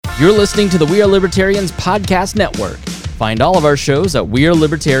You're listening to the We Are Libertarians Podcast Network. Find all of our shows at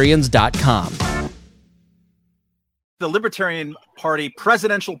wearelibertarians.com. The Libertarian Party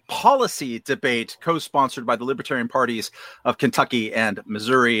presidential policy debate, co-sponsored by the Libertarian parties of Kentucky and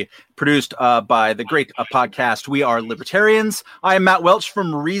Missouri, produced by the great podcast We Are Libertarians. I am Matt Welch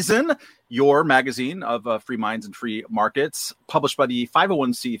from Reason, your magazine of free minds and free markets, published by the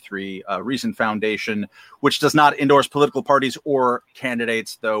 501c3 Reason Foundation, which does not endorse political parties or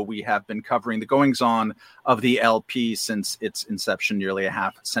candidates, though we have been covering the goings-on of the LP since its inception nearly a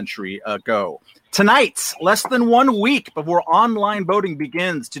half century ago. Tonight, less than 1 week before online voting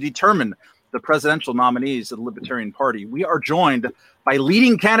begins to determine the presidential nominees of the Libertarian Party, we are joined by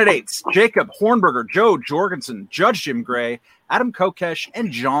leading candidates Jacob Hornberger, Jo Jorgensen, Judge Jim Gray, Adam Kokesh,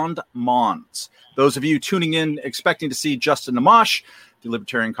 and John Mons. Those of you tuning in expecting to see Justin Amash, the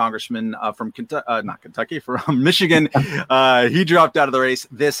Libertarian congressman from from Michigan, he dropped out of the race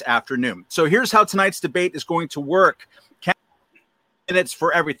this afternoon. So here's how tonight's debate is going to work. Minutes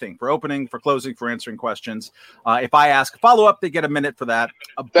for everything, for opening, for closing, for answering questions. If I ask a follow-up, they get a minute for that.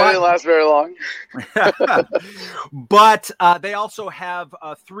 That didn't last very long. But they also have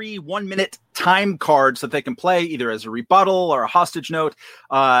 3 1-minute time cards that they can play either as a rebuttal or a hostage note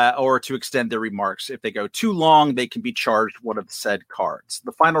or to extend their remarks. If they go too long, they can be charged one of the said cards.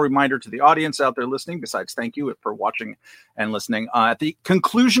 The final reminder to the audience out there listening, besides thank you for watching and listening, at the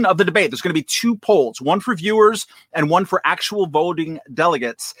conclusion of the debate, there's going to be 2 polls, one for viewers and one for actual voting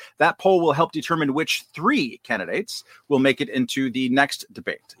delegates. That poll will help determine which 3 candidates will make it into the next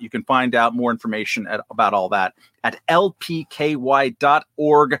debate. You can find out more information about all that at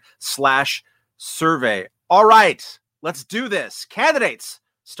lpky.org/survey. All right, let's do this. Candidates,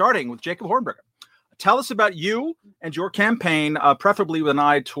 starting with Jacob Hornberger. Tell us about you and your campaign, preferably with an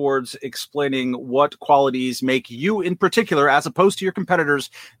eye towards explaining what qualities make you in particular, as opposed to your competitors,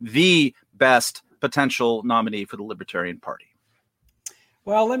 the best potential nominee for the Libertarian Party.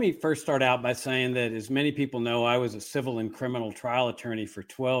 Well, let me first start out by saying that, as many people know, I was a civil and criminal trial attorney for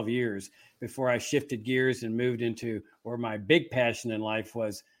 12 years before I shifted gears and moved into where my big passion in life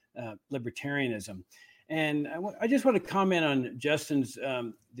was libertarianism. And I just want to comment on Justin's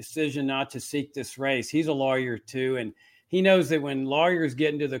decision not to seek this race. He's a lawyer too, and he knows that when lawyers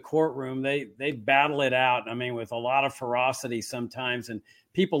get into the courtroom, they battle it out. I mean, with a lot of ferocity sometimes, and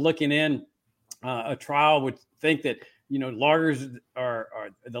people looking in a trial would think that, you know, lawyers are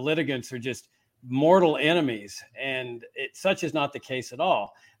the litigants are just mortal enemies, and such is not the case at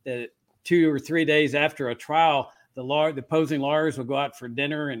all. That 2 or 3 days after a trial, the opposing lawyers will go out for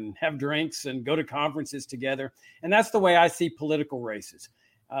dinner and have drinks and go to conferences together. And that's the way I see political races.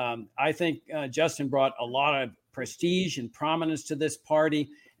 I think Justin brought a lot of prestige and prominence to this party,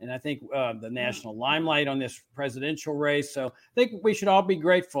 and I think the national limelight on this presidential race. So I think we should all be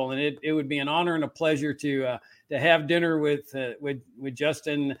grateful, and it would be an honor and a pleasure to have dinner with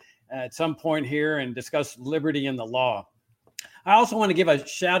Justin at some point here and discuss liberty and the law. I also want to give a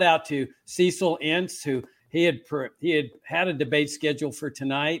shout out to Cecil Ince, who he had a debate scheduled for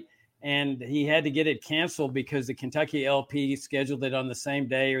tonight, and he had to get it canceled because the Kentucky LP scheduled it on the same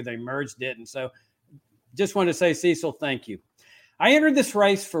day, or they merged it. And so just want to say, Cecil, thank you. I entered this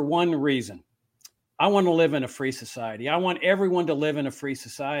race for one reason. I want to live in a free society. I want everyone to live in a free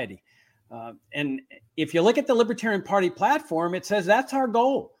society. And if you look at the Libertarian Party platform, it says that's our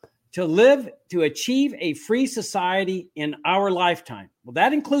goal, to achieve a free society in our lifetime. Well,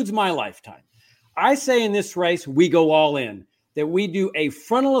 that includes my lifetime. I say in this race, we go all in, that we do a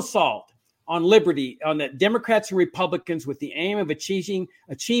frontal assault on liberty, on the Democrats and Republicans, with the aim of achieving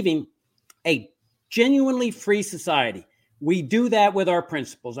a genuinely free society. We do that with our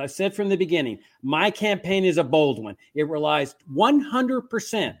principles. I said from the beginning, my campaign is a bold one. It relies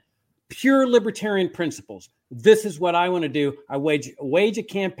 100% pure libertarian principles. This is what I want to do. I wage a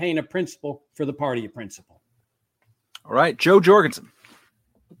campaign of principle for the party of principle. All right, Jo Jorgensen.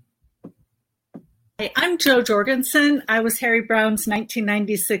 Hey, I'm Jo Jorgensen. I was Harry Brown's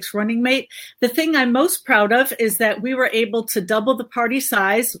 1996 running mate. The thing I'm most proud of is that we were able to double the party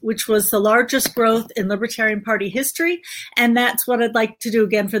size, which was the largest growth in Libertarian Party history. And that's what I'd like to do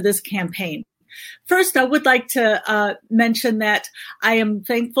again for this campaign. First, I would like to mention that I am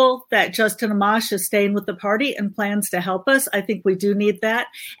thankful that Justin Amash is staying with the party and plans to help us. I think we do need that.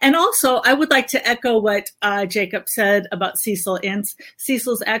 And also, I would like to echo what Jacob said about Cecil Ince.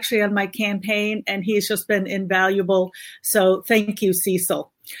 Cecil's actually on my campaign, and he's just been invaluable. So thank you, Cecil.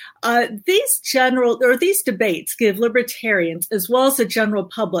 These debates give libertarians, as well as the general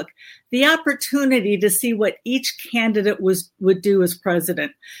public, the opportunity to see what each candidate would do as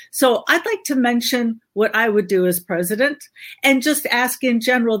president. So I'd like to mention mention what I would do as president and just ask in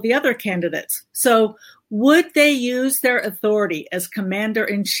general the other candidates. So would they use their authority as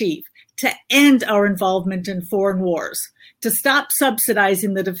commander-in-chief to end our involvement in foreign wars, to stop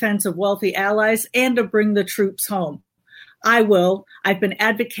subsidizing the defense of wealthy allies, and to bring the troops home? I will. I've been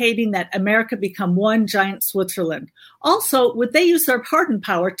advocating that America become one giant Switzerland. Also, would they use their pardon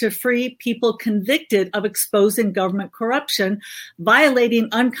power to free people convicted of exposing government corruption, violating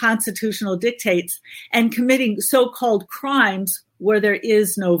unconstitutional dictates, and committing so-called crimes where there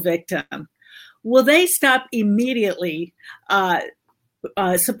is no victim? Will they stop immediately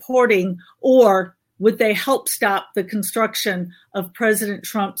supporting, or would they help stop the construction of President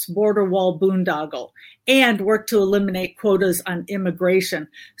Trump's border wall boondoggle and work to eliminate quotas on immigration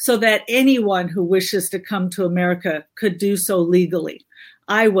so that anyone who wishes to come to America could do so legally?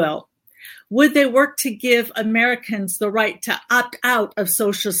 I will. Would they work to give Americans the right to opt out of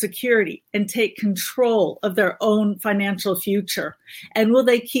Social Security and take control of their own financial future? And will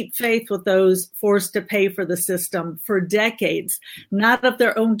they keep faith with those forced to pay for the system for decades, not of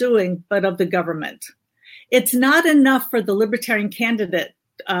their own doing, but of the government? It's not enough for the Libertarian candidate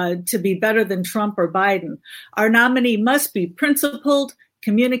to be better than Trump or Biden. Our nominee must be principled,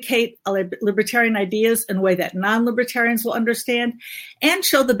 communicate libertarian ideas in a way that non-libertarians will understand, and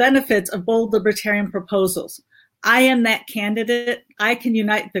show the benefits of bold libertarian proposals. I am that candidate. I can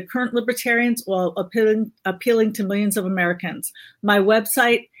unite the current libertarians while appealing to millions of Americans. My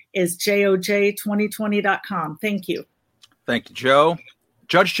website is joj2020.com. Thank you. Thank you, Joe.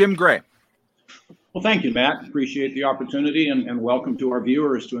 Judge Jim Gray. Well, thank you, Matt. Appreciate the opportunity and welcome to our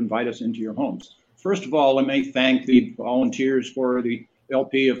viewers to invite us into your homes. First of all, let me thank the volunteers for the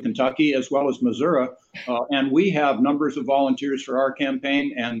LP of Kentucky as well as Missouri. And we have numbers of volunteers for our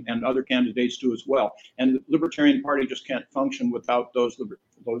campaign and other candidates too as well. And the Libertarian Party just can't function without those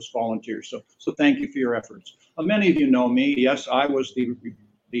volunteers. So thank you for your efforts. Many of you know me. Yes, I was the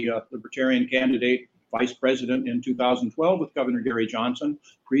Libertarian candidate vice president in 2012 with Governor Gary Johnson.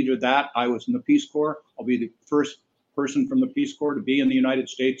 Prior to that, I was in the Peace Corps. I'll be the first person from the Peace Corps to be in the United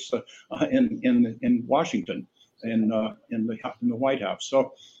States in Washington. In the White House.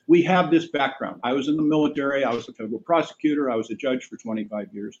 So we have this background. I was in the military. I was a federal prosecutor. I was a judge for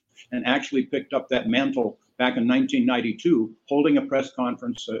 25 years and actually picked up that mantle back in 1992, holding a press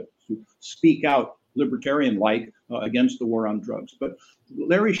conference to speak out libertarian-like against the war on drugs. But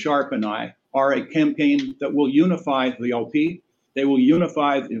Larry Sharpe and I are a campaign that will unify the LP. They will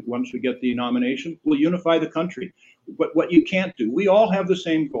unify, once we get the nomination, we'll unify the country. But what you can't do, we all have the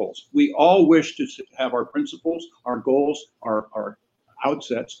same goals. We all wish to have our principles, our goals, our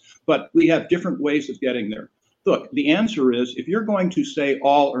outsets, but we have different ways of getting there. Look, the answer is, if you're going to say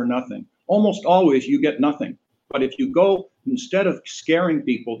all or nothing, almost always you get nothing. But if you go, instead of scaring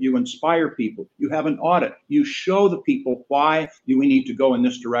people, you inspire people. You have an audit. You show the people why we need to go in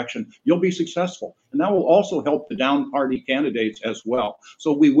this direction. You'll be successful. And that will also help the down party candidates as well.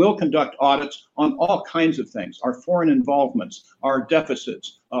 So we will conduct audits on all kinds of things, our foreign involvements, our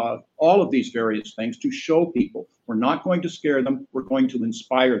deficits, all of these various things to show people. We're not going to scare them. We're going to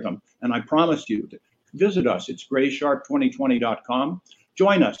inspire them. And I promise you to visit us. It's graysharp2020.com.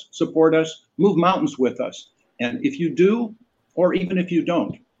 Join us, support us, move mountains with us. And if you do, or even if you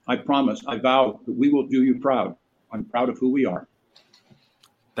don't, I promise, I vow that we will do you proud. I'm proud of who we are.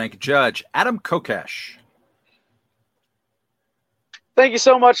 Thank you, Judge. Adam Kokesh. Thank you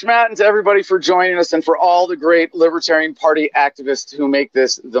so much, Matt, and to everybody for joining us and for all the great Libertarian Party activists who make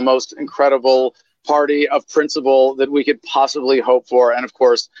this the most incredible party of principle that we could possibly hope for. And of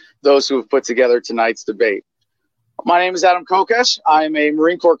course, those who have put together tonight's debate. My name is Adam Kokesh. I'm a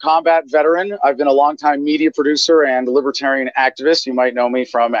Marine Corps combat veteran. I've been a longtime media producer and libertarian activist. You might know me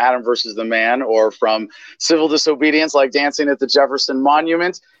from Adam versus the Man or from civil disobedience like dancing at the Jefferson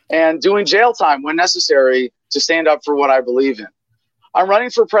Monument and doing jail time when necessary to stand up for what I believe in. I'm running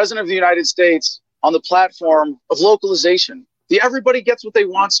for president of the United States on the platform of localization, the everybody gets what they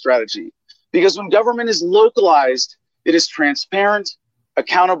want strategy. Because when government is localized, it is transparent,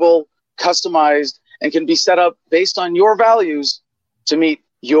 accountable, customized, and can be set up based on your values to meet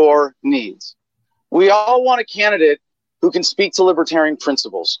your needs. We all want a candidate who can speak to libertarian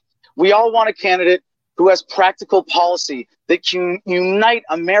principles. We all want a candidate who has practical policy that can unite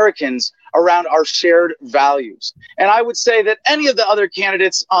Americans around our shared values. And I would say that any of the other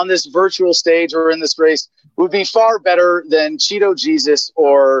candidates on this virtual stage or in this race would be far better than Cheeto Jesus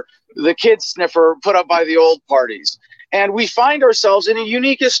or the kid sniffer put up by the old parties. And we find ourselves in a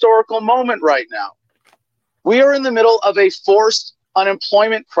unique historical moment right now. We are in the middle of a forced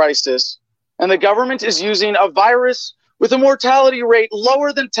unemployment crisis, and the government is using a virus with a mortality rate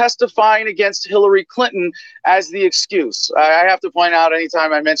lower than testifying against Hillary Clinton as the excuse. I have to point out,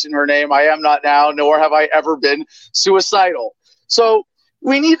 anytime I mention her name, I am not now, nor have I ever been suicidal. So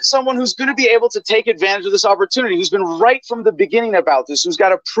we need someone who's going to be able to take advantage of this opportunity, who's been right from the beginning about this, who's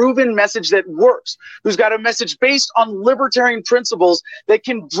got a proven message that works, who's got a message based on libertarian principles that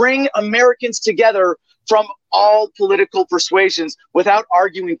can bring Americans together from all political persuasions without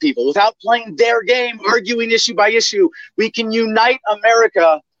arguing people, without playing their game, arguing issue by issue. We can unite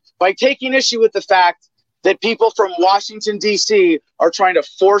America by taking issue with the fact that people from Washington, D.C. are trying to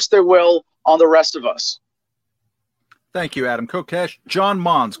force their will on the rest of us. Thank you, Adam Kokesh. John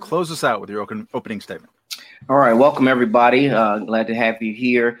Mons, close us out with your opening statement. All right. Welcome, everybody. Glad to have you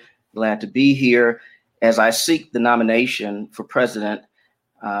here. Glad to be here as I seek the nomination for president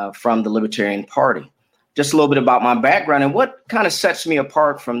from the Libertarian Party. Just a little bit about my background and what kind of sets me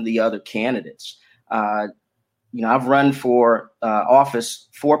apart from the other candidates. I've run for office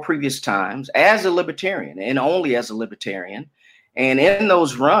 4 previous times as a Libertarian and only as a Libertarian. And in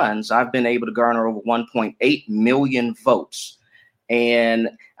those runs, I've been able to garner over 1.8 million votes. And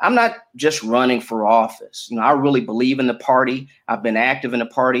I'm not just running for office. I really believe in the party. I've been active in the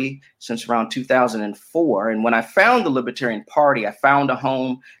party since around 2004. And when I found the Libertarian Party, I found a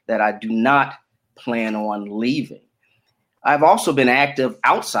home that I do not plan on leaving. I've also been active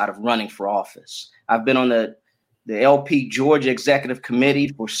outside of running for office. I've been on the LP Georgia Executive Committee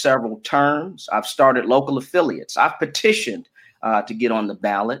for several terms. I've started local affiliates. I've petitioned to get on the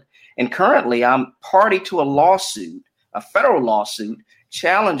ballot. And currently I'm party to a federal lawsuit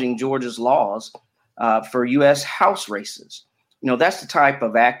challenging Georgia's laws for U.S. House races. That's the type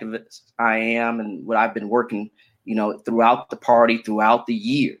of activist I am and what I've been working, throughout the party, throughout the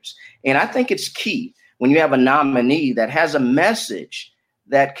years. And I think it's key when you have a nominee that has a message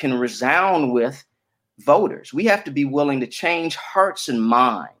that can resound with voters. We have to be willing to change hearts and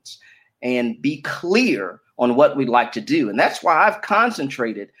minds and be clear on what we'd like to do. And that's why I've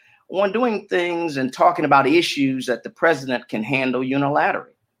concentrated on doing things and talking about issues that the president can handle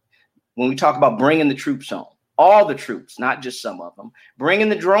unilaterally. When we talk about bringing the troops home, all the troops, not just some of them, bringing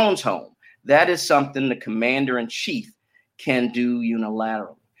the drones home, that is something the commander in chief can do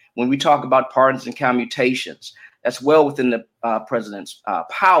unilaterally. When we talk about pardons and commutations, that's well within the president's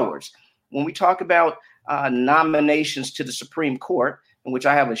powers. When we talk about nominations to the Supreme Court, in which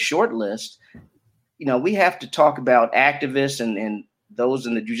I have a short list, we have to talk about activists and those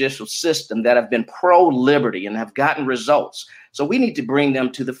in the judicial system that have been pro-liberty and have gotten results. So we need to bring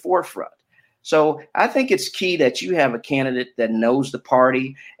them to the forefront. So I think it's key that you have a candidate that knows the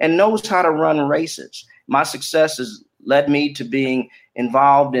party and knows how to run races. My success has led me to being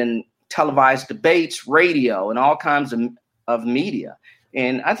involved in televised debates, radio, and all kinds of media.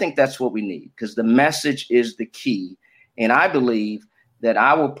 And I think that's what we need because the message is the key. And I believe that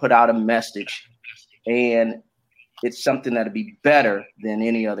I will put out a message and it's something that'll be better than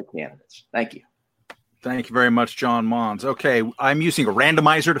any other candidates. Thank you. Thank you very much, John Mons. Okay, I'm using a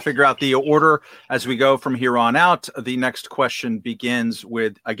randomizer to figure out the order as we go from here on out. The next question begins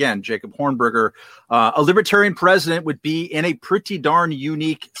with, again, Jacob Hornberger. A libertarian president would be in a pretty darn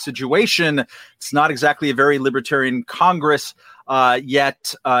unique situation. It's not exactly a very libertarian Congress,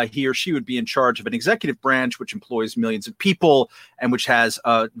 yet he or she would be in charge of an executive branch which employs millions of people and which has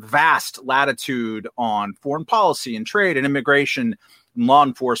a vast latitude on foreign policy and trade and immigration and law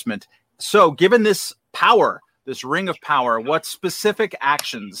enforcement. So given this power, this ring of power, what specific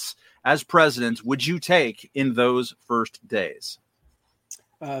actions as president would you take in those first days?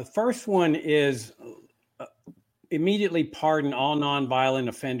 First one is immediately pardon all nonviolent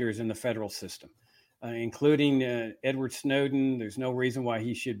offenders in the federal system, including Edward Snowden. There's no reason why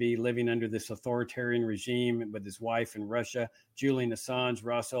he should be living under this authoritarian regime with his wife in Russia, Julian Assange,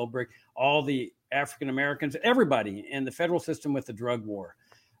 Ross Ulbricht, all the African Americans, everybody in the federal system with the drug war.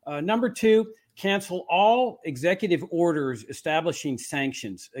 Number 2, cancel all executive orders establishing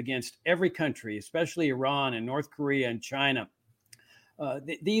sanctions against every country, especially Iran and North Korea and China.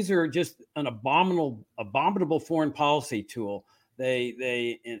 These are just an abominable foreign policy tool.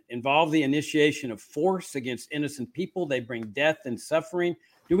 They involve the initiation of force against innocent people. They bring death and suffering.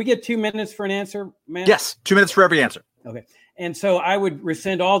 Do we get 2 minutes for an answer, man? Yes, 2 minutes for every answer. Okay. And so I would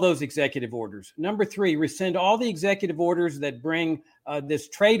rescind all those executive orders. Number 3, rescind all the executive orders that bring this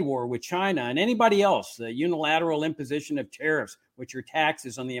trade war with China and anybody else, the unilateral imposition of tariffs, which are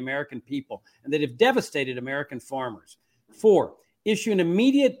taxes on the American people, and that have devastated American farmers. 4, issue an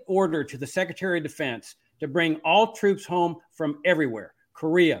immediate order to the Secretary of Defense to bring all troops home from everywhere,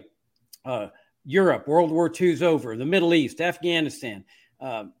 Korea, Europe, World War II's over, the Middle East, Afghanistan,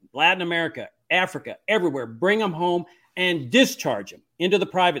 Latin America, Africa, everywhere. Bring them home and discharge them into the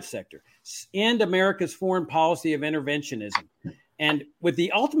private sector, end America's foreign policy of interventionism, and with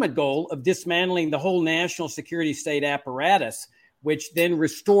the ultimate goal of dismantling the whole national security state apparatus, which then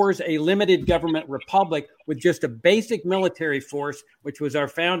restores a limited government republic with just a basic military force, which was our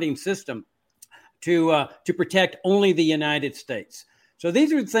founding system, to protect only the United States. So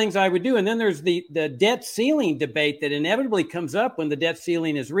these are the things I would do. And then there's the debt ceiling debate that inevitably comes up when the debt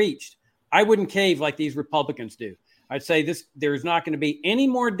ceiling is reached. I wouldn't cave like these Republicans do. I'd say there's not going to be any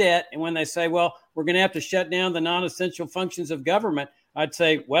more debt. And when they say, well, we're going to have to shut down the non-essential functions of government, I'd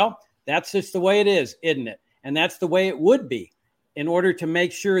say, well, that's just the way it is, isn't it? And that's the way it would be in order to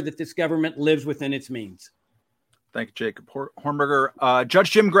make sure that this government lives within its means. Thank you, Jacob Hornberger.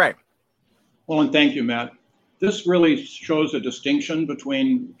 Judge Jim Gray. Well, and thank you, Matt. This really shows a distinction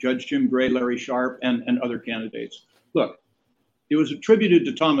between Judge Jim Gray, Larry Sharpe, and other candidates. Look, it was attributed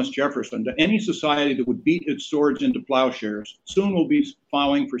to Thomas Jefferson that any society that would beat its swords into plowshares soon will be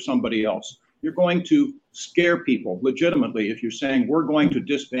plowing for somebody else. You're going to scare people legitimately if you're saying we're going to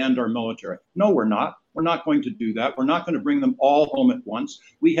disband our military. No, we're not. We're not going to do that. We're not going to bring them all home at once.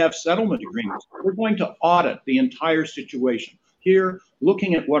 We have settlement agreements. We're going to audit the entire situation. Here,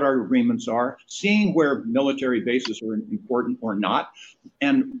 looking at what our agreements are, seeing where military bases are important or not,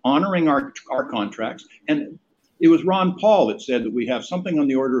 and honoring our contracts. And it was Ron Paul that said that we have something on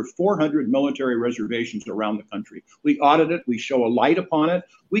the order of 400 military reservations around the country. We audit it. We show a light upon it.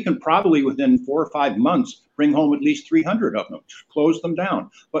 We can probably, within 4 or 5 months, bring home at least 300 of them, close them down.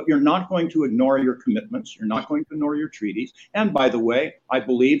 But you're not going to ignore your commitments. You're not going to ignore your treaties. And by the way, I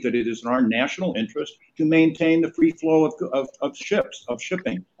believe that it is in our national interest to maintain the free flow of ships, of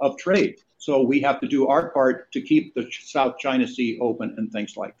shipping, of trade. So we have to do our part to keep the South China Sea open and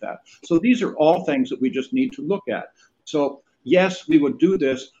things like that. So these are all things that we just need to look at. So yes, we would do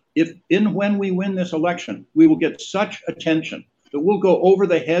this when we win this election. We will get such attention that we'll go over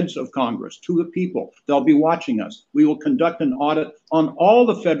the heads of Congress to the people. They'll be watching us. We will conduct an audit on all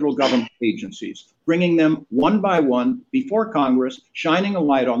the federal government agencies, bringing them one by one before Congress, shining a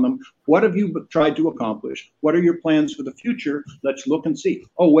light on them. What have you tried to accomplish? What are your plans for the future? Let's look and see.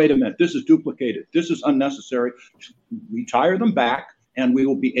 Oh, wait a minute. This is duplicated. This is unnecessary. Retire them back, and we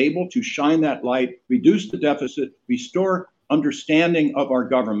will be able to shine that light, reduce the deficit, restore understanding of our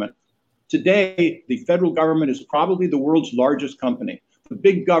government. Today, the federal government is probably the world's largest company. The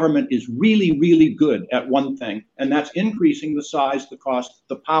big government is really, really good at one thing, and that's increasing the size, the cost,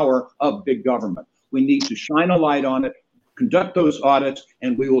 the power of big government. We need to shine a light on it, conduct those audits,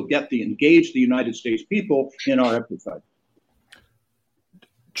 and we will engage the United States people in our exercise.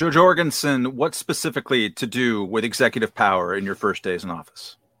 Joe Jorgensen, what specifically to do with executive power in your first days in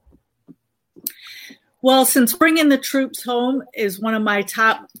office? Well, since bringing the troops home is one of my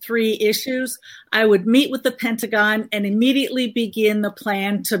top 3 issues, I would meet with the Pentagon and immediately begin the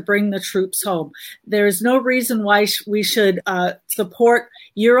plan to bring the troops home. There is no reason why we should support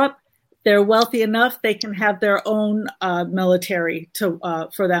Europe. They're wealthy enough; they can have their own military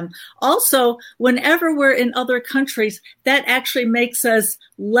for them. Also, whenever we're in other countries, that actually makes us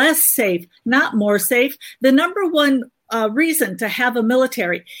less safe, not more safe. The number one reason to have a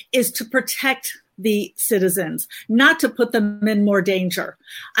military is to protect the citizens, not to put them in more danger.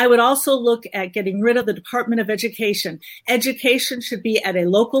 I would also look at getting rid of the Department of Education. Education should be at a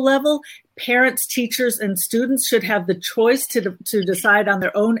local level. Parents, teachers, and students should have the choice to decide on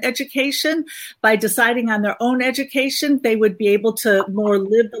their own education. By deciding on their own education, they would be able to more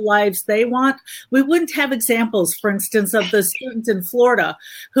live the lives they want. We wouldn't have examples, for instance, of the student in Florida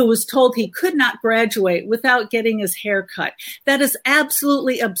who was told he could not graduate without getting his hair cut. That is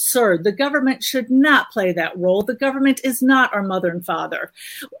absolutely absurd. The government should not play that role. The government is not our mother and father.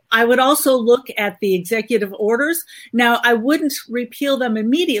 I would also look at the executive orders. Now, I wouldn't repeal them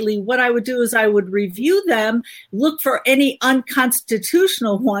immediately. What I would do is I would review them, look for any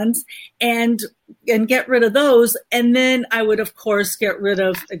unconstitutional ones, and get rid of those. And then I would, of course, get rid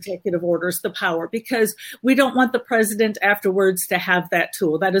of executive orders, the power, because we don't want the president afterwards to have that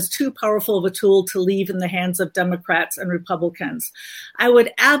tool. That is too powerful of a tool to leave in the hands of Democrats and Republicans. I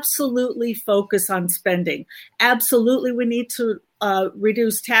would absolutely focus on spending. Absolutely, we need to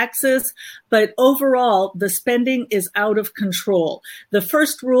reduce taxes, but overall, the spending is out of control. The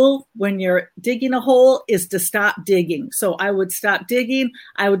first rule when you're digging a hole is to stop digging. So I would stop digging.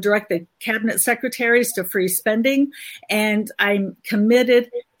 I would direct the cabinet secretaries to freeze spending, and I'm committed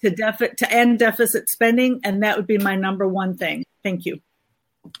to end deficit spending, and that would be my number one thing. Thank you.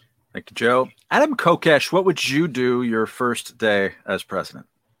 Thank you, Joe. Adam Kokesh, what would you do your first day as president?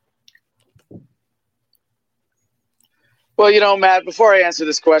 Well, Matt, before I answer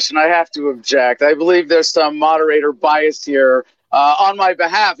this question, I have to object. I believe there's some moderator bias here on my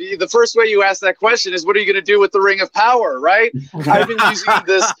behalf. The first way you ask that question is, what are you going to do with the Ring of Power, right? I've been using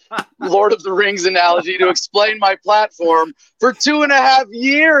this Lord of the Rings analogy to explain my platform for 2.5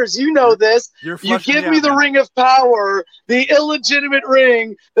 years. You know this. You give me the Ring of Power, the illegitimate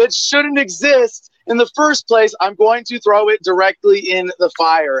ring that shouldn't exist in the first place, I'm going to throw it directly in the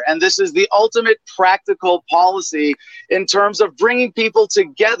fire. And this is the ultimate practical policy in terms of bringing people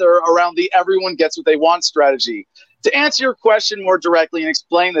together around the everyone gets what they want strategy. To answer your question more directly and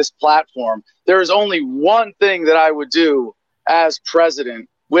explain this platform, there is only one thing that I would do as president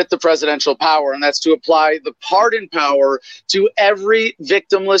with the presidential power, and that's to apply the pardon power to every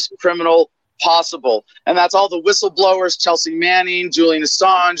victimless criminal possible. And that's all the whistleblowers, Chelsea Manning, Julian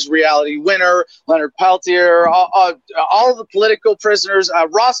Assange, Reality Winner, Leonard Peltier, all the political prisoners,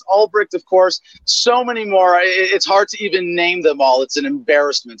 Ross Ulbricht, of course, so many more. It's hard to even name them all. It's an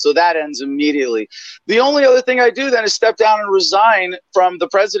embarrassment. So that ends immediately. The only other thing I do then is step down and resign from the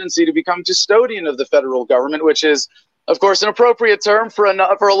presidency to become custodian of the federal government, which is, of course, an appropriate term for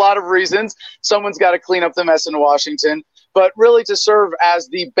a lot of reasons. Someone's got to clean up the mess in Washington. But really to serve as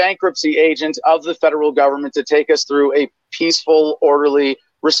the bankruptcy agent of the federal government to take us through a peaceful, orderly,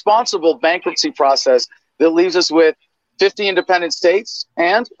 responsible bankruptcy process that leaves us with 50 independent states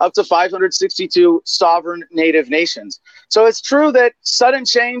and up to 562 sovereign native nations. So it's true that sudden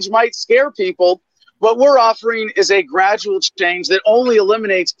change might scare people. What we're offering is a gradual change that only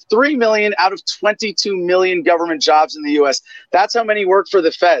eliminates 3 million out of 22 million government jobs in the U.S. That's how many work for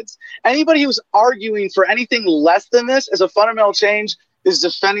the feds. Anybody who's arguing for anything less than this as a fundamental change is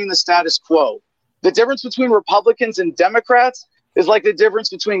defending the status quo. The difference between Republicans and Democrats is like the difference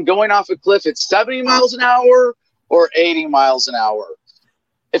between going off a cliff at 70 miles an hour or 80 miles an hour.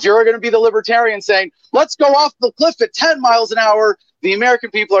 If you're going to be the libertarian saying, let's go off the cliff at 10 miles an hour, the American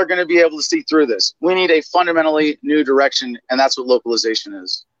people are going to be able to see through this. We need a fundamentally new direction, and that's what localization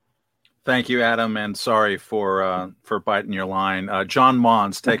is. Thank you, Adam, and sorry for biting your line. John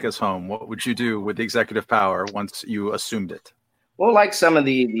Mons, take us home. What would you do with the executive power once you assumed it? Well, like some of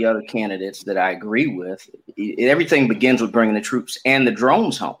the other candidates that I agree with, everything begins with bringing the troops and the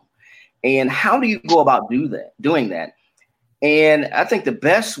drones home. And how do you go about doing that? And I think the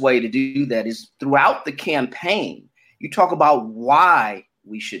best way to do that is throughout the campaign, you talk about why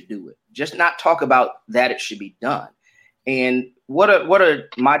we should do it, just not talk about that it should be done. And what are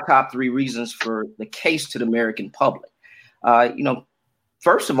my top 3 reasons for the case to the American public?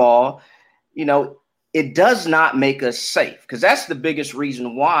 First of all, it does not make us safe, because that's the biggest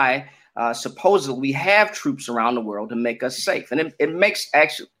reason why supposedly we have troops around the world to make us safe. And it makes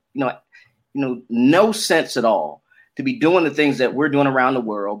actually, no sense at all to be doing the things that we're doing around the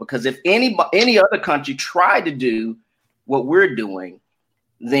world, because if any other country tried to do what we're doing,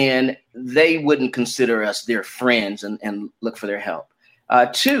 then they wouldn't consider us their friends and look for their help.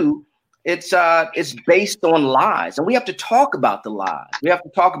 2, it's based on lies, and we have to talk about the lies. We have to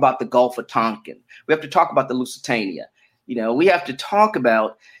talk about the Gulf of Tonkin. We have to talk about the Lusitania. We have to talk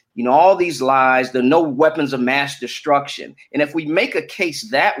about all these lies, the no weapons of mass destruction. And if we make a case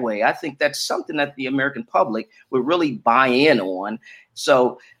that way, I think that's something that the American public would really buy in on.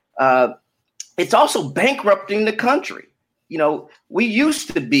 So it's also bankrupting the country. We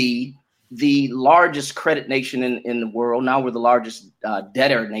used to be the largest credit nation in the world. Now we're the largest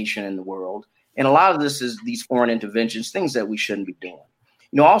debtor nation in the world. And a lot of this is these foreign interventions, things that we shouldn't be doing.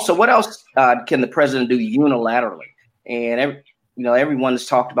 Also, what else can the president do unilaterally? And everyone has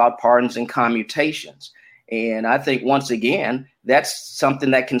talked about pardons and commutations. And I think, once again, that's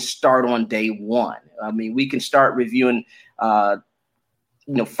something that can start on day one. I mean, we can start reviewing,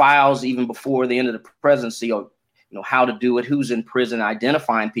 files even before the end of the presidency, or, how to do it, who's in prison,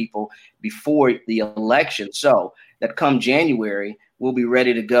 identifying people before the election, so that come January, we'll be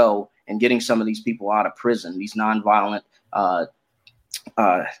ready to go and getting some of these people out of prison, these nonviolent,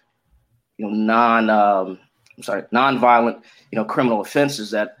 nonviolent, criminal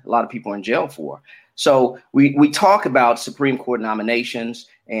offenses that a lot of people are in jail for. So we talk about Supreme Court nominations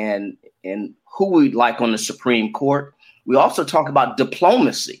and who we'd like on the Supreme Court. We also talk about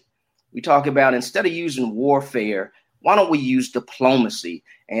diplomacy. We talk about, instead of using warfare, why don't we use diplomacy?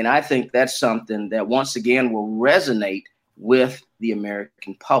 And I think that's something that, once again, will resonate with the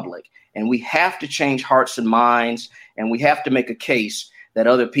American public. And we have to change hearts and minds, and we have to make a case that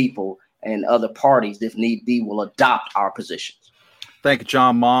other people and other parties, if need be, will adopt our positions. Thank you,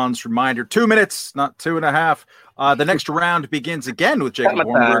 John Mons. Reminder, 2 minutes, not 2.5. The next round begins again with Jacob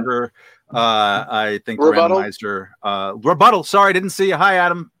Warnberger. I think rebuttal. The randomizer. Rebuttal. Sorry, didn't see you. Hi,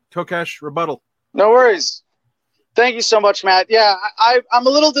 Adam Kokesh. Rebuttal. No worries. Thank you so much, Matt. Yeah, I'm a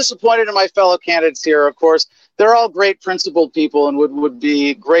little disappointed in my fellow candidates here. Of course, they're all great principled people and would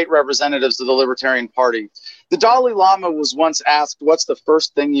be great representatives of the Libertarian Party. The Dalai Lama was once asked, what's the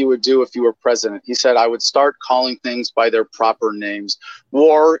first thing you would do if you were president? He said, I would start calling things by their proper names.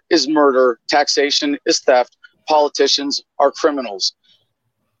 War is murder. Taxation is theft. Politicians are criminals.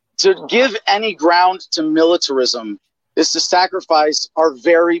 To give any ground to militarism is to sacrifice our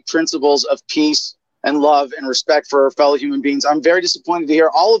very principles of peace and love and respect for our fellow human beings. I'm very disappointed to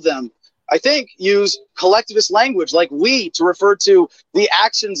hear all of them, I think, use collectivist language like we to refer to the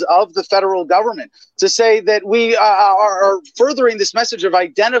actions of the federal government, to say that we are furthering this message of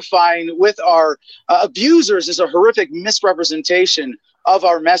identifying with our abusers is a horrific misrepresentation of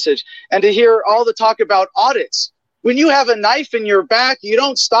our message. And to hear all the talk about audits. When you have a knife in your back, you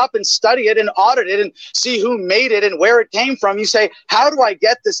don't stop and study it and audit it and see who made it and where it came from. You say, how do I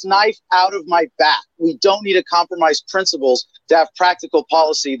get this knife out of my back? We don't need to compromise principles to have practical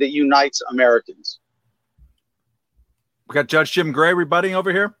policy that unites Americans. We got Judge Jim Gray rebutting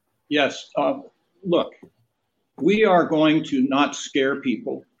over here. Yes. Look, we are going to not scare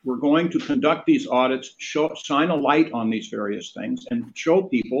people. We're going to conduct these audits, shine a light on these various things, and show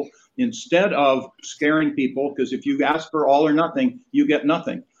people instead of scaring people, because if you ask for all or nothing, you get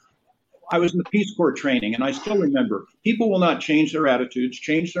nothing. I was in the Peace Corps training, and I still remember people will not change their attitudes,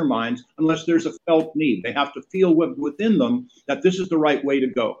 change their minds, unless there's a felt need. They have to feel within them that this is the right way to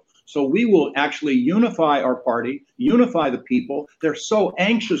go. So we will actually unify our party, unify the people. They're so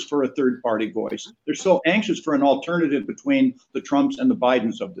anxious for a third party voice. They're so anxious for an alternative between the Trumps and the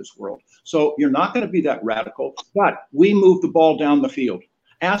Bidens of this world. So you're not going to be that radical, but we move the ball down the field.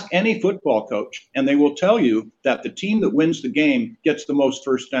 Ask any football coach, and they will tell you that the team that wins the game gets the most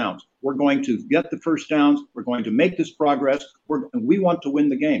first downs. We're going to get the first downs. We're going to make this progress. And we want to win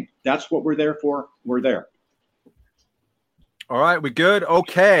the game. That's what we're there for. We're there. All right, we good?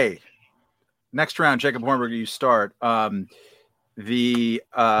 Okay. Next round, Jacob Hornberger, you start. I feel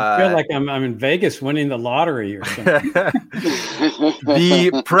like I'm in Vegas winning the lottery or something.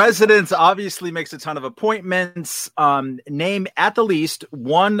 The president obviously makes a ton of appointments. Name at the least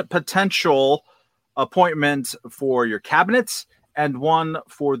one potential appointment for your cabinets and one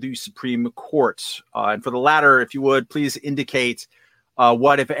for the Supreme Court. And for the latter, if you would, please indicate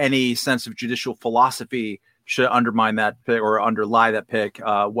what, if any, sense of judicial philosophy should undermine that pick or underlie that pick,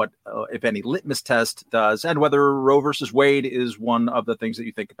 what, if any, litmus test does, and whether Roe versus Wade is one of the things that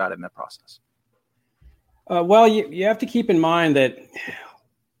you think about in that process. Well, you have to keep in mind that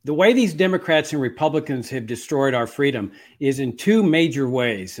the way these Democrats and Republicans have destroyed our freedom is in two major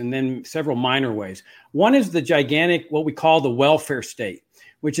ways and then several minor ways. One is the gigantic, what we call the welfare state,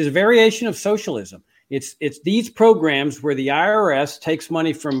 which is a variation of socialism. It's these programs where the IRS takes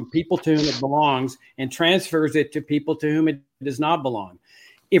money from people to whom it belongs and transfers it to people to whom it does not belong.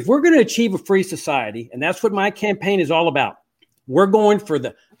 If we're going to achieve a free society, and that's what my campaign is all about, we're going for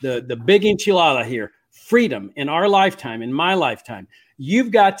the big enchilada here, freedom in our lifetime, in my lifetime.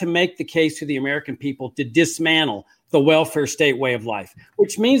 You've got to make the case to the American people to dismantle the welfare state way of life,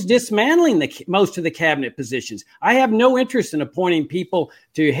 which means dismantling most of the cabinet positions. I have no interest in appointing people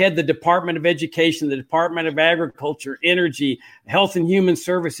to head the Department of Education, the Department of Agriculture, Energy, Health and Human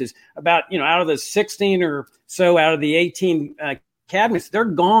Services. About, out of the 16 or so out of the 18 cabinets, they're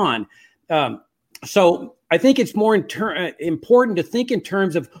gone. So I think it's more important to think in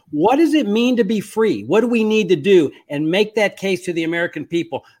terms of what does it mean to be free? What do we need to do? And make that case to the American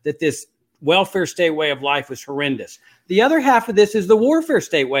people that this welfare state way of life is horrendous. The other half of this is the warfare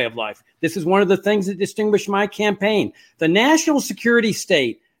state way of life. This is one of the things that distinguished my campaign. The national security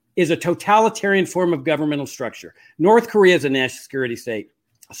state is a totalitarian form of governmental structure. North Korea is a national security state.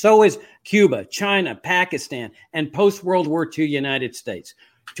 So is Cuba, China, Pakistan, and post-World War II United States.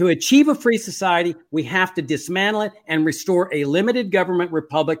 To achieve a free society, we have to dismantle it and restore a limited government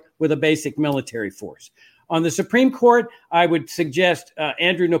republic with a basic military force. On the Supreme Court, I would suggest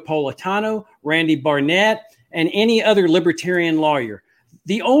Andrew Napolitano, Randy Barnett, and any other libertarian lawyer.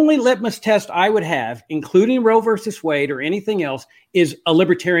 The only litmus test I would have, including Roe versus Wade or anything else, is a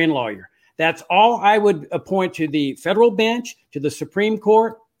libertarian lawyer. That's all I would appoint to the federal bench, to the Supreme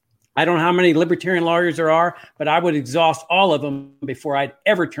Court. I don't know how many libertarian lawyers there are, but I would exhaust all of them before I'd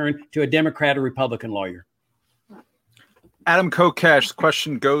ever turn to a Democrat or Republican lawyer. Adam Kokesh, the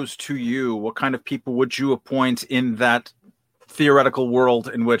question goes to you. What kind of people would you appoint in that theoretical world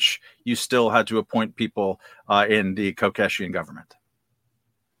in which you still had to appoint people in the Kokeshian government?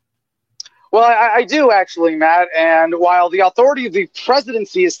 Well, I do actually, Matt. And while the authority of the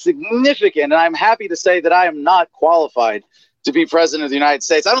presidency is significant, and I'm happy to say that I am not qualified to be president of the United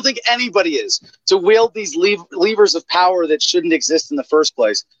States. I don't think anybody is to wield these levers of power that shouldn't exist in the first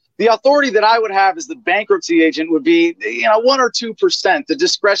place. The authority that I would have as the bankruptcy agent would be, 1 or 2%. The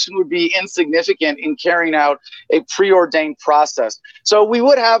discretion would be insignificant in carrying out a preordained process. So we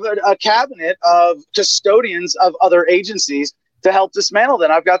would have a cabinet of custodians of other agencies to help dismantle them.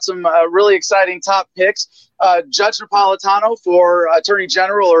 I've got some really exciting top picks. Judge Napolitano for Attorney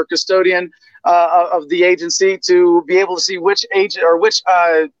General or custodian of the agency to be able to see which agent or which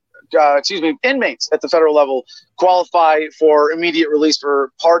inmates at the federal level qualify for immediate release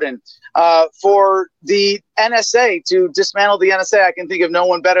for pardon. For the NSA, to dismantle the NSA, I can think of no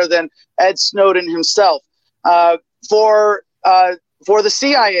one better than Ed Snowden himself. For the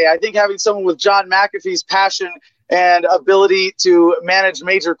CIA, I think having someone with John McAfee's passion and ability to manage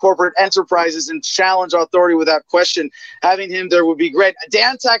major corporate enterprises and challenge authority without question, having him there would be great.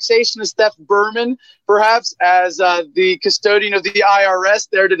 Dan Taxationist Steph Berman, perhaps, as the custodian of the IRS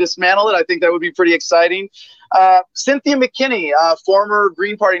there to dismantle it. I think that would be pretty exciting. Cynthia McKinney, former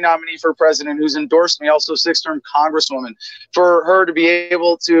Green Party nominee for president, who's endorsed me, also 6th-term congresswoman, for her to be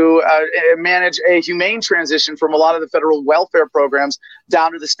able to manage a humane transition from a lot of the federal welfare programs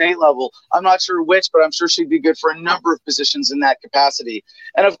down to the state level. I'm not sure which, but I'm sure she'd be good for a number of positions in that capacity.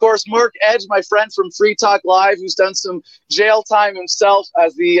 And of course, Mark Edge, my friend from Free Talk Live, who's done some jail time himself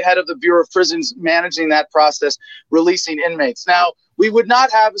as the head of the Bureau of Prisons, managing that process, releasing inmates. Now, we would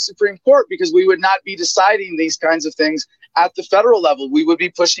not have a Supreme Court because we would not be deciding these kinds of things at the federal level. We would be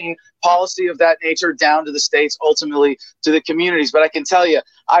pushing policy of that nature down to the states, ultimately to the communities. But I can tell you,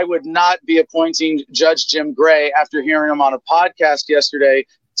 I would not be appointing Judge Jim Gray after hearing him on a podcast yesterday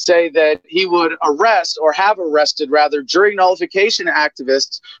say that he would arrest or have arrested, rather, jury nullification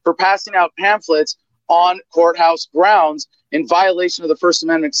activists for passing out pamphlets on courthouse grounds in violation of the First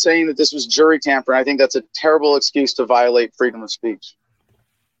Amendment, saying that this was jury tampering. I think that's a terrible excuse to violate freedom of speech.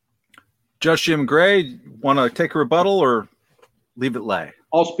 Judge Jim Gray, want to take a rebuttal or leave it lay?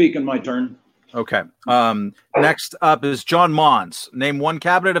 I'll speak in my turn. Okay. Next up is John Mons. Name one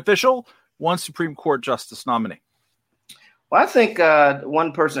cabinet official, one Supreme Court justice nominee. Well, I think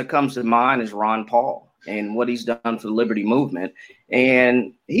one person that comes to mind is Ron Paul and what he's done for the liberty movement.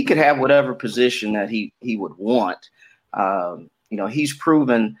 And he could have whatever position that he would want. He's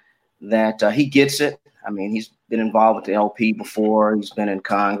proven that he gets it. I mean, he's been involved with the LP before. He's been in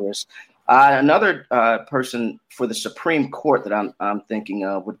Congress. Another person for the Supreme Court that I'm thinking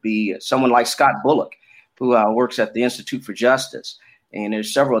of would be someone like Scott Bullock, who works at the Institute for Justice. And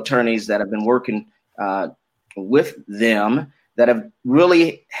there's several attorneys that have been working with them that have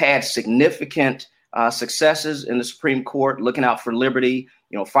really had significant successes in the Supreme Court, looking out for liberty,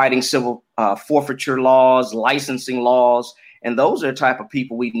 fighting civil forfeiture laws, licensing laws. And those are the type of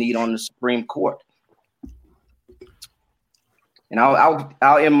people we need on the Supreme Court. And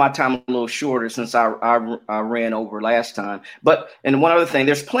I'll end my time a little shorter since I ran over last time. And one other thing,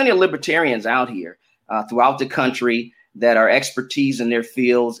 there's plenty of libertarians out here throughout the country that are expertise in their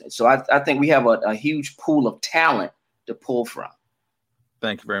fields. So I think we have a huge pool of talent to pull from.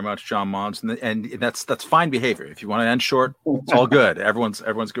 Thank you very much, John Mons. And that's fine behavior. If you want to end short, it's all good. Everyone's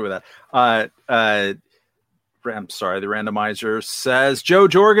good with that. I'm sorry, the randomizer says Joe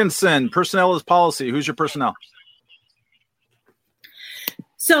Jorgensen, personnel is policy. Who's your personnel?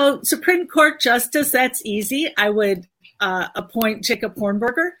 So Supreme Court Justice, that's easy. I would appoint Jacob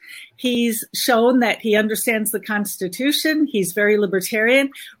Hornberger. He's shown that he understands the Constitution. He's very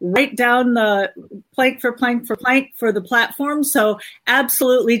libertarian, right down the plank for plank for plank for the platform. So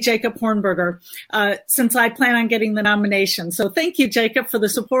absolutely Jacob Hornberger, since I plan on getting the nomination. So thank you, Jacob, for the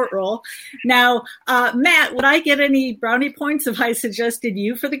support role. Now, Matt, would I get any brownie points if I suggested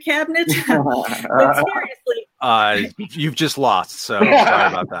you for the cabinet? But seriously. You've just lost, so sorry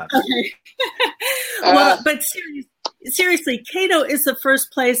about that. Okay. Well, but seriously, Cato is the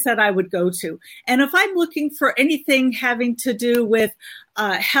first place that I would go to. And if I'm looking for anything having to do with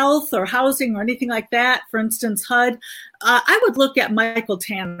health or housing or anything like that, for instance, HUD, I would look at Michael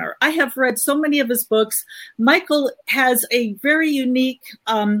Tanner. I have read so many of his books. Michael has a very unique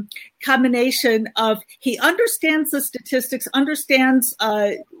combination of, he understands the statistics, understands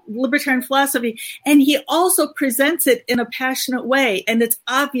libertarian philosophy, and he also presents it in a passionate way. And it's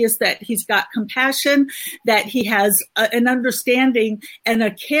obvious that he's got compassion, that he has an understanding and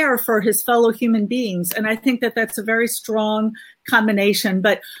a care for his fellow human beings. And I think that that's a very strong combination,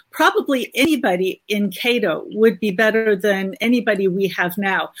 but probably anybody in Cato would be better than anybody we have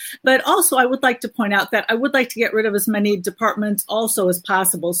now. But also, I would like to point out that I would like to get rid of as many departments also as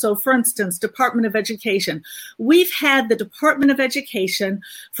possible. So, for instance, Department of Education. We've had the Department of Education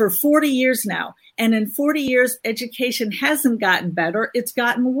for 40 years now. And in 40 years, education hasn't gotten better. It's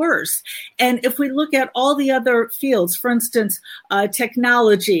gotten worse. And if we look at all the other fields, for instance,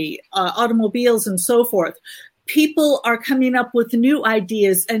 technology, automobiles, and so forth, people are coming up with new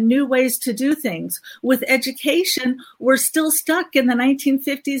ideas and new ways to do things. With education, we're still stuck in the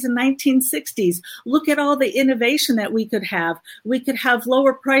 1950s and 1960s. Look at all the innovation that we could have. We could have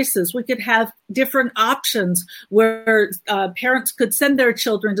lower prices. We could have different options where parents could send their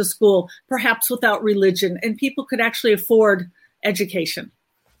children to school, perhaps without religion, and people could actually afford education.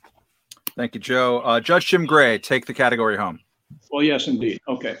 Thank you, Joe. Judge Jim Gray, take the category home. Well, yes, indeed.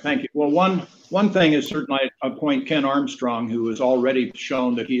 Okay, thank you. Well, one thing is certainly I appoint Ken Armstrong, who has already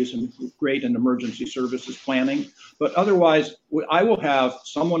shown that he is great in emergency services planning. But otherwise, I will have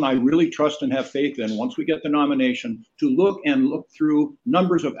someone I really trust and have faith in once we get the nomination to look through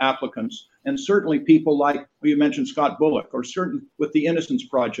numbers of applicants, and certainly people like, well, you mentioned Scott Bullock, or certain with the Innocence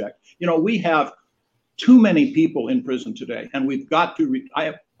Project. You know, we have too many people in prison today, and we've got to.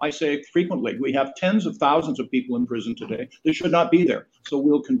 I say frequently, we have tens of thousands of people in prison today that should not be there. So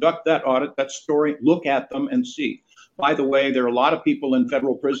we'll conduct that audit, that story, look at them and see. By the way, there are a lot of people in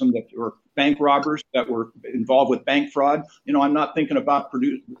federal prison that were bank robbers, that were involved with bank fraud. You know, I'm not thinking about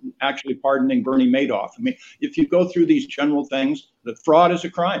actually pardoning Bernie Madoff. I mean, if you go through these general things, that fraud is a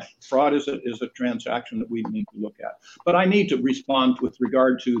crime. Fraud is a transaction that we need to look at. But I need to respond with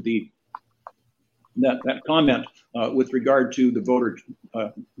regard to that comment with regard to the voter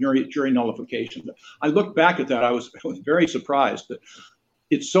jury nullification. I looked back at that. I was very surprised that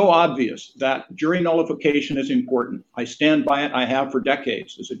it's so obvious that jury nullification is important. I stand by it. I have for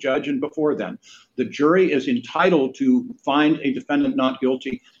decades as a judge and before then. The jury is entitled to find a defendant not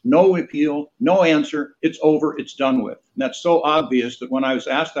guilty. No appeal, no answer. It's over. It's done with. And that's so obvious that when I was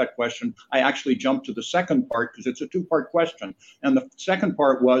asked that question, I actually jumped to the second part because it's a two-part question. And the second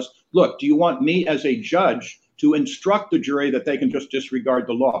part was, look, do you want me as a judge to instruct the jury that they can just disregard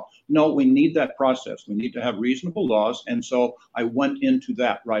the law? No, we need that process. We need to have reasonable laws. And so I went into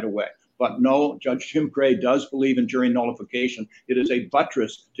that right away. But no, Judge Jim Gray does believe in jury nullification. It is a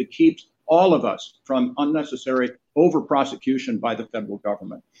buttress to keep all of us from unnecessary over-prosecution by the federal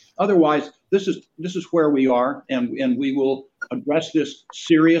government. Otherwise, this is where we are, and we will address this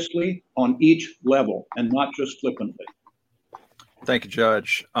seriously on each level and not just flippantly. Thank you,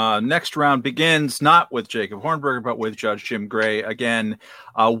 Judge. Next round begins not with Jacob Hornberger, but with Judge Jim Gray. Again,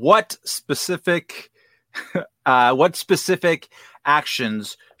 what specific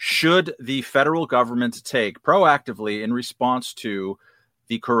actions should the federal government take proactively in response to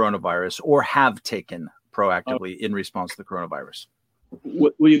the coronavirus, or have taken proactively in response to the coronavirus?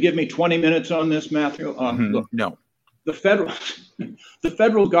 Will you give me 20 minutes on this, Matthew? Look, no. The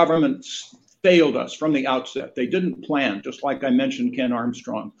federal government failed us from the outset. They didn't plan, just like I mentioned Ken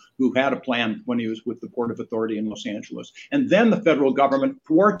Armstrong, who had a plan when he was with the Port of Authority in Los Angeles. And then the federal government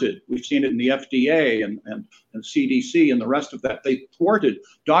thwarted. We've seen it in the FDA and CDC and the rest of that. They thwarted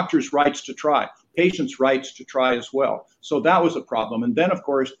doctors' rights to try, patients' rights to try as well. So that was a problem. And then, of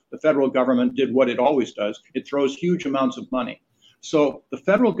course, the federal government did what it always does. It throws huge amounts of money. So the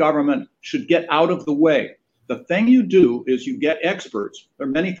federal government should get out of the way. The thing you do is you get experts. There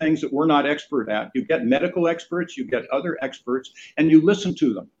are many things that we're not expert at. You get medical experts, you get other experts, and you listen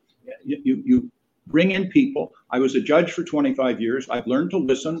to them. You bring in people. I was a judge for 25 years. I've learned to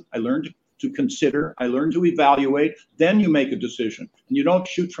listen. I learned to consider. I learned to evaluate. Then you make a decision. And you don't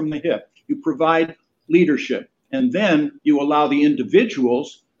shoot from the hip. You provide leadership. And then you allow the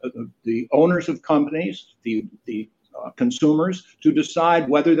individuals, the owners of companies, the consumers, to decide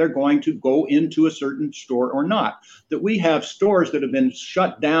whether they're going to go into a certain store or not. That we have stores that have been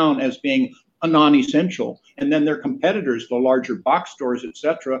shut down as being a non-essential, and then their competitors, the larger box stores, et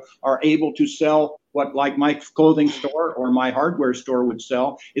cetera, are able to sell what, like my clothing store or my hardware store would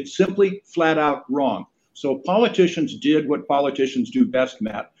sell. It's simply flat out wrong. So politicians did what politicians do best,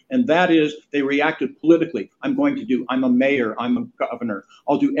 Matt, and that is they reacted politically. I'm a mayor, I'm a governor.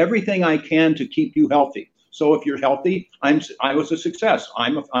 I'll do everything I can to keep you healthy. So if you're healthy, I was a success.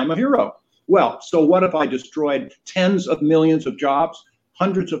 I'm a hero. Well, so what if I destroyed tens of millions of jobs,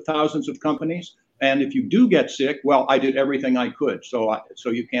 hundreds of thousands of companies? And if you do get sick, well, I did everything I could. So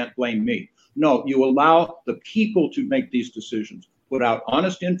you can't blame me. No, you allow the people to make these decisions. Put out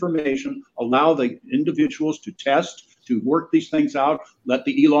honest information, allow the individuals to test, to work these things out. Let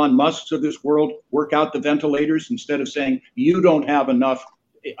the Elon Musks of this world work out the ventilators instead of saying you don't have enough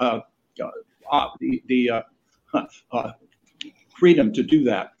freedom to do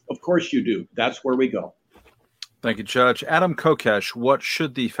that. Of course you do. That's where we go. Thank you, Judge. Adam Kokesh, what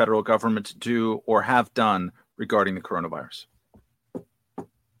should the federal government do or have done regarding the coronavirus?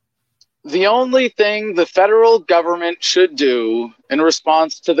 The only thing the federal government should do in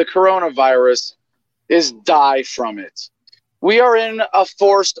response to the coronavirus is die from it. We are in a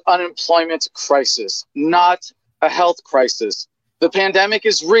forced unemployment crisis, not a health crisis. The pandemic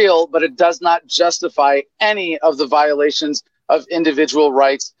is real, but it does not justify any of the violations of individual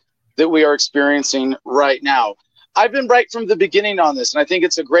rights that we are experiencing right now. I've been right from the beginning on this, and I think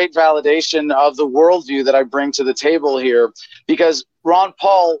it's a great validation of the worldview that I bring to the table here, because Ron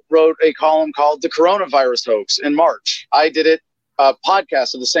Paul wrote a column called The Coronavirus Hoax in March. I did a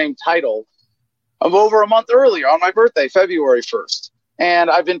podcast of the same title of over a month earlier on my birthday, February 1st. And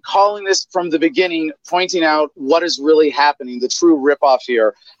I've been calling this from the beginning, pointing out what is really happening, the true ripoff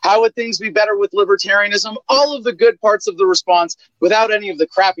here. How would things be better with libertarianism? All of the good parts of the response without any of the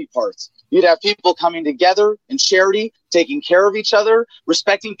crappy parts. You'd have people coming together in charity, taking care of each other,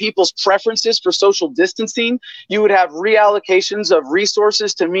 respecting people's preferences for social distancing. You would have reallocations of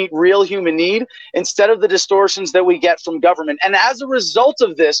resources to meet real human need instead of the distortions that we get from government. And as a result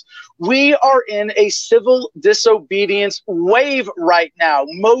of this, we are in a civil disobedience wave right now.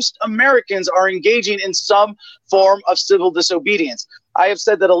 Most Americans are engaging in some form of civil disobedience. I have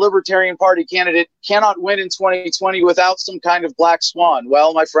said that a Libertarian Party candidate cannot win in 2020 without some kind of black swan.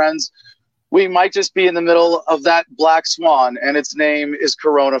 Well, my friends, we might just be in the middle of that black swan, and its name is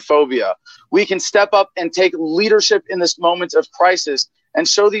coronaphobia. We can step up and take leadership in this moment of crisis and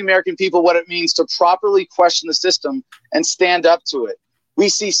show the American people what it means to properly question the system and stand up to it. We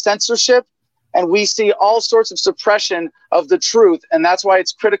see censorship, and we see all sorts of suppression of the truth, and that's why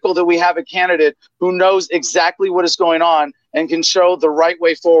it's critical that we have a candidate who knows exactly what is going on and can show the right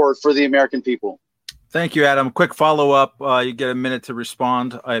way forward for the American people. Thank you, Adam. Quick follow-up. You get a minute to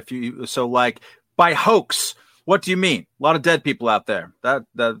respond if you so like. By hoax, what do you mean? A lot of dead people out there. That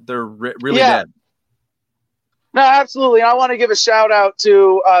they're really dead. No, absolutely. And I want to give a shout out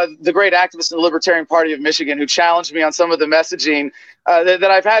to the great activist in the Libertarian Party of Michigan who challenged me on some of the messaging that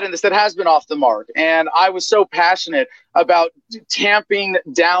I've had in this that has been off the mark. And I was so passionate about tamping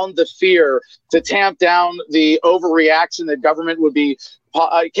down the fear, to tamp down the overreaction that government would be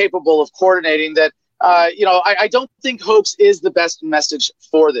capable of coordinating, that I don't think hoax is the best message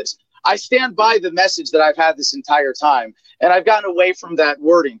for this. I stand by the message that I've had this entire time, and I've gotten away from that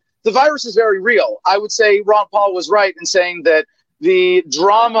wording. The virus is very real. I would say Ron Paul was right in saying that the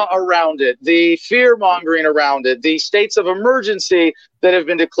drama around it, the fear-mongering around it, the states of emergency that have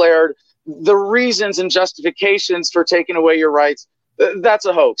been declared, the reasons and justifications for taking away your rights, that's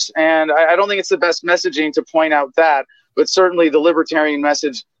a hoax. And I don't think it's the best messaging to point out that. But certainly the libertarian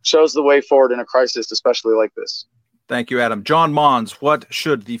message shows the way forward in a crisis, especially like this. Thank you, Adam. John Mons, what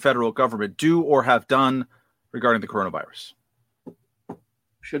should the federal government do or have done regarding the coronavirus?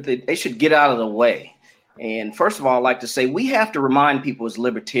 They should get out of the way. And first of all, I'd like to say we have to remind people as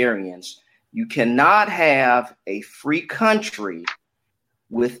libertarians, you cannot have a free country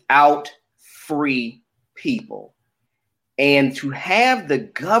without free people. And to have the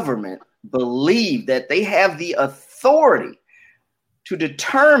government believe that they have the authority to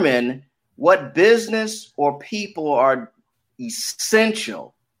determine what business or people are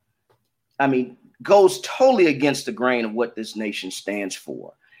essential, goes totally against the grain of what this nation stands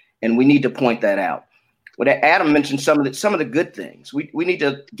for. And we need to point that out. What Adam mentioned, some of the good things. We need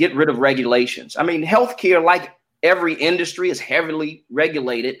to get rid of regulations. Healthcare, like every industry, is heavily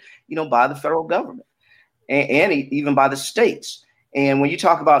regulated, by the federal government and even by the states. And when you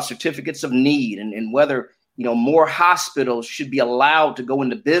talk about certificates of need and whether, more hospitals should be allowed to go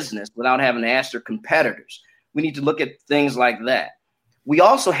into business without having to ask their competitors, we need to look at things like that. We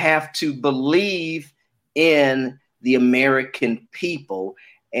also have to believe in the American people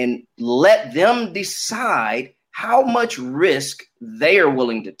and let them decide how much risk they are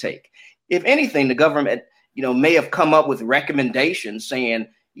willing to take. If anything, the government, may have come up with recommendations saying,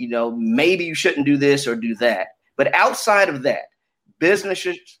 maybe you shouldn't do this or do that. But outside of that,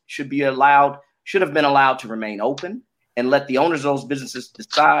 businesses should have been allowed to remain open and let the owners of those businesses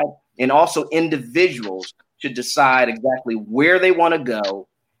decide. And also individuals should decide exactly where they want to go,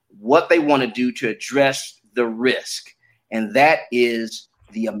 what they want to do to address the risk. And that is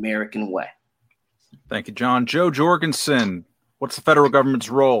the American way. Thank you, John. Joe Jorgensen, what's the federal government's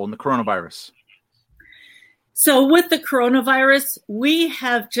role in the coronavirus? So with the coronavirus, we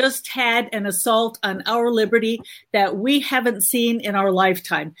have just had an assault on our liberty that we haven't seen in our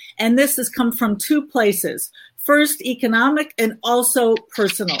lifetime. And this has come from two places. First, economic and also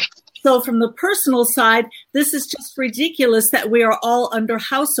personal. So from the personal side, this is just ridiculous that we are all under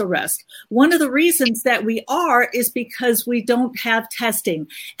house arrest. One of the reasons that we are is because we don't have testing.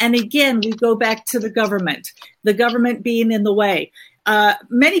 And again, we go back to the government being in the way.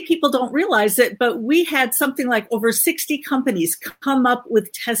 Many people don't realize it, but we had something like over 60 companies come up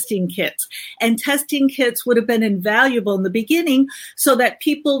with testing kits. And testing kits would have been invaluable in the beginning so that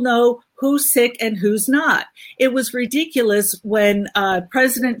people know who's sick and who's not. It was ridiculous when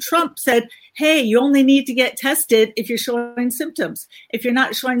President Trump said, hey, you only need to get tested if you're showing symptoms. If you're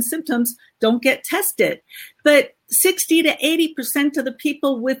not showing symptoms, don't get tested. But 60 to 80% of the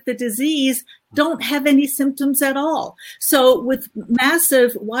people with the disease don't have any symptoms at all. So with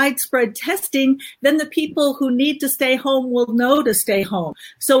massive widespread testing, then the people who need to stay home will know to stay home.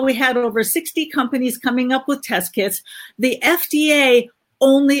 So we had over 60 companies coming up with test kits. The FDA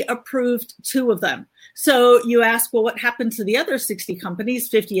only approved 2 of them. So you ask, well, what happened to the other 60 companies,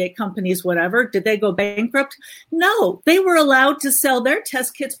 58 companies, whatever? Did they go bankrupt? No, they were allowed to sell their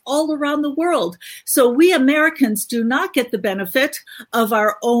test kits all around the world. So we Americans do not get the benefit of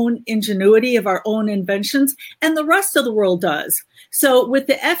our own ingenuity, of our own inventions, and the rest of the world does. So with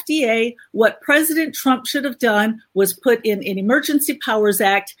the FDA, what President Trump should have done was put in an Emergency Powers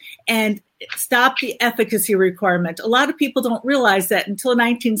Act and stop the efficacy requirement. A lot of people don't realize that until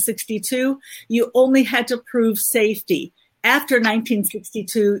 1962, you only had to prove safety. After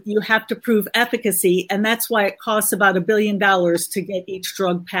 1962, you have to prove efficacy, and that's why it costs about $1 billion to get each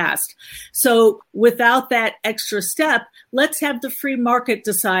drug passed. So without that extra step, let's have the free market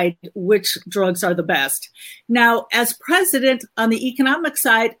decide which drugs are the best. Now, as president, on the economic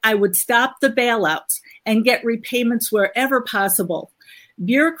side, I would stop the bailouts and get repayments wherever possible.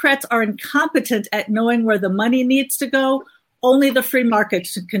 Bureaucrats are incompetent at knowing where the money needs to go. Only the free market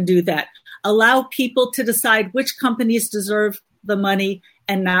can do that. Allow people to decide which companies deserve the money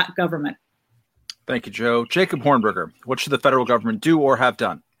and not government. Thank you, Joe. Jacob Hornberger, what should the federal government do or have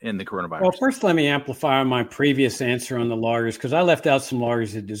done in the coronavirus? Well, first, let me amplify my previous answer on the lawyers, because I left out some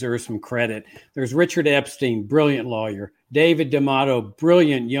lawyers that deserve some credit. There's Richard Epstein, brilliant lawyer. David D'Amato,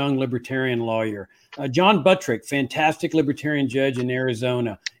 brilliant young libertarian lawyer. John Buttrick, fantastic libertarian judge in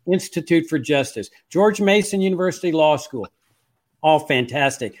Arizona. Institute for Justice. George Mason University Law School. All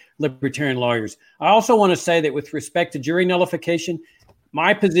fantastic libertarian lawyers. I also want to say that with respect to jury nullification,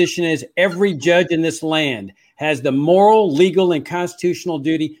 my position is every judge in this land has the moral, legal, and constitutional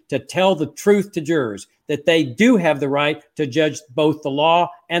duty to tell the truth to jurors, that they do have the right to judge both the law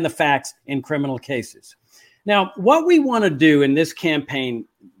and the facts in criminal cases. Now, what we want to do in this campaign,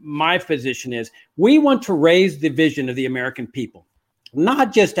 my position is we want to raise the vision of the American people,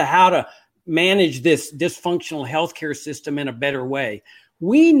 not just to how to manage this dysfunctional healthcare system in a better way.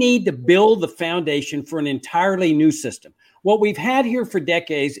 We need to build the foundation for an entirely new system. What we've had here for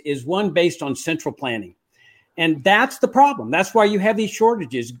decades is one based on central planning. And that's the problem. That's why you have these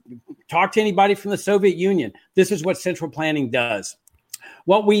shortages. Talk to anybody from the Soviet Union. This is what central planning does.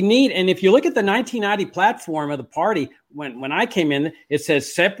 What we need, and if you look at the 1990 platform of the party, when I came in, it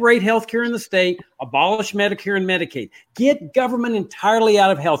says separate healthcare in the state, abolish Medicare and Medicaid, get government entirely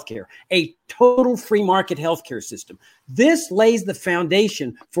out of healthcare, a total free market healthcare system. This lays the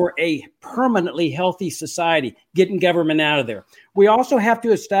foundation for a permanently healthy society, getting government out of there. We also have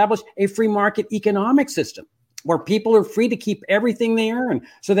to establish a free market economic system where people are free to keep everything they earn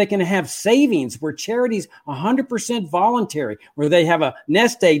so they can have savings, where charities 100% voluntary, where they have a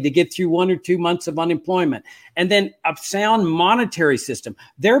nest egg to get through 1 or 2 months of unemployment. And then a sound monetary system.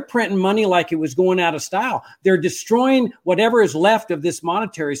 They're printing money like it was going out of style. They're destroying whatever is left of this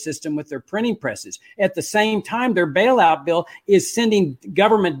monetary system with their printing presses. At the same time, their bailout bill is sending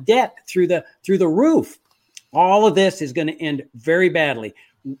government debt through the roof. All of this is going to end very badly.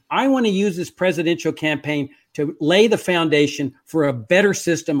 I want to use this presidential campaign to lay the foundation for a better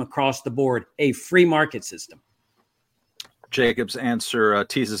system across the board, a free market system. Jacob's answer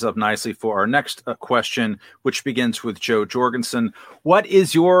teases up nicely for our next question, which begins with Joe Jorgensen. What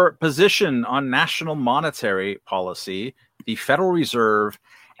is your position on national monetary policy, the Federal Reserve,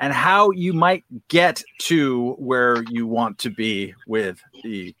 and how you might get to where you want to be with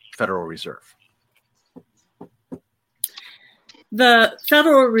the Federal Reserve? The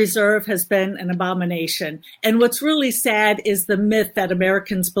Federal Reserve has been an abomination. And what's really sad is the myth that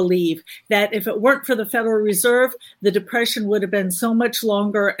Americans believe that if it weren't for the Federal Reserve, the Depression would have been so much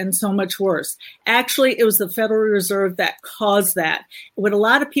longer and so much worse. Actually, it was the Federal Reserve that caused that. What a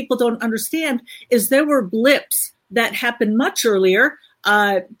lot of people don't understand is there were blips that happened much earlier,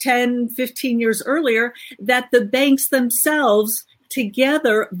 10, 15 years earlier, that the banks themselves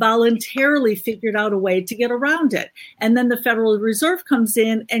together voluntarily figured out a way to get around it. And then the Federal Reserve comes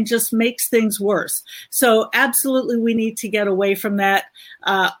in and just makes things worse. So absolutely, we need to get away from that,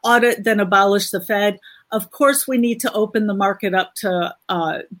 audit, then abolish the Fed. Of course, we need to open the market up to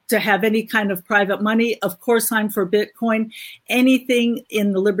have any kind of private money. Of course, I'm for Bitcoin. Anything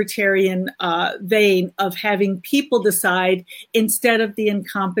in the libertarian vein of having people decide instead of the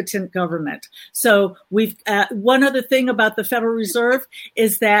incompetent government. So we've one other thing about the Federal Reserve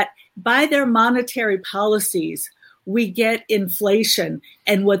is that by their monetary policies, we get inflation.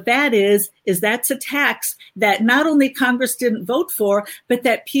 And what that is that's a tax that not only Congress didn't vote for, but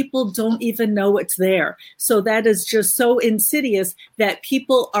that people don't even know it's there. So that is just so insidious that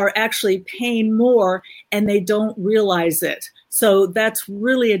people are actually paying more and they don't realize it. So that's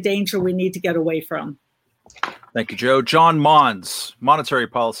really a danger we need to get away from. Thank you, Joe. John Mons, monetary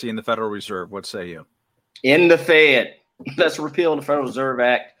policy in the Federal Reserve. What say you? In the Fed. Let's repeal the Federal Reserve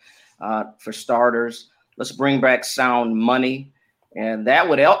Act for starters. Let's bring back sound money. And that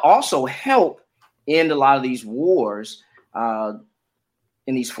would also help end a lot of these wars in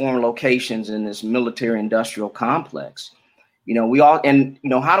these foreign locations in this military industrial complex.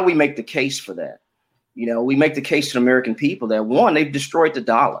 How do we make the case for that? We make the case to the American people that, one, they've destroyed the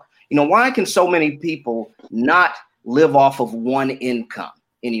dollar. Why can so many people not live off of one income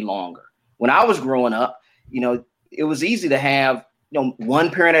any longer? When I was growing up, it was easy to have, one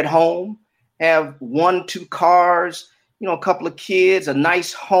parent at home, have 1-2 cars, a couple of kids, a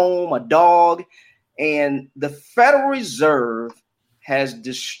nice home, a dog. And the Federal Reserve has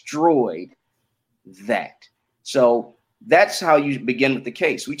destroyed that. So that's how you begin with the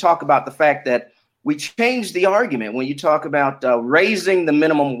case. We talk about the fact that we changed the argument when you talk about raising the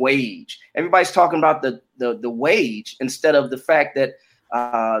minimum wage. Everybody's talking about the wage instead of the fact that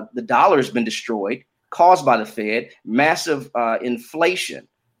the dollar has been destroyed, caused by the Fed, massive inflation.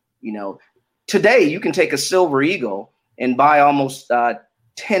 Today, you can take a Silver Eagle and buy almost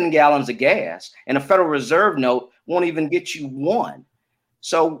 10 gallons of gas, and a Federal Reserve note won't even get you one.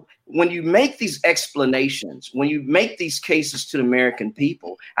 So when you make these explanations, when you make these cases to the American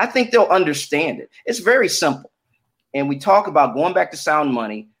people, I think they'll understand it. It's very simple. And we talk about going back to sound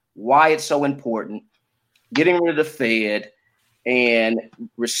money, why it's so important, getting rid of the Fed, and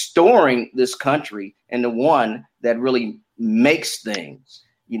restoring this country and the one that really makes things.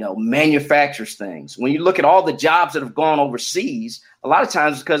 Manufactures things. When you look at all the jobs that have gone overseas, a lot of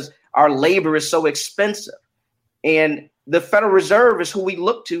times because our labor is so expensive. And the Federal Reserve is who we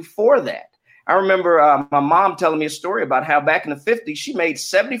look to for that. I remember my mom telling me a story about how back in the 50s, she made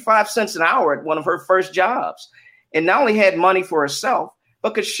 75 cents an hour at one of her first jobs and not only had money for herself,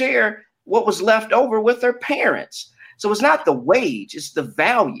 but could share what was left over with her parents. So it's not the wage, it's the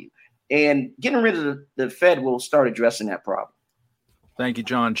value. And getting rid of the Fed will start addressing that problem. Thank you,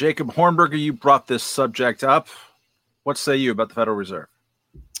 John. Jacob Hornberger, you brought this subject up. What say you about the Federal Reserve?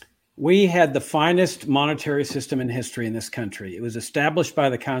 We had the finest monetary system in history in this country. It was established by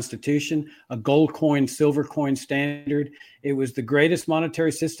the Constitution, a gold coin, silver coin standard. It was the greatest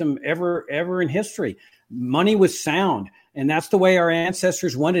monetary system ever in history. Money was sound, and that's the way our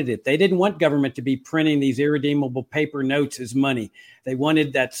ancestors wanted it. They didn't want government to be printing these irredeemable paper notes as money. They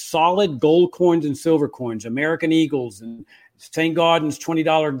wanted that solid gold coins and silver coins, American Eagles and St. Gaudens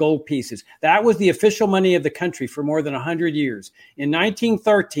 $20 gold pieces. That was the official money of the country for more than 100 years. In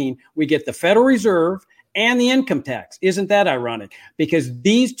 1913, we get the Federal Reserve and the income tax. Isn't that ironic? Because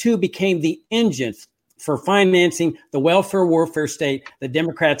these two became the engines for financing the welfare warfare state the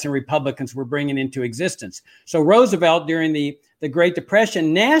Democrats and Republicans were bringing into existence. So Roosevelt, during the Great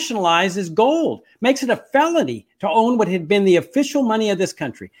Depression, nationalizes gold, makes it a felony to own what had been the official money of this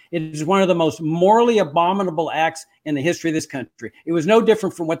country. It is one of the most morally abominable acts in the history of this country. It was no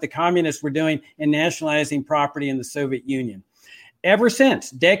different from what the communists were doing in nationalizing property in the Soviet Union. Ever since,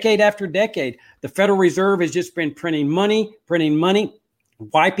 decade after decade, the Federal Reserve has just been printing money,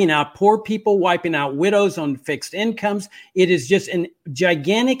 wiping out poor people, wiping out widows on fixed incomes. It is just a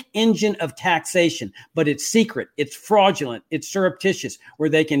gigantic engine of taxation, but it's secret, it's fraudulent, it's surreptitious, where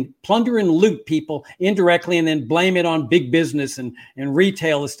they can plunder and loot people indirectly and then blame it on big business and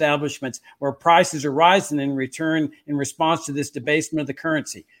retail establishments where prices are rising in response to this debasement of the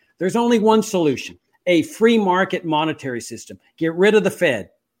currency. There's only one solution, a free market monetary system. Get rid of the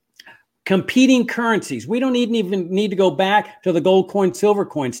Fed. Competing currencies. We don't even need to go back to the gold coin, silver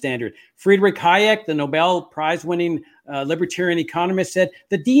coin standard. Friedrich Hayek, the Nobel Prize-winning libertarian economist, said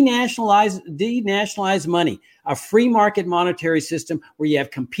the denationalize money, a free market monetary system where you have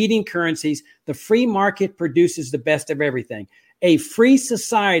competing currencies. The free market produces the best of everything. A free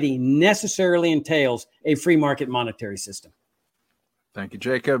society necessarily entails a free market monetary system. Thank you,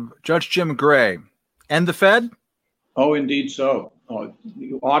 Jacob. Judge Jim Gray. And the Fed? Oh, indeed so.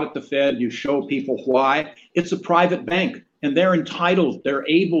 You audit the Fed, you show people why. It's a private bank, and they're entitled, they're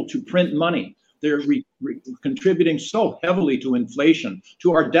able to print money. They're contributing so heavily to inflation,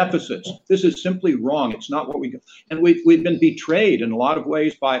 to our deficits. This is simply wrong. It's not what we do. And we've been betrayed in a lot of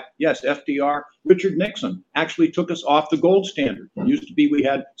ways by, yes, FDR. Richard Nixon actually took us off the gold standard. It used to be we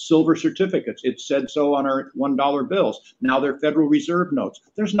had silver certificates. It said so on our $1 bills. Now they're Federal Reserve notes.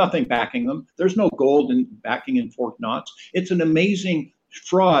 There's nothing backing them. There's no gold backing in Fort Knox. It's an amazing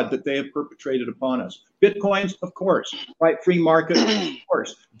fraud that they have perpetrated upon us. Bitcoins, of course, right? Free market, of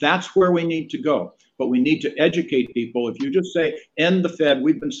course. That's where we need to go. But we need to educate people. If you just say, end the Fed,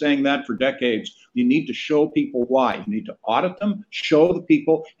 we've been saying that for decades. You need to show people why. You need to audit them, show the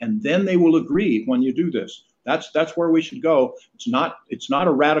people, and then they will agree when you do this. That's where we should go. It's not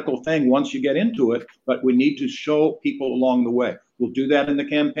a radical thing once you get into it, but we need to show people along the way. We'll do that in the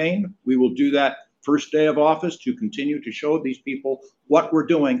campaign. We will do that first day of office to continue to show these people what we're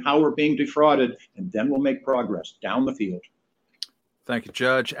doing, how we're being defrauded, and then we'll make progress down the field. Thank you,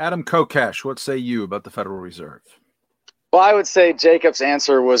 Judge. Adam Kokesh, what say you about the Federal Reserve? Well, I would say Jacob's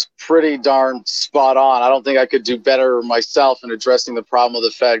answer was pretty darn spot on. I don't think I could do better myself in addressing the problem of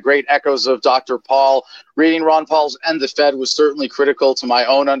the Fed. Great echoes of Dr. Paul. Reading Ron Paul's End the Fed was certainly critical to my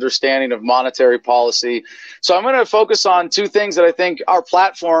own understanding of monetary policy. So I'm going to focus on two things that I think our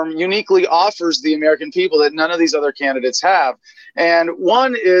platform uniquely offers the American people that none of these other candidates have. And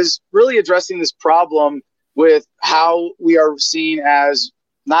one is really addressing this problem with how we are seen as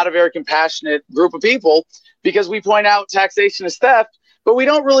not a very compassionate group of people, because we point out taxation is theft, but we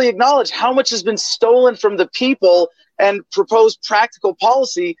don't really acknowledge how much has been stolen from the people and propose practical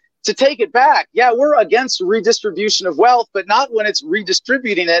policy to take it back. Yeah, we're against redistribution of wealth, but not when it's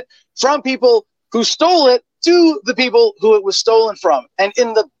redistributing it from people who stole it to the people who it was stolen from. And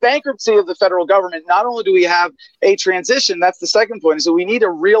in the bankruptcy of the federal government, not only do we have a transition, that's the second point, is that we need a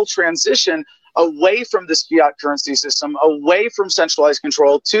real transition away from this fiat currency system, away from centralized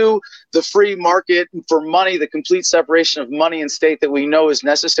control to the free market for money, the complete separation of money and state that we know is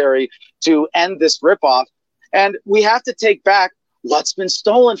necessary to end this ripoff. And we have to take back what's been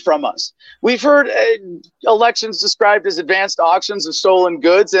stolen from us. We've heard elections described as advanced auctions of stolen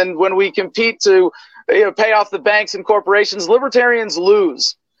goods. And when we compete to pay off the banks and corporations, libertarians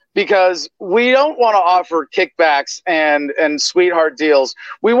lose, because we don't want to offer kickbacks and sweetheart deals.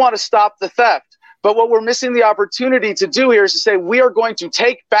 We want to stop the theft. But what we're missing the opportunity to do here is to say we are going to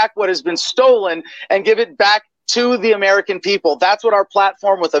take back what has been stolen and give it back to the American people. That's what our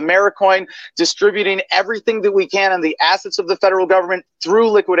platform with Americoin, distributing everything that we can and the assets of the federal government through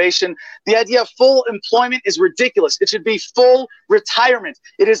liquidation. The idea of full employment is ridiculous. It should be full retirement.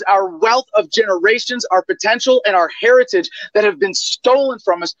 It is our wealth of generations, our potential, and our heritage that have been stolen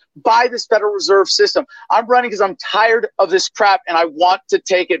from us by this Federal Reserve System. I'm running because I'm tired of this crap and I want to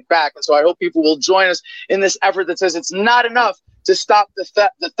take it back. And so I hope people will join us in this effort that says it's not enough to stop the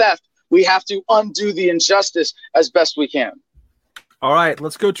theft. We have to undo the injustice as best we can. All right,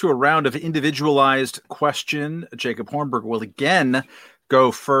 let's go to a round of individualized question. Jacob Hornberg will again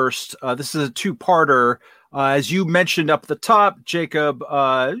go first. This is a two-parter. As you mentioned up at the top, Jacob,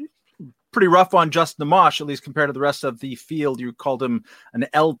 pretty rough on Justin Amash, at least compared to the rest of the field. You called him an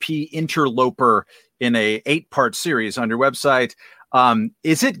LP interloper in a 8-part series on your website.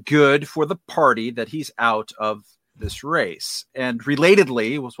 Is it good for the party that he's out of this race? And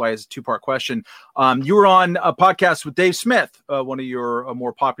relatedly, was why it's a 2-part question. You were on a podcast with Dave Smith, one of your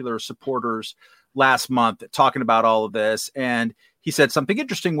more popular supporters, last month, talking about all of this. And he said something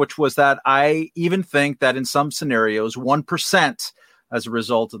interesting, which was that I even think that in some scenarios, 1% as a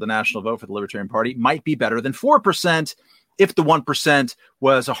result of the national vote for the Libertarian Party might be better than 4% if the 1%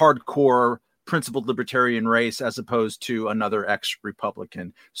 was a hardcore principled libertarian race as opposed to another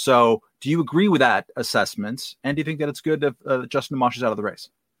ex-Republican. So do you agree with that assessment? And do you think that it's good if Justin Amash is out of the race?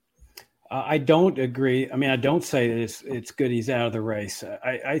 I don't agree. I mean, I don't say that it's good he's out of the race.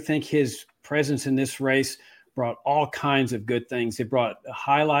 I think his presence in this race brought all kinds of good things. It brought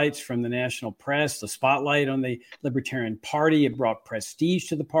highlights from the national press, the spotlight on the Libertarian Party. It brought prestige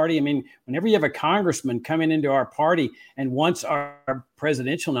to the party. I mean, whenever you have a congressman coming into our party and wants our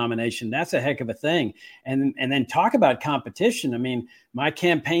presidential nomination, that's a heck of a thing. And then talk about competition. I mean, my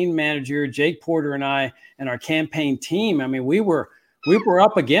campaign manager, Jake Porter, and I, and our campaign team, I mean, we were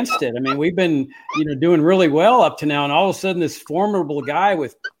up against it. I mean, we've been, doing really well up to now. And all of a sudden, this formidable guy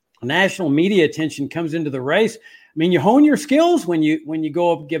with national media attention comes into the race. I mean, you hone your skills when you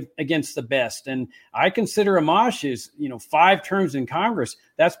go up against the best. And I consider Amash is, 5 terms in Congress.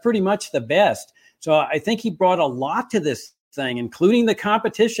 That's pretty much the best. So I think he brought a lot to this thing, including the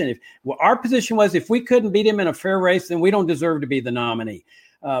competition. Our position was, if we couldn't beat him in a fair race, then we don't deserve to be the nominee.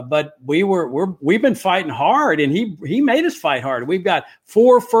 But we've been fighting hard, and he made us fight hard. We've got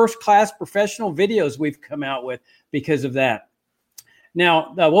 4 first-class professional videos we've come out with because of that.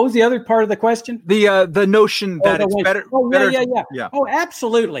 Now, what was the other part of the question? The notion that it's better. Yeah. Oh,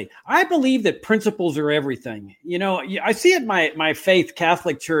 absolutely. I believe that principles are everything. I see it in my faith,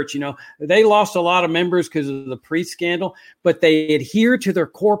 Catholic Church. They lost a lot of members because of the priest scandal, but they adhere to their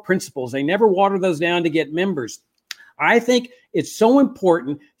core principles. They never water those down to get members. I think it's so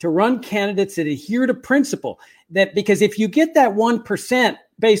important to run candidates that adhere to principle, because if you get that 1%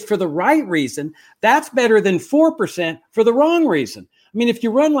 based for the right reason, that's better than 4% for the wrong reason. I mean, if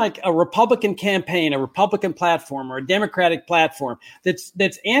you run like a Republican campaign, a Republican platform, or a Democratic platform that's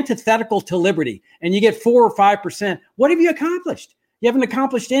antithetical to liberty, and you get 4 or 5%, what have you accomplished? You haven't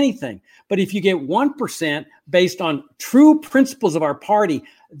accomplished anything. But if you get 1% based on true principles of our party,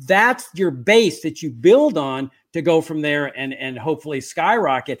 that's your base that you build on to go from there and hopefully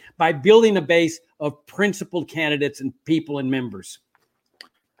skyrocket by building a base of principled candidates and people and members.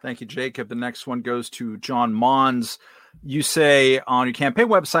 Thank you, Jacob. The next one goes to John Mons. You say on your campaign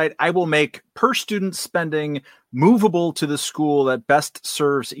website, I will make per student spending movable to the school that best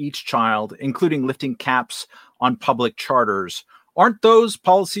serves each child, including lifting caps on public charters. Aren't those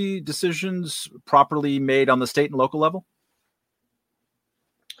policy decisions properly made on the state and local level?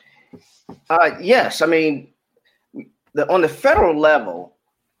 Yes. I mean, on the federal level,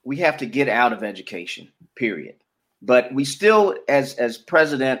 we have to get out of education, period. But we still, as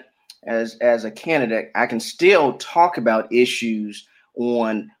president, as a candidate, I can still talk about issues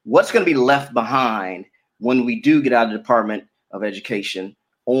on what's going to be left behind when we do get out of the Department of Education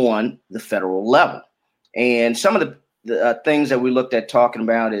on the federal level. And some of the things that we looked at talking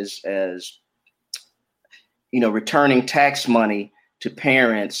about is returning tax money to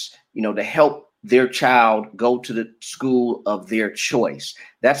parents, to help their child go to the school of their choice.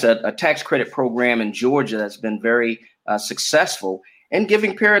 That's a tax credit program in Georgia that's been very successful in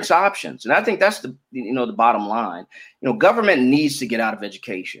giving parents options. And I think that's the bottom line. Government needs to get out of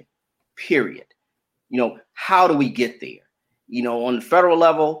education, period. How do we get there? On the federal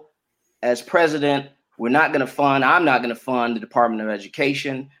level, as president, I'm not going to fund the Department of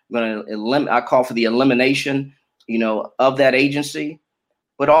Education. I call for the elimination, of that agency,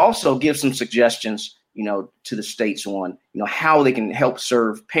 but also give some suggestions, to the states on, how they can help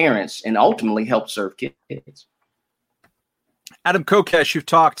serve parents and ultimately help serve kids. Adam Kokesh, you've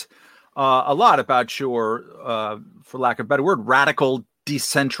talked a lot about your, for lack of a better word, radical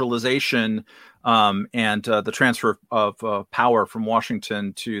decentralization and the transfer of power from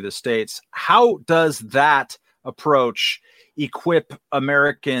Washington to the states. How does that approach equip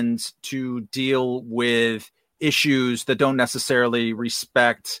Americans to deal with issues that don't necessarily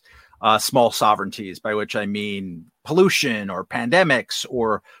respect small sovereignties, by which I mean pollution or pandemics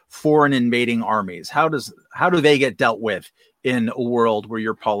or foreign invading armies? How do they get dealt with in a world where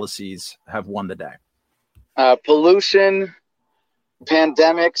your policies have won the day? Pollution,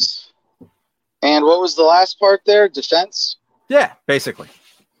 pandemics, and what was the last part there? Defense? Yeah, basically.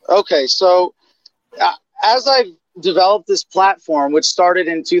 Okay, so as I've developed this platform, which started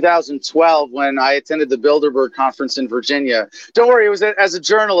in 2012 when I attended the Bilderberg conference in Virginia. Don't worry, it was as a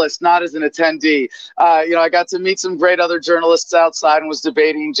journalist, not as an attendee. I got to meet some great other journalists outside and was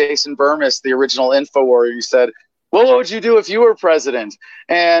debating Jason Burmis, the original InfoWarrior. He said, well, what would you do if you were president?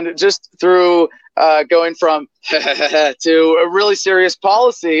 And just through going from to a really serious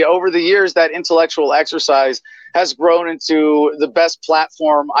policy over the years, that intellectual exercise has grown into the best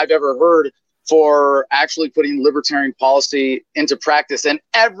platform I've ever heard for actually putting libertarian policy into practice. And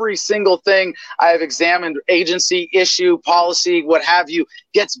every single thing I have examined, agency, issue, policy, what have you,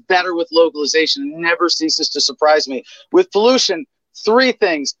 gets better with localization, never ceases to surprise me. With pollution, 3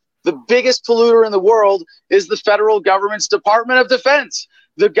 things. The biggest polluter in the world is the federal government's Department of Defense.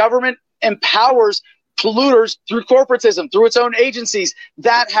 The government empowers polluters through corporatism, through its own agencies.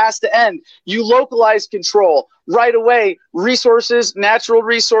 That has to end. You localize control right away. Resources, natural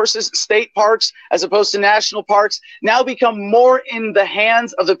resources, state parks, as opposed to national parks, now become more in the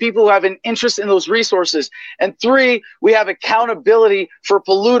hands of the people who have an interest in those resources. And 3, we have accountability for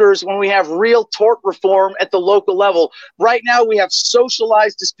polluters when we have real tort reform at the local level. Right now, we have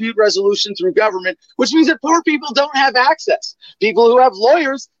socialized dispute resolution through government, which means that poor people don't have access. People who have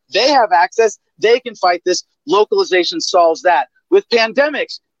lawyers, they have access. They can fight this. Localization solves that. With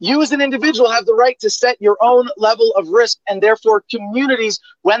pandemics, you as an individual have the right to set your own level of risk, and therefore communities,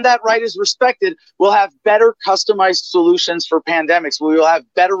 when that right is respected, will have better customized solutions for pandemics. We will have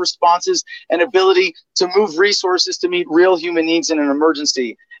better responses and ability to move resources to meet real human needs in an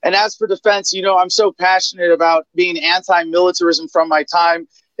emergency. And as for defense, I'm so passionate about being anti-militarism from my time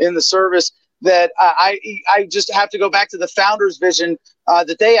in the service that I just have to go back to the founders' vision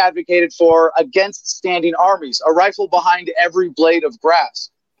that they advocated for against standing armies, a rifle behind every blade of grass.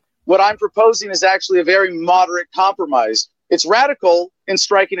 What I'm proposing is actually a very moderate compromise. It's radical in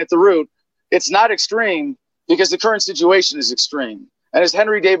striking at the root. It's not extreme because the current situation is extreme. And as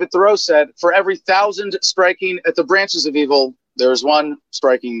Henry David Thoreau said, for every 1,000 striking at the branches of evil, there is one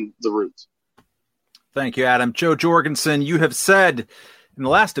striking the root. Thank you, Adam. Jo Jorgensen, you have said in the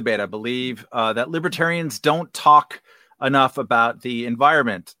last debate, I believe, that libertarians don't talk enough about the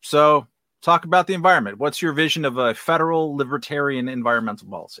environment. So talk about the environment. What's your vision of a federal libertarian environmental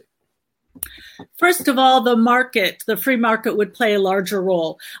policy? First of all, the free market would play a larger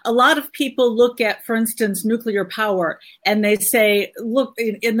role. A lot of people look at, for instance, nuclear power, and they say, look,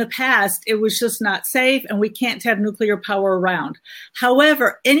 in the past, it was just not safe and we can't have nuclear power around.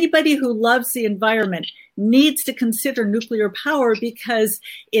 However, anybody who loves the environment needs to consider nuclear power because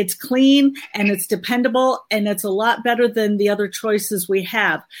it's clean and it's dependable and it's a lot better than the other choices we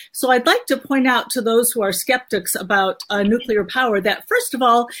have. So I'd like to point out to those who are skeptics about nuclear power that, first of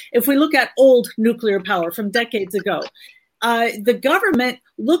all, if we look at old nuclear power from decades ago, the government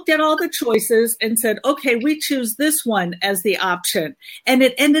looked at all the choices and said, okay, we choose this one as the option. And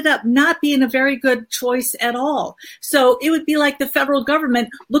it ended up not being a very good choice at all. So it would be like the federal government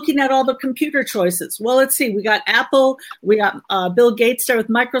looking at all the computer choices. Well, let's see, we got Apple, we got Bill Gates there with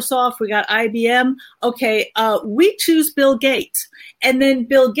Microsoft, we got IBM. Okay, we choose Bill Gates. And then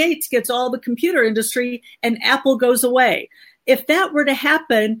Bill Gates gets all the computer industry and Apple goes away. If that were to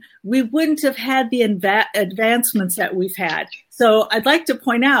happen, we wouldn't have had the advancements that we've had. So I'd like to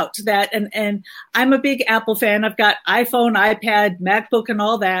point out that, and I'm a big Apple fan. I've got iPhone, iPad, MacBook, and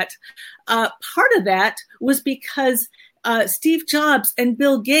all that. Part of that was because Steve Jobs and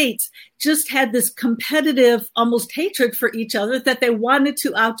Bill Gates just had this competitive, almost hatred for each other that they wanted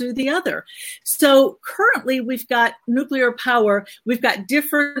to outdo the other. So currently we've got nuclear power. We've got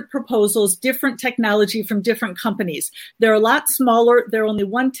different proposals, different technology from different companies. They're a lot smaller. They're only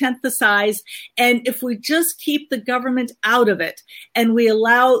 1/10 the size. And if we just keep the government out of it and we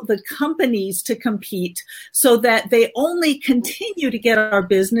allow the companies to compete so that they only continue to get our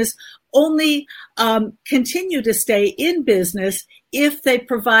business, only continue to stay in business if they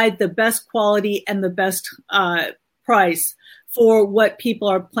provide the best quality and the best price for what people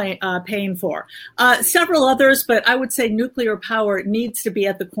are paying for. Several others, but I would say nuclear power needs to be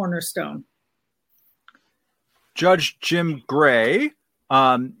at the cornerstone. Judge Jim Gray,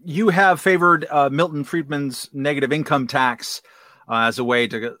 you have favored Milton Friedman's negative income tax as a way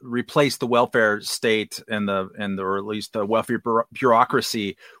to replace the welfare state and or at least the welfare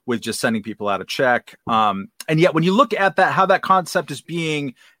bureaucracy with just sending people out a check. And yet, when you look at that, how that concept is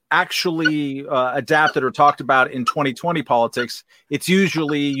being actually adapted or talked about in 2020 politics, it's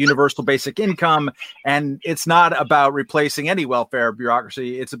usually universal basic income, and it's not about replacing any welfare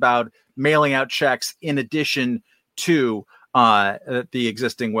bureaucracy. It's about mailing out checks in addition to the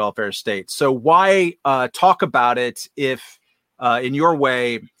existing welfare state. So why talk about it if in your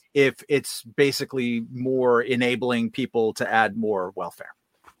way, if it's basically more enabling people to add more welfare?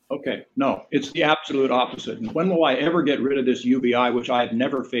 Okay, no, it's the absolute opposite. And when will I ever get rid of this UBI, which I have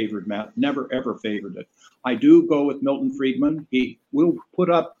never favored, Matt, never, ever favored it. I do go with Milton Friedman. He will put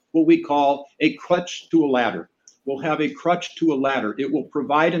up what we call a crutch to a ladder. We'll have a crutch to a ladder. It will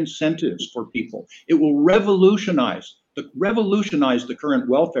provide incentives for people. It will revolutionize the current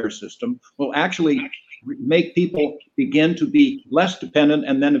welfare system, will actually make people begin to be less dependent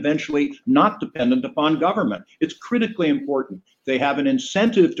and then eventually not dependent upon government. It's critically important. They have an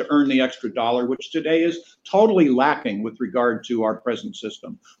incentive to earn the extra dollar, which today is totally lacking with regard to our present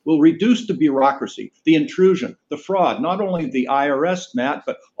system. We'll reduce the bureaucracy, the intrusion, the fraud, not only the IRS, Matt,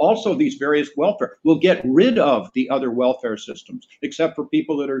 but also these various welfare. We'll get rid of the other welfare systems, except for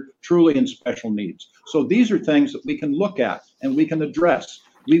people that are truly in special needs. So these are things that we can look at and we can address.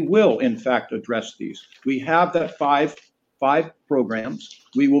 We will, in fact, address these. We have that five programs.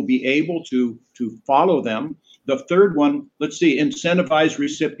 We will be able to follow them. The third one, let's see, incentivize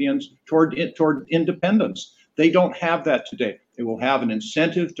recipients toward independence. They don't have that today. They will have an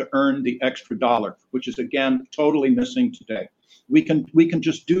incentive to earn the extra dollar, which is, again, totally missing today. We can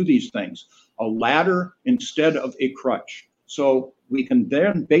just do these things. A ladder instead of a crutch. So we can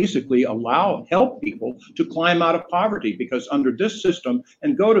then basically help people to climb out of poverty, because under this system,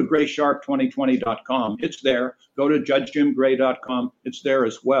 and go to GraySharp2020.com, it's there. Go to JudgeJimGray.com, it's there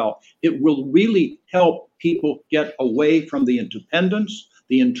as well. It will really help people get away from the independence,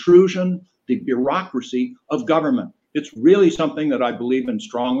 the intrusion, the bureaucracy of government. It's really something that I believe in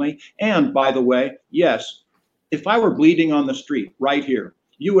strongly. And by the way, yes, if I were bleeding on the street right here,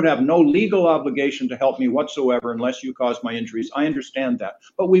 you would have no legal obligation to help me whatsoever unless you caused my injuries. I understand that,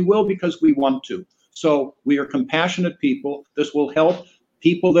 but we will because we want to. So we are compassionate people. This will help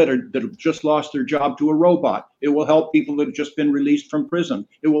people that have just lost their job to a robot. It will help people that have just been released from prison.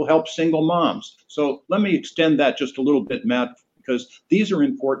 It will help single moms. So let me extend that just a little bit, Matt, because these are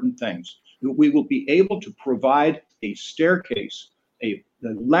important things. We will be able to provide a staircase,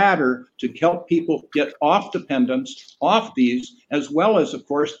 the ladder to help people get off dependence, off these, as well as, of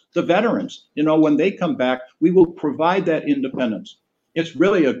course, the veterans. You know, when they come back, we will provide that independence. It's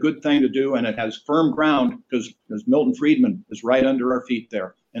really a good thing to do, and it has firm ground because Milton Friedman is right under our feet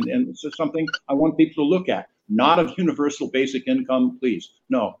there. And it's just something I want people to look at. Not a universal basic income, please.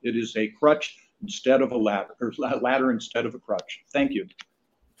 No, it is a crutch instead of a ladder, or ladder instead of a crutch. Thank you.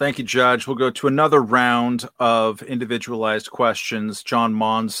 Thank you, Judge. We'll go to another round of individualized questions. John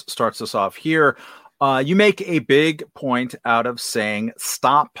Mons starts us off here. You make a big point out of saying,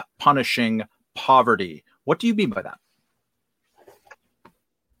 stop punishing poverty. What do you mean by that?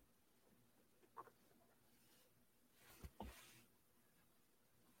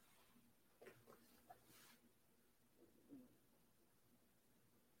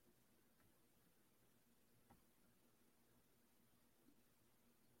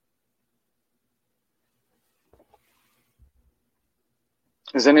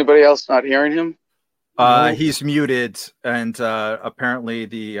 Is anybody else not hearing him? He's muted, and apparently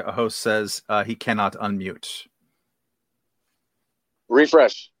the host says he cannot unmute.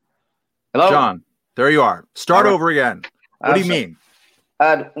 Refresh. Hello? John, there you are. Start over again. What do you mean?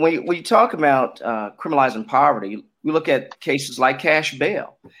 When you talk about criminalizing poverty, we look at cases like cash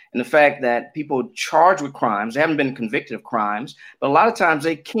bail and the fact that people charged with crimes, they haven't been convicted of crimes, but a lot of times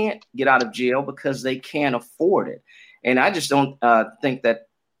they can't get out of jail because they can't afford it. And I just don't think that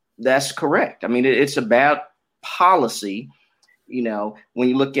that's correct. I mean, it's about policy. You know, when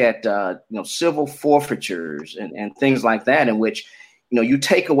you look at, civil forfeitures and things like that, in which, you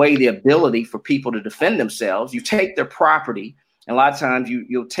take away the ability for people to defend themselves, you take their property. And a lot of times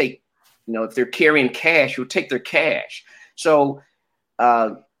you'll take, if they're carrying cash, you'll take their cash. So,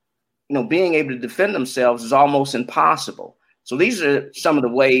 being able to defend themselves is almost impossible. So these are some of the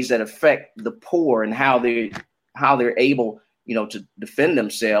ways that affect the poor and how they're able, to defend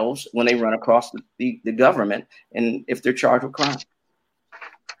themselves when they run across the government and if they're charged with crime.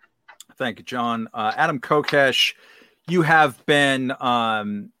 Thank you, John. Adam Kokesh, you have been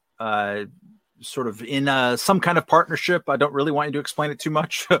sort of in some kind of partnership. I don't really want you to explain it too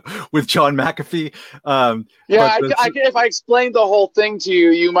much with John McAfee. If I explained the whole thing to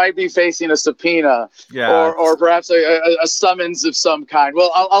you, you might be facing a subpoena or perhaps a summons of some kind.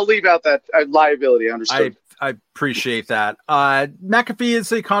 Well, I'll leave out that liability. Understood. I appreciate that. McAfee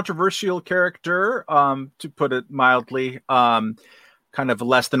is a controversial character, to put it mildly. Kind of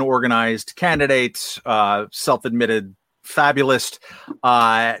less than organized candidate, self-admitted fabulist,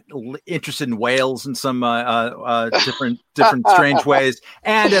 interested in whales in some different strange ways.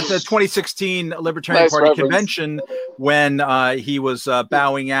 And at the 2016 Libertarian Party convention, when he was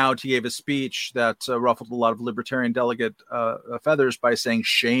bowing out, he gave a speech that ruffled a lot of Libertarian delegate feathers by saying,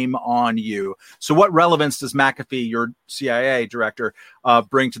 "Shame on you." So what relevance does McAfee, your CIA director,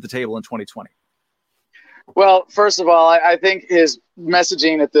 bring to the table in 2020? Well, first of all, I think his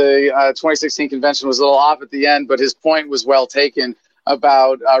messaging at the 2016 convention was a little off at the end, but his point was well taken.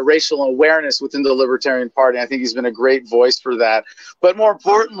 about racial awareness within the Libertarian Party. I think he's been a great voice for that. But more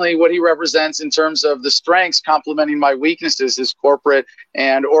importantly, what he represents in terms of the strengths complementing my weaknesses, his corporate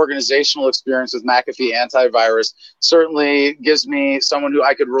and organizational experience with McAfee antivirus, certainly gives me someone who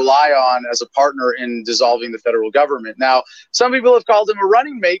I could rely on as a partner in dissolving the federal government. Now, some people have called him a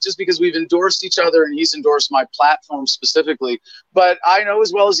running mate just because we've endorsed each other and he's endorsed my platform specifically. But I know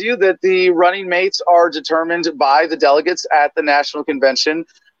as well as you that the running mates are determined by the delegates at the National Convention.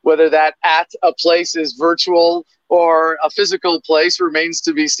 Whether that at a place is virtual or a physical place remains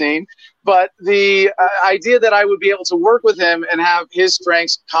to be seen. But the idea that I would be able to work with him and have his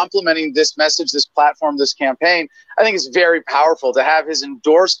strengths complementing this message, this platform, this campaign, I think is very powerful. To have his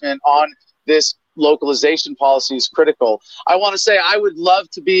endorsement on this localization policy is critical. I want to say I would love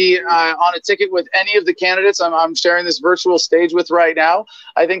to be on a ticket with any of the candidates I'm sharing this virtual stage with right now.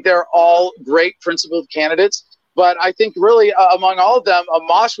 I think they're all great principled candidates. But I think really among all of them,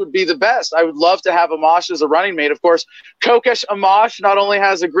 Amash would be the best. I would love to have Amash as a running mate. Of course, Kokesh Amash not only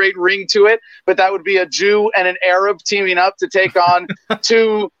has a great ring to it, but that would be a Jew and an Arab teaming up to take on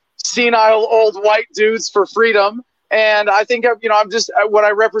two senile old white dudes for freedom. And I think, what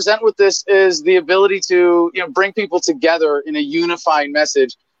I represent with this is the ability to, bring people together in a unifying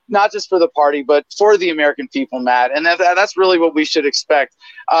message, not just for the party, but for the American people, Matt. And that's really what we should expect.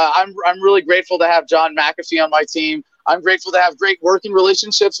 I'm really grateful to have John McAfee on my team. I'm grateful to have great working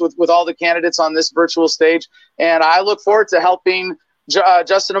relationships with all the candidates on this virtual stage. And I look forward to helping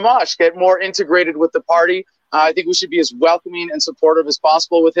Justin Amash get more integrated with the party. I think we should be as welcoming and supportive as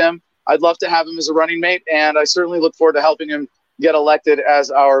possible with him. I'd love to have him as a running mate, and I certainly look forward to helping him get elected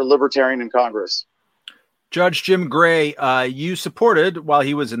as our Libertarian in Congress. Judge Jim Gray, you supported, while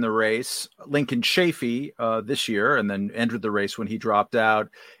he was in the race, Lincoln Chafee this year, and then entered the race when he dropped out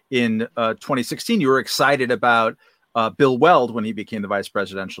in 2016. You were excited about Bill Weld when he became the vice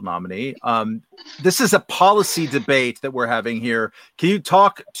presidential nominee. This is a policy debate that we're having here. Can you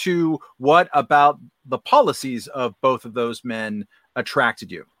talk to what about the policies of both of those men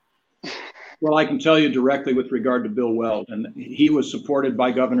attracted you? Well, I can tell you directly with regard to Bill Weld, and he was supported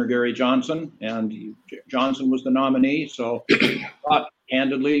by Governor Gary Johnson, and Johnson was the nominee. So I thought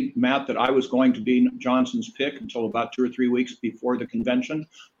candidly, Matt, that I was going to be Johnson's pick until about 2 or 3 weeks before the convention.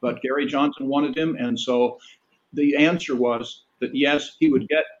 But Gary Johnson wanted him. And so the answer was that, yes, he would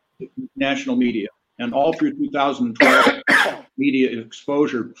get national media. And all through 2012, media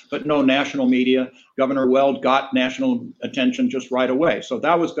exposure, but no national media. Governor Weld got national attention just right away. So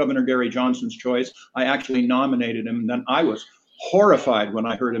that was Governor Gary Johnson's choice. I actually nominated him. And then I was horrified when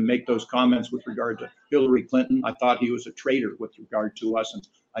I heard him make those comments with regard to Hillary Clinton. I thought he was a traitor with regard to us. And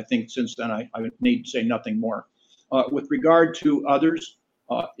I think since then, I need to say nothing more. With regard to others,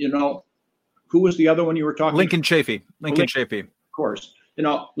 who was the other one you were talking about? Lincoln Chafee. Lincoln Chafee. Of course.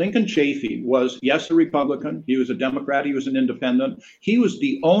 Lincoln Chafee was, yes, a Republican. He was a Democrat. He was an independent. He was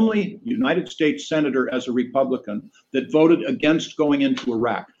the only United States senator as a Republican that voted against going into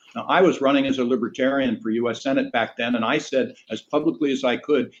Iraq. Now, I was running as a Libertarian for U.S. Senate back then, and I said as publicly as I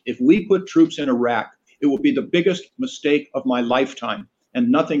could, if we put troops in Iraq, it will be the biggest mistake of my lifetime. And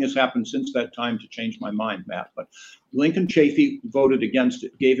nothing has happened since that time to change my mind, Matt. But Lincoln Chafee voted against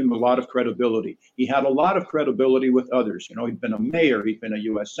it, gave him a lot of credibility. He had a lot of credibility with others. He'd been a mayor, he'd been a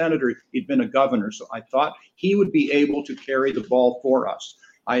U.S. senator, he'd been a governor. So I thought he would be able to carry the ball for us.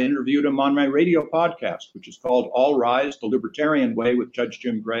 I interviewed him on my radio podcast, which is called All Rise, the Libertarian Way with Judge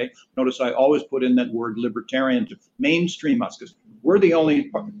Jim Gray. Notice I always put in that word libertarian to mainstream us, because we're the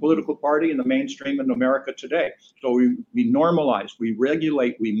only political party in the mainstream in America today. So we normalize, we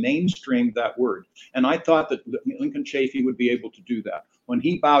regulate, we mainstream that word. And I thought that Lincoln Chafee would be able to do that. When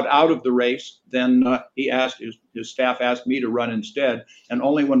he bowed out of the race, then he asked, his staff asked me to run instead. And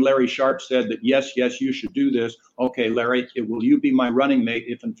only when Larry Sharpe said that, yes, you should do this. Okay, Larry, will you be my running mate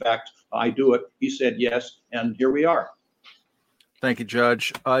if in fact I do it? He said yes, and here we are. Thank you,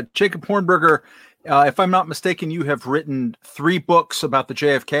 Judge. Jacob Hornberger, if I'm not mistaken, you have written 3 books about the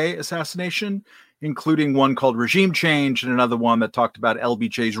JFK assassination, including one called Regime Change and another one that talked about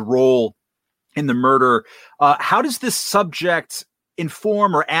LBJ's role in the murder. How does this subject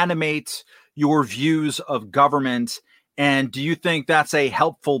inform or animate your views of government? And do you think that's a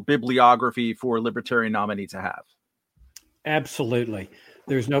helpful bibliography for a Libertarian nominee to have? Absolutely.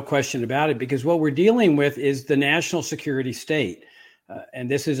 There's no question about it, because what we're dealing with is the national security state.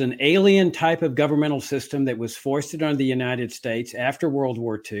 And this is an alien type of governmental system that was foisted on the United States after World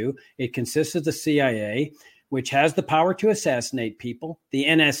War II. It consists of the CIA, which has the power to assassinate people, the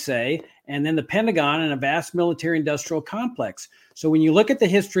NSA, and then the Pentagon and a vast military industrial complex. So when you look at the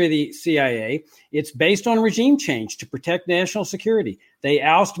history of the CIA, it's based on regime change to protect national security. They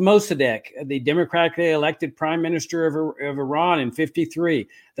oust Mossadegh, the democratically elected prime minister of Iran, in 1953.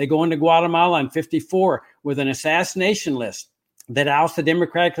 They go into Guatemala in 1954 with an assassination list that ousts the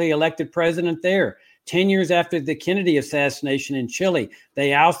democratically elected president there. 10 years after the Kennedy assassination in Chile,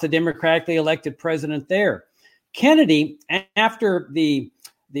 they oust the democratically elected president there. Kennedy, after the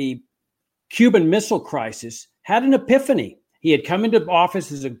Cuban Missile Crisis, had an epiphany. He had come into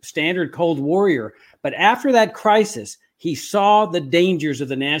office as a standard Cold Warrior, but after that crisis, he saw the dangers of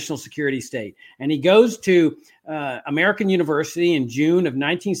the national security state. And he goes to American University in June of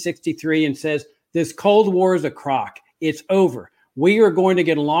 1963 and says, this Cold War is a crock. It's over. We are going to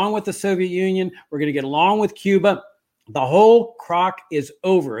get along with the Soviet Union. We're going to get along with Cuba. The whole crock is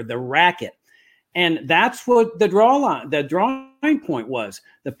over, the racket. And that's what the drawing point was.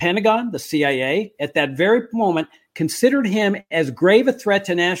 The Pentagon, the CIA, at that very moment, considered him as grave a threat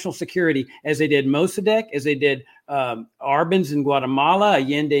to national security as they did Mossadegh, as they did Arbenz in Guatemala,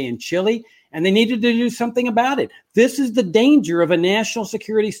 Allende in Chile, and they needed to do something about it. This is the danger of a national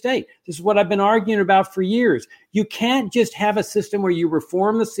security state. This is what I've been arguing about for years. You can't just have a system where you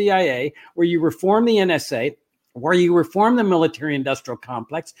reform the CIA, where you reform the NSA, where you reform the military industrial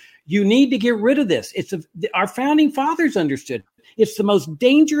complex. You need to get rid of this. Our founding fathers understood it's the most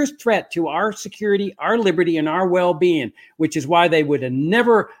dangerous threat to our security, our liberty, and our well-being, which is why they would have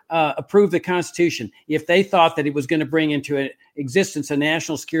never approved the Constitution if they thought that it was going to bring into existence a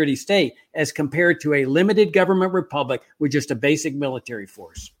national security state as compared to a limited government republic with just a basic military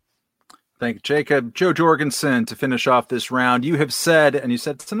force. Thank you, Jacob. Jo Jorgensen, to finish off this round, you have said, and you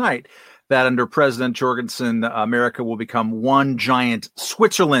said tonight, that under President Jorgensen, America will become one giant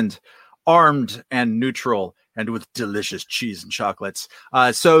Switzerland, armed and neutral, and with delicious cheese and chocolates.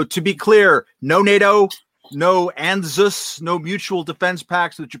 So to be clear, no NATO, no ANZUS, no mutual defense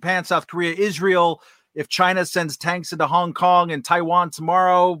pacts with Japan, South Korea, Israel. If China sends tanks into Hong Kong and Taiwan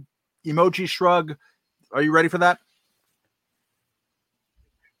tomorrow, emoji shrug. Are you ready for that?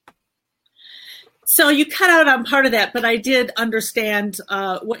 So you cut out on part of that, but I did understand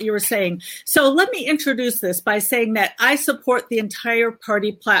what you were saying. So let me introduce this by saying that I support the entire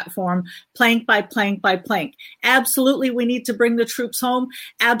party platform, plank by plank by plank. Absolutely, we need to bring the troops home.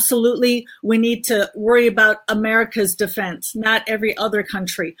 Absolutely, we need to worry about America's defense, not every other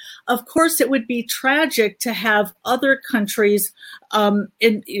country. Of course, it would be tragic to have other countries go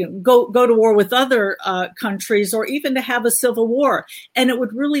to war with other countries, or even to have a civil war. And it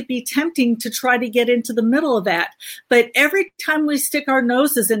would really be tempting to try to get into the middle of that. But every time we stick our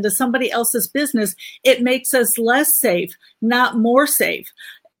noses into somebody else's business, it makes us less safe, not more safe.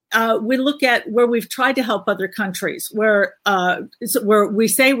 We look at where we've tried to help other countries, where we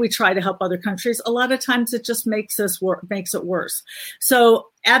say we try to help other countries. A lot of times it just makes it worse. So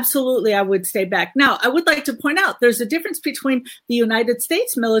absolutely, I would stay back. Now, I would like to point out there's a difference between the United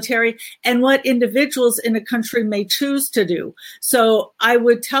States military and what individuals in a country may choose to do. So I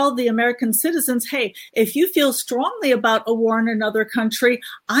would tell the American citizens, hey, if you feel strongly about a war in another country,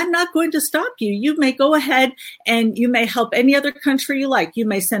 I'm not going to stop you. You may go ahead and you may help any other country you like. You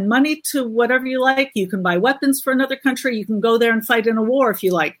may send money to whatever you like. You can buy weapons for another country. You can go there and fight in a war if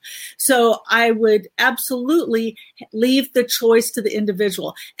you like. So I would absolutely leave the choice to the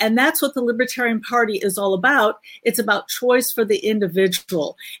individual. And that's what the Libertarian Party is all about. It's about choice for the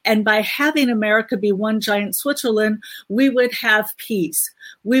individual. And by having America be one giant Switzerland, we would have peace.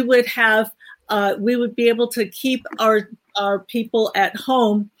 We would be able to keep our people at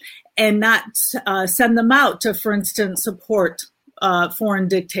home and not send them out to, for instance, support foreign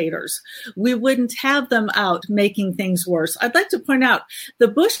dictators. We wouldn't have them out making things worse. I'd like to point out the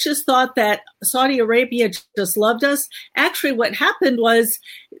Bushes thought that Saudi Arabia just loved us. Actually, what happened was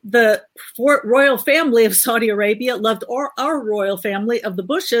the royal family of Saudi Arabia loved our royal family of the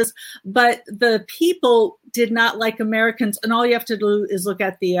Bushes, but the people did not like Americans. And all you have to do is look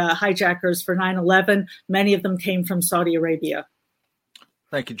at the hijackers for 9/11. Many of them came from Saudi Arabia.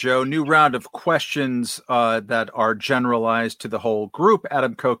 Thank you, Joe. New round of questions that are generalized to the whole group.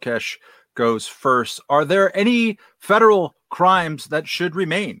 Adam Kokesh goes first. Are there any federal crimes that should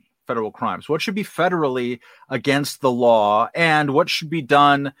remain federal crimes? What should be federally against the law? And what should be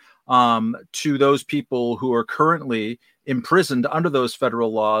done to those people who are currently imprisoned under those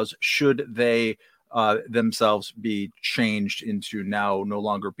federal laws? Should they themselves be changed into now no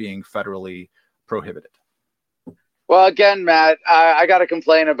longer being federally prohibited? Well, again, Matt, I got to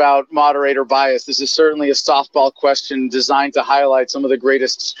complain about moderator bias. This is certainly a softball question designed to highlight some of the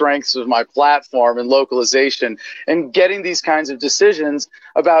greatest strengths of my platform and localization and getting these kinds of decisions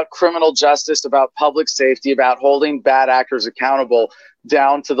about criminal justice, about public safety, about holding bad actors accountable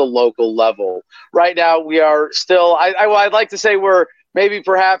down to the local level. Right now, we are still, I'd like to say we're maybe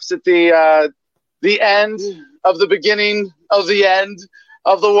perhaps at the end of the beginning of the end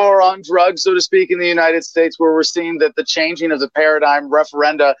of the war on drugs, so to speak, in the United States, where we're seeing that the changing of the paradigm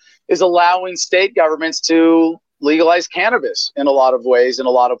referenda is allowing state governments to legalize cannabis in a lot of ways, in a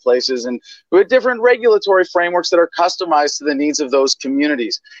lot of places, and with different regulatory frameworks that are customized to the needs of those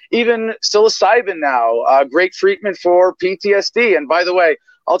communities. Even psilocybin now, great treatment for PTSD. And by the way,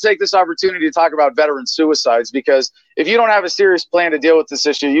 I'll take this opportunity to talk about veteran suicides, because if you don't have a serious plan to deal with this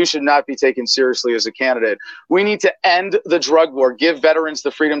issue, you should not be taken seriously as a candidate. We need to end the drug war, give veterans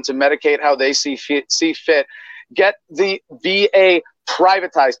the freedom to medicate how they see fit, get the VA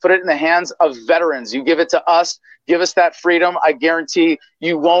privatized, put it in the hands of veterans. You give it to us, give us that freedom. I guarantee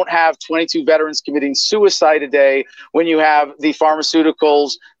you won't have 22 veterans committing suicide a day when you have the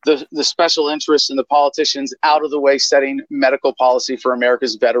pharmaceuticals, the special interests, and the politicians out of the way setting medical policy for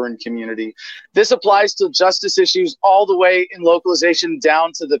America's veteran community. This applies to justice issues all the way in localization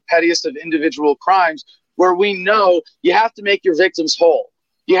down to the pettiest of individual crimes, where we know you have to make your victims whole.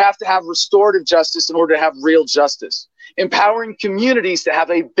 You have to have restorative justice in order to have real justice. Empowering communities to have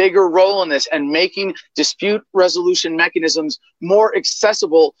a bigger role in this and making dispute resolution mechanisms more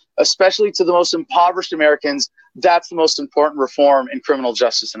accessible, especially to the most impoverished Americans. That's the most important reform in criminal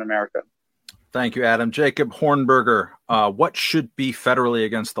justice in America. Thank you, Adam. Jacob Hornberger, what should be federally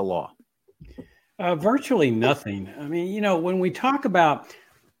against the law? Virtually nothing. I mean, when we talk about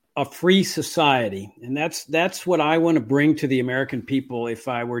a free society, and that's what I want to bring to the American people if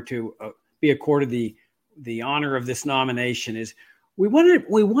I were to be accorded the honor of this nomination, is we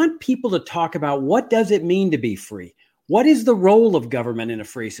want people to talk about what does it mean to be free? What is the role of government in a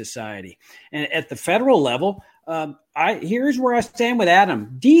free society? And at the federal level, here's where I stand with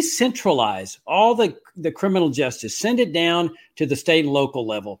Adam. Decentralize all the criminal justice. Send it down to the state and local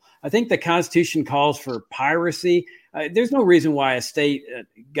level. I think the Constitution calls for piracy. There's no reason why a state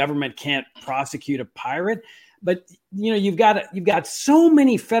government can't prosecute a pirate. But you've got so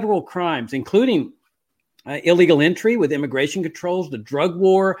many federal crimes, including illegal entry with immigration controls, the drug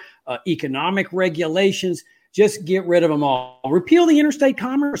war, economic regulations. Just get rid of them all. Repeal the Interstate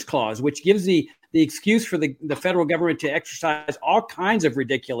Commerce Clause, which gives the excuse for the federal government to exercise all kinds of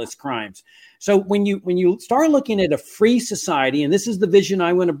ridiculous crimes. So when you start looking at a free society, and this is the vision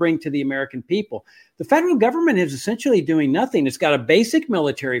I want to bring to the American people, the federal government is essentially doing nothing. It's got a basic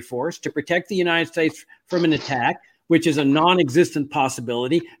military force to protect the United States from an attack, which is a non-existent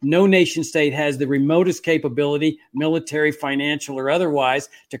possibility. No nation state has the remotest capability, military, financial, or otherwise,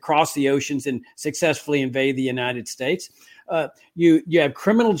 to cross the oceans and successfully invade the United States. You have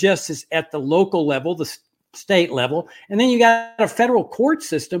criminal justice at the local level, the state level, and then you got a federal court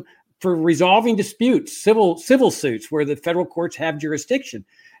system for resolving disputes, civil suits where the federal courts have jurisdiction.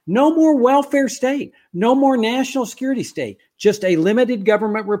 No more welfare state, no more national security state, just a limited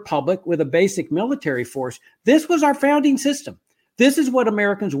government republic with a basic military force. This was our founding system. This is what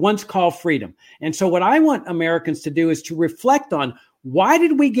Americans once called freedom. And so what I want Americans to do is to reflect on, why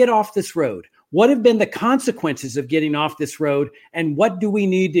did we get off this road? What have been the consequences of getting off this road? And what do we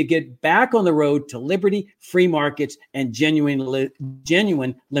need to get back on the road to liberty, free markets, and genuine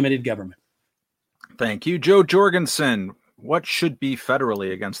limited government? Thank you. Jo Jorgensen, what should be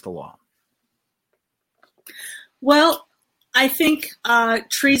federally against the law? Well, I think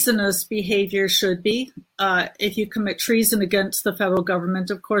treasonous behavior should be. If you commit treason against the federal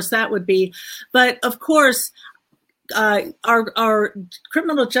government, of course, that would be. But of course, our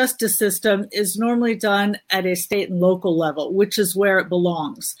criminal justice system is normally done at a state and local level, which is where it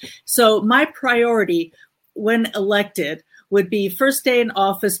belongs. So my priority when elected would be first day in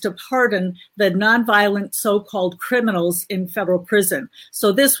office to pardon the nonviolent so-called criminals in federal prison.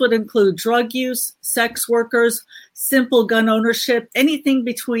 So this would include drug use, sex workers, simple gun ownership, anything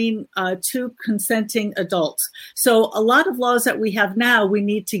between two consenting adults. So a lot of laws that we have now, we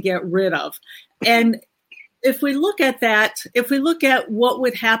need to get rid of. And if we look at that, if we look at what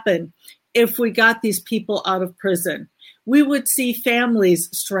would happen if we got these people out of prison, we would see families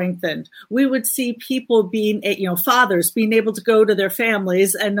strengthened. We would see people being, fathers being able to go to their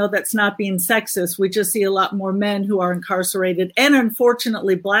families. And no, that's not being sexist. We just see a lot more men who are incarcerated, and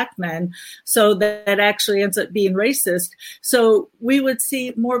unfortunately Black men. So that actually ends up being racist. So we would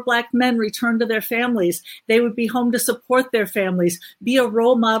see more Black men return to their families. They would be home to support their families, be a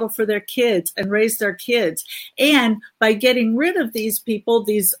role model for their kids and raise their kids. And by getting rid of these people,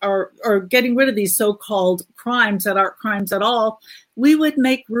 getting rid of these so-called crimes that aren't crimes at all, we would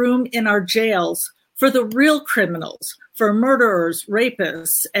make room in our jails for the real criminals, for murderers,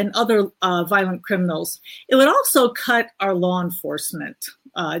 rapists, and other violent criminals. It would also cut our law enforcement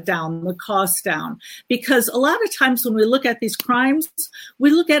down, the cost down, because a lot of times when we look at these crimes,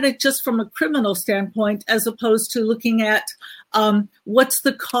 we look at it just from a criminal standpoint, as opposed to looking at what's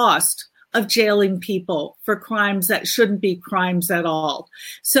the cost of jailing people for crimes that shouldn't be crimes at all.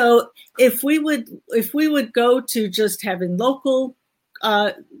 So if we would go to just having local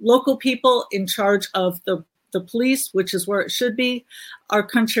people in charge of the police, which is where it should be, our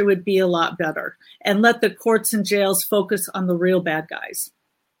country would be a lot better, and let the courts and jails focus on the real bad guys.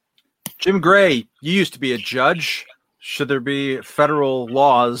 Jim Gray, you used to be a judge. Should there be federal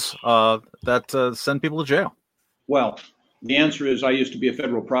laws that send people to jail? Well, the answer is I used to be a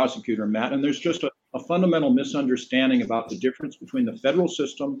federal prosecutor, Matt, and there's just a fundamental misunderstanding about the difference between the federal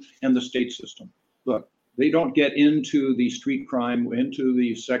system and the state system. Look, they don't get into the street crime, into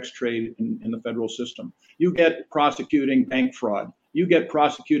the sex trade in the federal system. You get prosecuting bank fraud. You get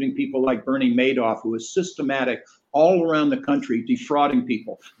prosecuting people like Bernie Madoff, who is systematic all around the country defrauding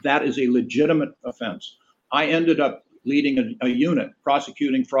people. That is a legitimate offense. I ended up leading a unit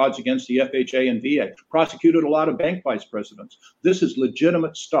prosecuting frauds against the FHA and VA, prosecuted a lot of bank vice presidents. This is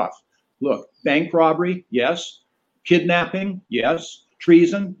legitimate stuff. Look, bank robbery, yes. Kidnapping, yes.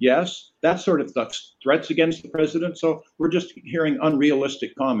 Treason, yes. That sort of stuff. Threats against the president. So we're just hearing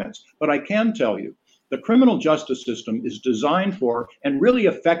unrealistic comments. But I can tell you, the criminal justice system is designed for and really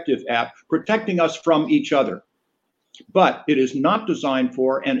effective at protecting us from each other. But it is not designed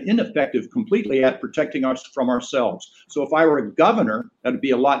for and ineffective completely at protecting us from ourselves. So if I were a governor, that'd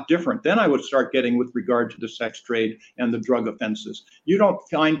be a lot different. Then I would start getting with regard to the sex trade and the drug offenses. You don't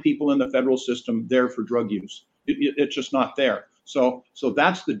find people in the federal system there for drug use. It's just not there. So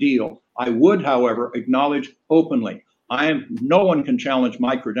that's the deal. I would, however, acknowledge openly, no one can challenge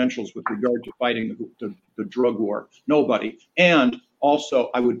my credentials with regard to fighting the drug war. Nobody. And also,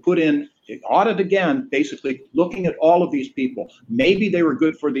 I would put in audit again, basically looking at all of these people. Maybe they were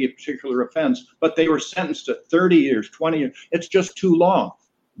good for the particular offense, but they were sentenced to 30 years, 20 years. It's just too long.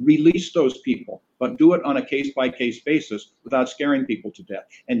 Release those people, but do it on a case-by-case basis without scaring people to death.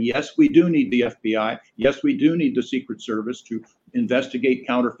 And yes, we do need the FBI. Yes, we do need the Secret Service to investigate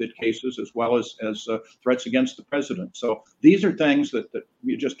counterfeit cases as well as threats against the president. So these are things that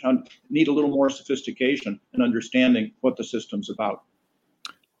we just need a little more sophistication and understanding what the system's about.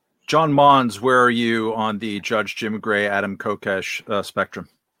 John Mons, where are you on the Judge Jim Gray, Adam Kokesh spectrum?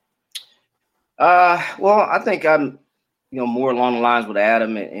 Well, I think I'm, more along the lines with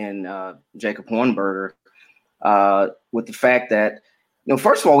Adam and Jacob Hornberger, with the fact that,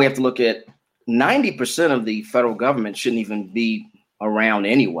 first of all, we have to look at 90% of the federal government shouldn't even be around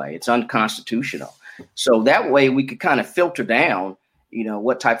anyway. It's unconstitutional. So that way we could kind of filter down,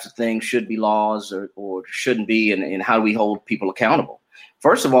 what types of things should be laws or shouldn't be, and how do we hold people accountable.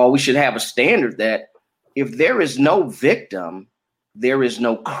 First of all, we should have a standard that if there is no victim, there is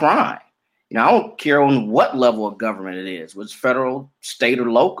no crime. I don't care on what level of government it is, whether it's federal, state,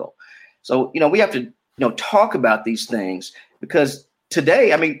 or local. So, we have to, talk about these things, because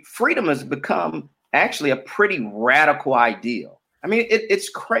today, freedom has become actually a pretty radical ideal. It's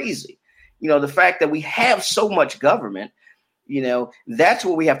crazy. The fact that we have so much government, that's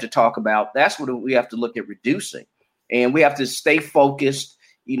what we have to talk about. That's what we have to look at reducing. And we have to stay focused,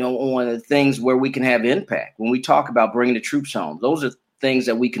 on the things where we can have impact. When we talk about bringing the troops home, those are things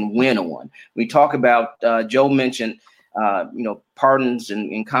that we can win on. We talk about, Joe mentioned, pardons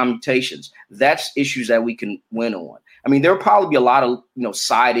and commutations. That's issues that we can win on. There'll probably be a lot of,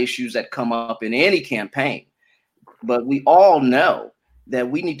 side issues that come up in any campaign, but we all know that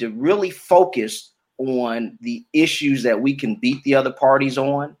we need to really focus on the issues that we can beat the other parties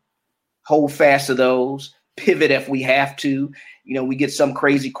on, hold fast to those, pivot if we have to. We get some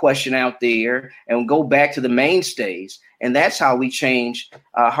crazy question out there and we'll go back to the mainstays. And that's how we change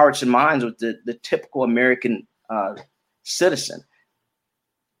hearts and minds with the typical American citizen.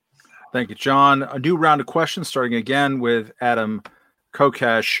 Thank you, John. A new round of questions, starting again with Adam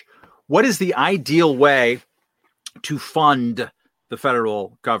Kokesh. What is the ideal way to fund the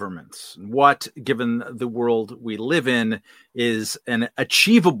federal government? What, given the world we live in, is an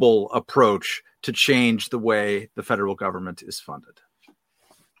achievable approach to change the way the federal government is funded?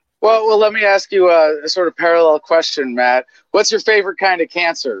 Well, let me ask you a sort of parallel question, Matt. What's your favorite kind of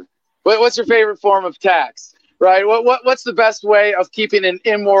cancer? What's your favorite form of tax? Right? What's the best way of keeping an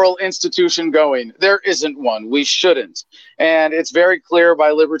immoral institution going? There isn't one. We shouldn't. And it's very clear by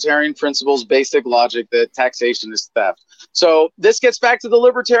libertarian principles, basic logic, that taxation is theft. So this gets back to the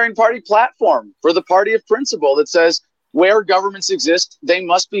Libertarian Party platform for the party of principle that says where governments exist, they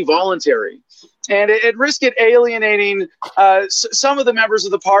must be voluntary. And at risk of alienating some of the members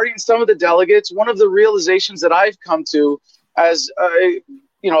of the party and some of the delegates, one of the realizations that I've come to as a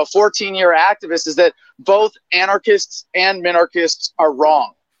 14-year activist is that both anarchists and minarchists are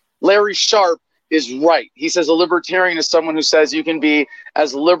wrong. Larry Sharpe is right. He says a libertarian is someone who says you can be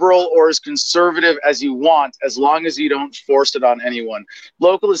as liberal or as conservative as you want as long as you don't force it on anyone.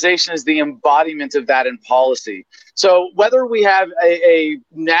 Localization is the embodiment of that in policy. So whether we have a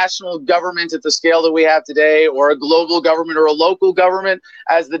national government at the scale that we have today, or a global government or a local government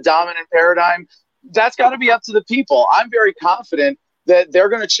as the dominant paradigm, that's got to be up to the people. I'm very confident that they're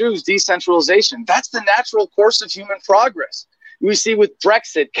going to choose decentralization. That's the natural course of human progress. We see with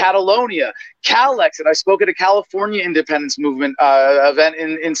Brexit, Catalonia, CalEx, I spoke at a California independence movement event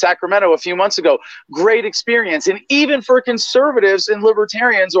in Sacramento a few months ago. Great experience. And even for conservatives and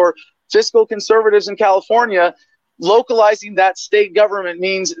libertarians or fiscal conservatives in California, localizing that state government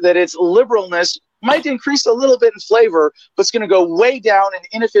means that its liberalness might increase a little bit in flavor, but it's going to go way down in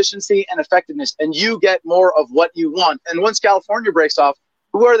inefficiency and effectiveness, and you get more of what you want. And once California breaks off,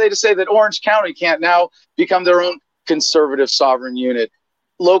 who are they to say that Orange County can't now become their own conservative sovereign unit?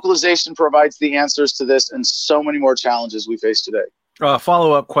 Localization provides the answers to this and so many more challenges we face today.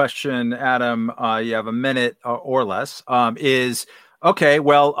 Follow-up question, Adam, you have a minute or less, is, okay,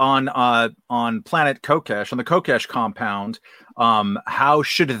 well, on Planet Kokesh, on the Kokesh compound, how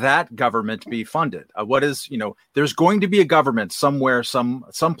should that government be funded? What is, there's going to be a government somewhere,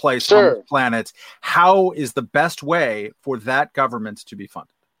 someplace Sure. on the planet. How is the best way for that government to be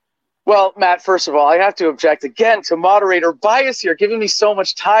funded? Well, Matt, first of all, I have to object again to moderator bias here, giving me so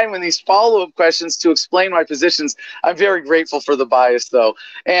much time in these follow-up questions to explain my positions. I'm very grateful for the bias, though.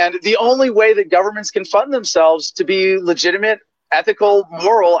 And the only way that governments can fund themselves to be legitimate, ethical,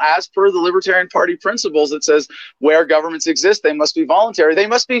 moral, as per the Libertarian Party principles that says where governments exist, they must be voluntary. They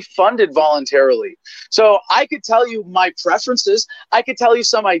must be funded voluntarily. So I could tell you my preferences. I could tell you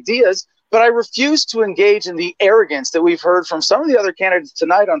some ideas, but I refuse to engage in the arrogance that we've heard from some of the other candidates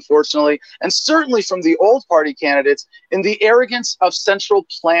tonight, unfortunately, and certainly from the old party candidates, in the arrogance of central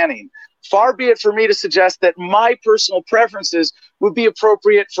planning. Far be it for me to suggest that my personal preferences would be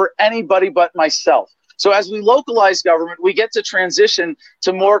appropriate for anybody but myself. So as we localize government, we get to transition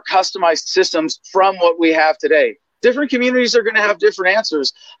to more customized systems from what we have today. Different communities are going to have different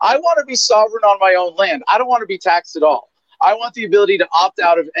answers. I want to be sovereign on my own land. I don't want to be taxed at all. I want the ability to opt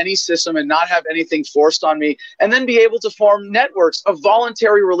out of any system and not have anything forced on me, and then be able to form networks of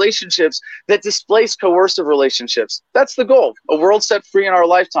voluntary relationships that displace coercive relationships. That's the goal, a world set free in our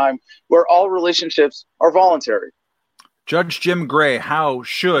lifetime where all relationships are voluntary. Judge Jim Gray, how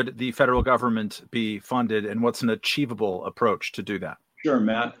should the federal government be funded, and what's an achievable approach to do that? Sure,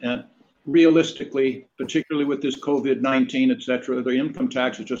 Matt. And realistically, particularly with this COVID-19, et cetera, the income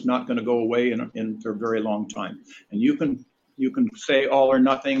tax is just not going to go away for a very long time. And you can say all or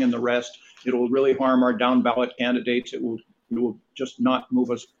nothing and the rest. It will really harm our down ballot candidates. It will just not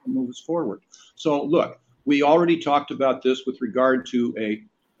move us forward. So look, we already talked about this with regard to a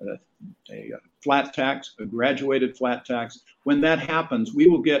flat tax, a graduated flat tax. When that happens, we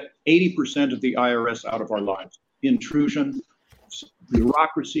will get 80% of the IRS out of our lives. Intrusion,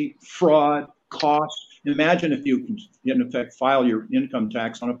 bureaucracy, fraud, costs. Imagine if you can, in effect, file your income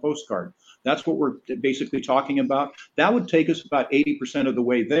tax on a postcard. That's what we're basically talking about. That would take us about 80% of the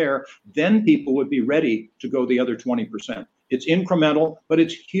way there. Then people would be ready to go the other 20%. It's incremental, but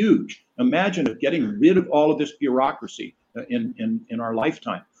it's huge. Imagine if getting rid of all of this bureaucracy in our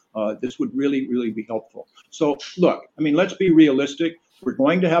lifetime. This would really, really be helpful. So look, I mean, let's be realistic. We're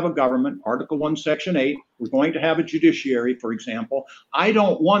going to have a government, Article 1, Section 8. We're going to have a judiciary, for example. I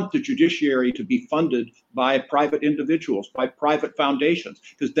don't want the judiciary to be funded by private individuals, by private foundations,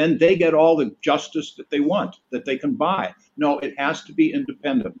 because then they get all the justice that they want, that they can buy. No, it has to be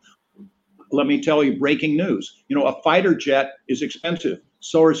independent. Let me tell you, breaking news. A fighter jet is expensive.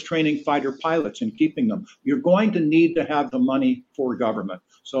 So is training fighter pilots and keeping them. You're going to need to have the money for government.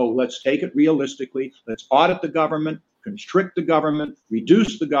 So let's take it realistically. Let's audit the government. constrict the government,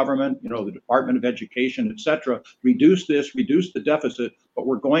 reduce the government, the Department of Education, et cetera, reduce the deficit, but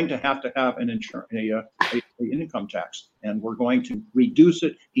we're going to have an income tax, and we're going to reduce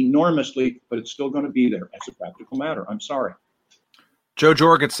it enormously, but it's still going to be there as a practical matter. I'm sorry. Joe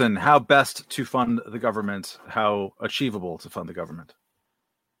Jorgensen, how best to fund the government? How achievable to fund the government?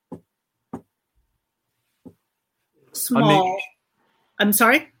 Small. I'm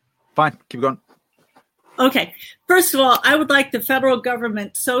sorry? Fine, keep going. Okay. First of all, I would like the federal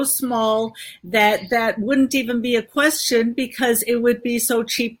government so small that wouldn't even be a question because it would be so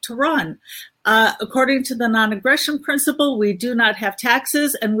cheap to run. According to the non-aggression principle, we do not have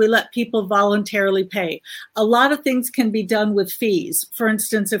taxes and we let people voluntarily pay. A lot of things can be done with fees. For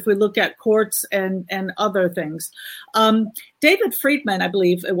instance, if we look at courts and other things. David Friedman, I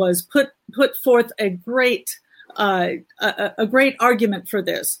believe it was, put forth a great argument for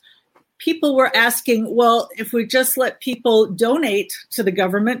this. People were asking, well, if we just let people donate to the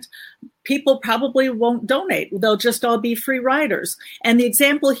government, people probably won't donate. They'll just all be free riders. And the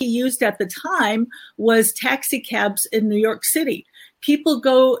example he used at the time was taxi cabs in New York City. People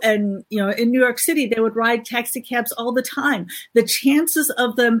go and, in New York City, they would ride taxi cabs all the time. The chances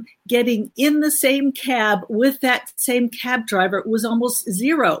of them getting in the same cab with that same cab driver was almost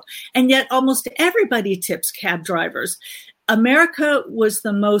zero. And yet almost everybody tips cab drivers. America was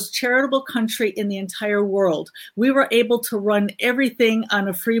the most charitable country in the entire world. We were able to run everything on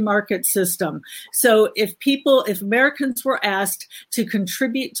a free market system. So if Americans were asked to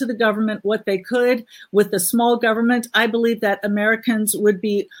contribute to the government what they could with the small government, I believe that Americans would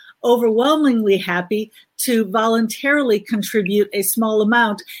be overwhelmingly happy to voluntarily contribute a small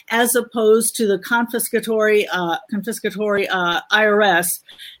amount as opposed to the confiscatory IRS,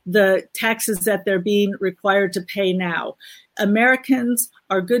 the taxes that they're being required to pay now. Americans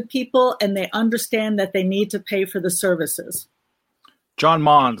are good people and they understand that they need to pay for the services. John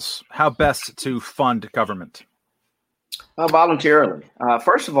Mons, how best to fund government? Voluntarily.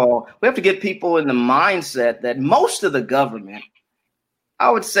 First of all, we have to get people in the mindset that most of the government, I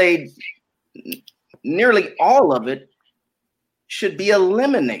would say nearly all of it, should be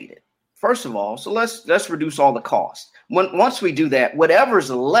eliminated. First of all, so let's reduce all the costs. Once we do that, whatever's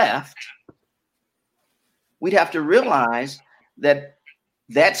left, we'd have to realize that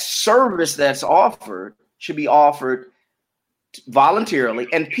that service that's offered should be offered voluntarily,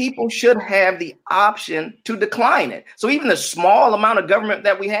 and people should have the option to decline it. So even the small amount of government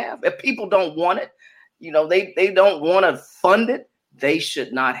that we have, if people don't want it, they don't want to fund it, they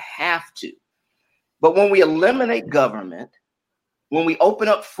should not have to. But when we eliminate government, when we open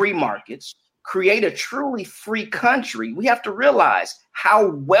up free markets, create a truly free country, we have to realize how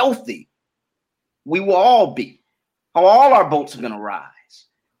wealthy we will all be, how all our boats are going to rise.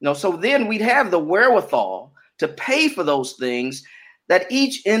 So then we'd have the wherewithal to pay for those things that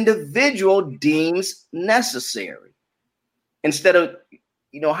each individual deems necessary, instead of,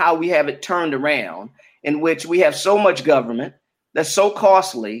 how we have it turned around, in which we have so much government that's so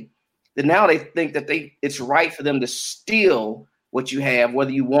costly that now they think that it's right for them to steal what you have,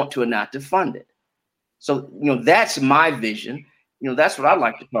 whether you want to or not, to fund it. So, that's my vision. That's what I'd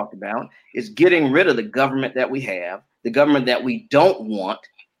like to talk about, is getting rid of the government that we have, the government that we don't want.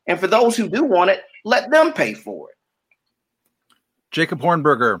 And for those who do want it, let them pay for it. Jacob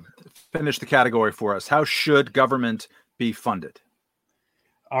Hornberger, finish the category for us. How should government be funded?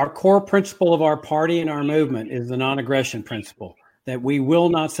 Our core principle of our party and our movement is the non-aggression principle, that we will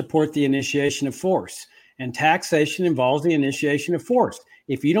not support the initiation of force. And taxation involves the initiation of force.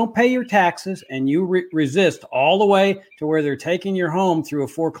 If you don't pay your taxes and you resist all the way to where they're taking your home through a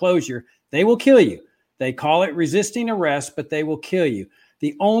foreclosure, they will kill you. They call it resisting arrest, but they will kill you.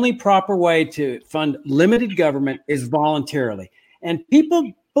 The only proper way to fund limited government is voluntarily. And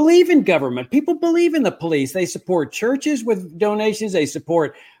people believe in government. People believe in the police. They support churches with donations. They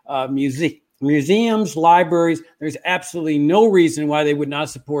support museums, libraries. There's absolutely no reason why they would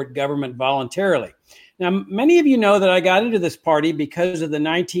not support government voluntarily. Now, many of you know that I got into this party because of the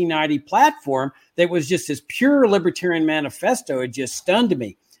 1990 platform that was just this pure libertarian manifesto. It just stunned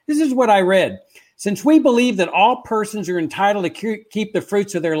me. This is what I read. Since we believe that all persons are entitled to keep the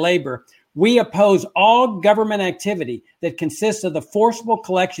fruits of their labor, we oppose all government activity that consists of the forcible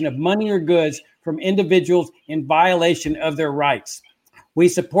collection of money or goods from individuals in violation of their rights. We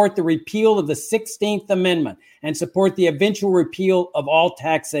support the repeal of the 16th Amendment and support the eventual repeal of all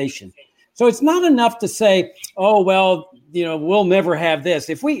taxation. So it's not enough to say, oh, well, we'll never have this.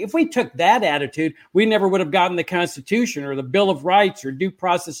 If we took that attitude, we never would have gotten the Constitution or the Bill of Rights or due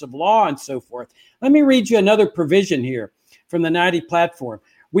process of law and so forth. Let me read you another provision here from the 90 platform.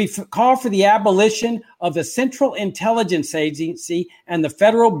 We call for the abolition of the Central Intelligence Agency and the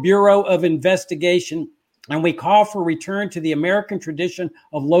Federal Bureau of Investigation, and we call for return to the American tradition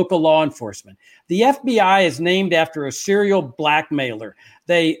of local law enforcement. The FBI is named after a serial blackmailer.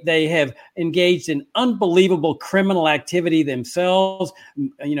 They have engaged in unbelievable criminal activity themselves,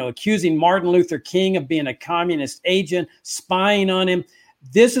 accusing Martin Luther King of being a communist agent, spying on him.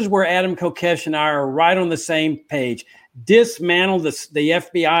 This is where Adam Kokesh and I are right on the same page. Dismantle the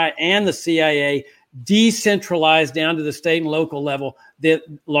FBI and the CIA, decentralize down to the state and local level the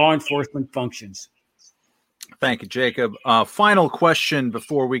law enforcement functions. Thank you, Jacob. Final question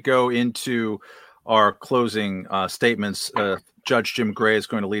before we go into our closing statements. Judge Jim Gray is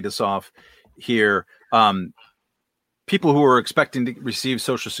going to lead us off here. People who are expecting to receive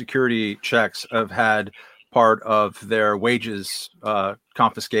Social Security checks have had part of their wages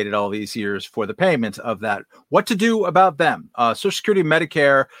confiscated all these years for the payment of that. What to do about them? Social Security,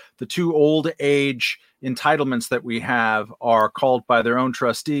 Medicare, the two old age entitlements that we have are called by their own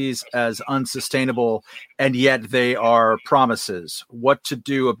trustees as unsustainable, and yet they are promises. What to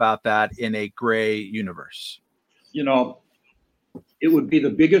do about that in a gray universe? It would be the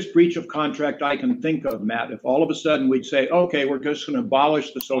biggest breach of contract I can think of, Matt, if all of a sudden we'd say, okay, we're just going to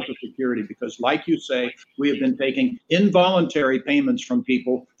abolish the Social Security, because like you say, we have been taking involuntary payments from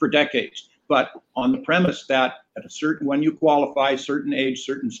people for decades. But on the premise that when you qualify, certain age,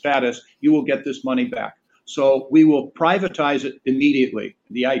 certain status, you will get this money back. So we will privatize it immediately.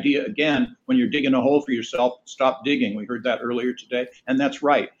 The idea, again, when you're digging a hole for yourself, stop digging. We heard that earlier today, and that's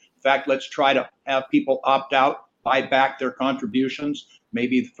right. In fact, let's try to have people opt out, buy back their contributions.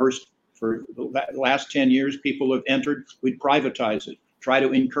 Maybe for the last 10 years, people have entered, we'd privatize it. Try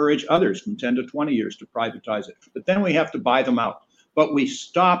to encourage others from 10 to 20 years to privatize it. But then we have to buy them out. But we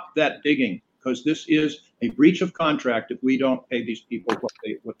stop that digging, because this is a breach of contract if we don't pay these people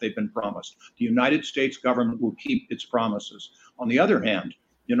what they've been promised. The United States government will keep its promises. On the other hand,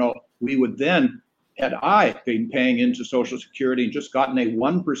 we would then, had I been paying into Social Security and just gotten a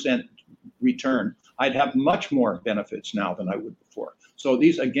 1% return, I'd have much more benefits now than I would before. So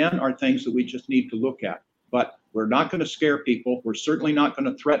these, again, are things that we just need to look at. But we're not going to scare people. We're certainly not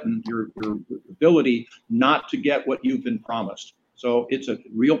going to threaten your ability not to get what you've been promised. So it's a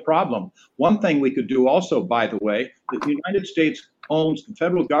real problem. One thing we could do also, by the way, the United States owns, the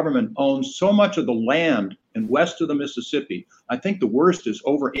federal government owns so much of the land in west of the Mississippi. I think the worst is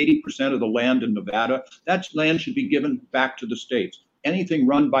over 80% of the land in Nevada. That land should be given back to the states. Anything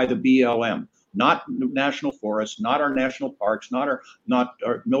run by the BLM, not national forests, not our national parks, not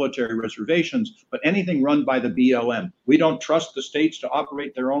our military reservations, but anything run by the BLM. We don't trust the states to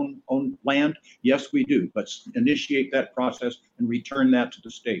operate their own land. Yes, we do. Let's initiate that process and return that to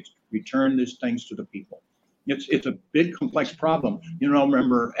the states. Return these things to the people. It's a big, complex problem.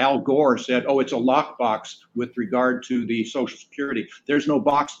 Remember Al Gore said, it's a lockbox with regard to the Social Security. There's no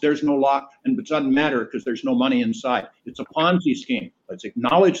box, there's no lock, and it doesn't matter because there's no money inside. It's a Ponzi scheme. Let's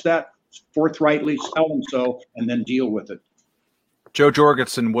acknowledge that forthrightly, tell them so, and then deal with it. Joe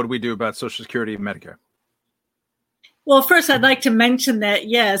Jorgensen, what do we do about Social Security and Medicare? Well, first, I'd like to mention that,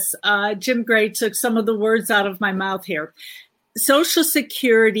 yes, Jim Gray took some of the words out of my mouth here. Social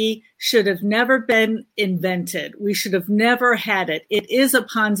Security should have never been invented. We should have never had it. It is a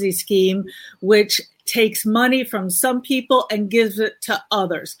Ponzi scheme which takes money from some people and gives it to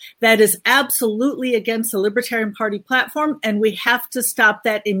others. That is absolutely against the Libertarian Party platform, and we have to stop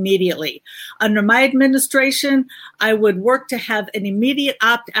that immediately. Under my administration, I would work to have an immediate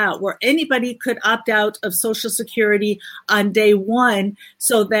opt-out where anybody could opt out of Social Security on day one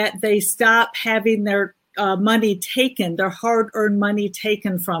so that they stop having their money taken, their hard-earned money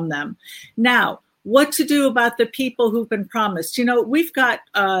taken from them. Now, what to do about the people who've been promised? We've got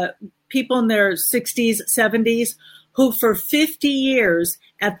people in their 60s, 70s, who for 50 years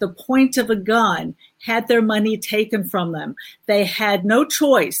at the point of a gun had their money taken from them. They had no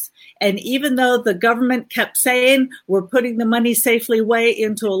choice. And even though the government kept saying we're putting the money safely away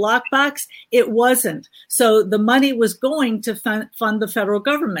into a lockbox, it wasn't. So the money was going to fund the federal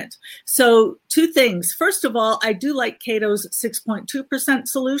government. So two things. First of all, I do like Cato's 6.2%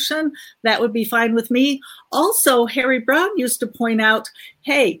 solution. That would be fine with me. Also, Harry Brown used to point out,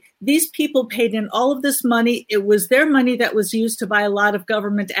 hey, these people paid in all of this money. It was their money that was used to buy a lot of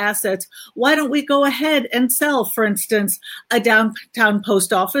government assets. Why don't we go ahead and sell, for instance, a downtown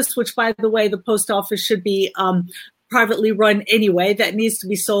post office, which, by the way, the post office should be privately run anyway. That needs to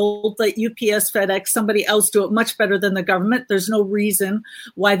be sold. Let UPS, FedEx, somebody else do it much better than the government. There's no reason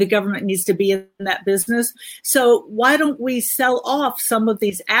why the government needs to be in that business. So why don't we sell off some of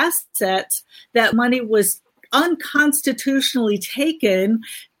these assets that money was unconstitutionally taken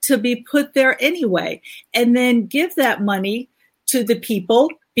to be put there anyway, and then give that money to the people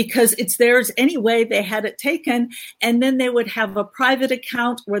because it's theirs anyway. They had it taken, and then they would have a private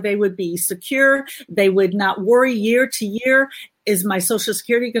account where they would be secure. They would not worry year to year. Is my Social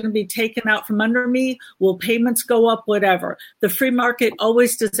Security going to be taken out from under me? Will payments go up? Whatever. The free market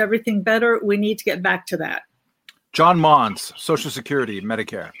always does everything better. We need to get back to that. John Mons, Social Security,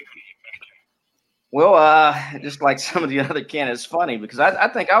 Medicare. Well, just like some of the other candidates, funny because I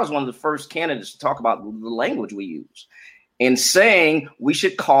think I was one of the first candidates to talk about the language we use and saying we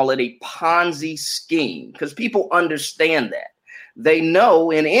should call it a Ponzi scheme because people understand that. They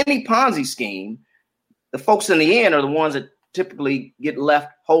know in any Ponzi scheme, the folks in the end are the ones that typically get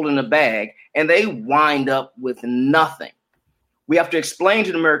left holding the bag and they wind up with nothing. We have to explain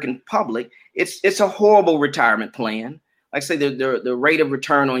to the American public it's a horrible retirement plan. Like I say, the rate of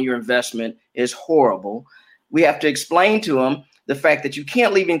return on your investment is horrible. We have to explain to them the fact that you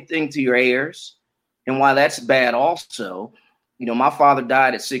can't leave anything to your heirs and why that's bad also. You know, my father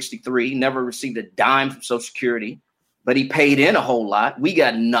died at 63, never received a dime from Social Security, but he paid in a whole lot. We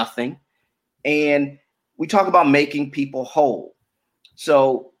got nothing. And we talk about making people whole.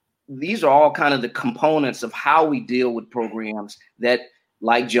 So these are all kind of the components of how we deal with programs that,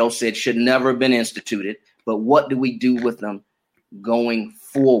 like Joe said, should never have been instituted. But what do we do with them going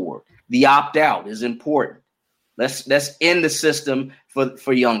forward? The opt-out is important. Let's end the system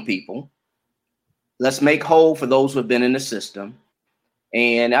for young people. Let's make whole for those who have been in the system.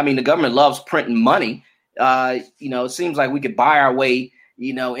 And I mean, the government loves printing money. It seems like we could buy our way,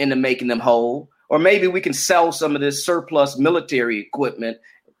 into making them whole. Or maybe we can sell some of this surplus military equipment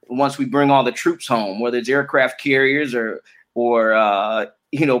once we bring all the troops home, whether it's aircraft carriers or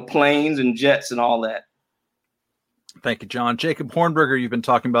planes and jets and all that. Thank you, John. Jacob Hornberger, you've been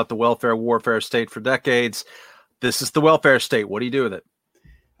talking about the welfare warfare state for decades. This is the welfare state. What do you do with it?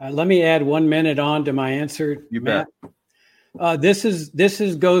 Let me add 1 minute on to my answer. You Matt. bet.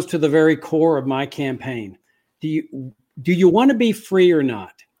 This goes to the very core of my campaign. Do you want to be free or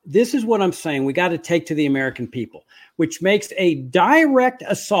not? This is what I'm saying. We got to take to the American people, which makes a direct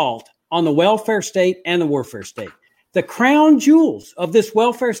assault on the welfare state and the warfare state. The crown jewels of this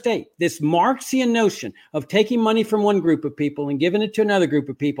welfare state, this Marxian notion of taking money from one group of people and giving it to another group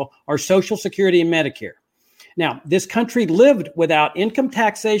of people, are Social Security and Medicare. Now, this country lived without income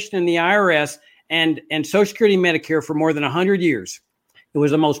taxation in the IRS and Social Security and Medicare for more than 100 years. It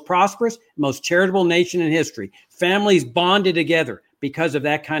was the most prosperous, most charitable nation in history. Families bonded together because of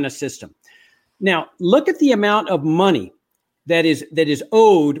that kind of system. Now, look at the amount of money that is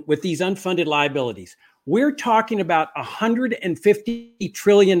owed with these unfunded liabilities. We're talking about $150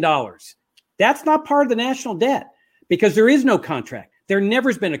 trillion. That's not part of the national debt because there is no contract. There never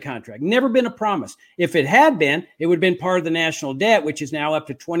has been a contract, never been a promise. If it had been, it would have been part of the national debt, which is now up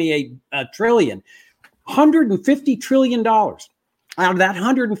to $28 trillion. $150 trillion. Out of that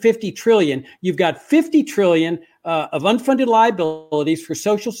 $150 trillion, you've got $50 trillion of unfunded liabilities for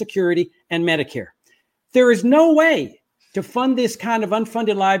Social Security and Medicare. There is no way to fund this kind of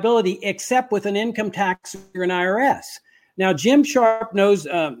unfunded liability except with an income tax or an IRS. Now, Jim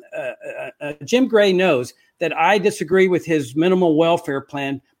Gray knows that I disagree with his minimal welfare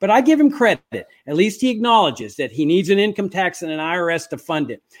plan, but I give him credit. At least he acknowledges that he needs an income tax and an IRS to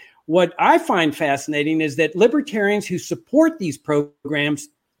fund it. What I find fascinating is that libertarians who support these programs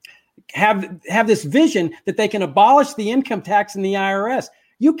have this vision that they can abolish the income tax and the IRS.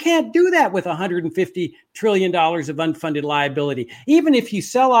 You can't do that with $150 trillion of unfunded liability. Even if you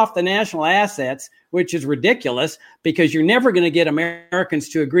sell off the national assets, which is ridiculous because you're never going to get Americans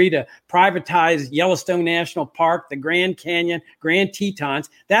to agree to privatize Yellowstone National Park, the Grand Canyon, Grand Tetons.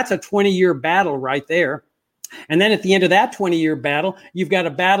 That's a 20-year battle right there. And then at the end of that 20-year battle, you've got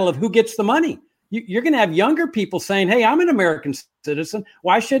a battle of who gets the money. You're going to have younger people saying, hey, I'm an American citizen.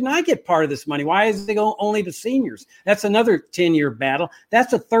 Why shouldn't I get part of this money? Why is it only to seniors? That's another 10-year battle.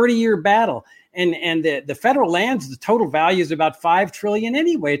 That's a 30-year battle. And the federal lands, the total value is about $5 trillion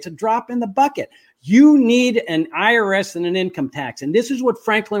anyway. It's a drop in the bucket. You need an IRS and an income tax. And this is what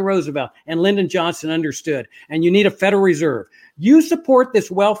Franklin Roosevelt and Lyndon Johnson understood. And you need a Federal Reserve. You support this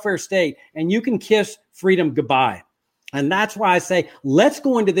welfare state and you can kiss freedom goodbye. And that's why I say, let's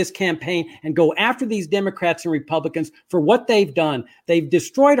go into this campaign and go after these Democrats and Republicans for what they've done. They've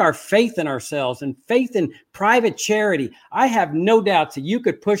destroyed our faith in ourselves and faith in private charity. I have no doubt that you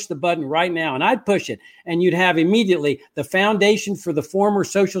could push the button right now, and I'd push it, and you'd have immediately the foundation for the former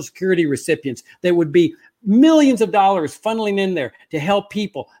Social Security recipients that would be millions of dollars funneling in there to help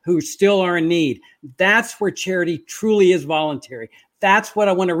people who still are in need. That's where charity truly is voluntary. That's what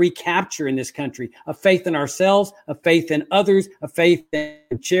I want to recapture in this country: a faith in ourselves, a faith in others, a faith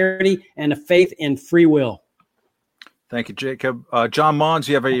in charity, and a faith in free will. Thank you, Jacob. John Mons,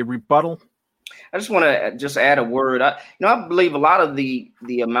 you have a rebuttal? I just want to add a word. I believe a lot of the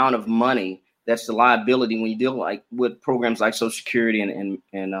amount of money that's the liability when you deal with programs like Social Security and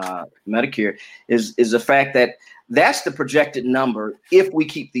Medicare is the fact that that's the projected number if we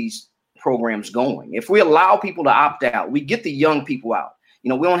keep these programs going. If we allow people to opt out, we get the young people out. We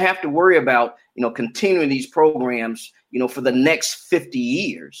don't have to worry about continuing these programs for the next 50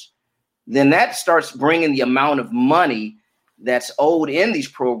 years. Then that starts bringing the amount of money that's owed in these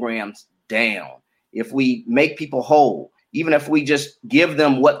programs down. If we make people whole, even if we just give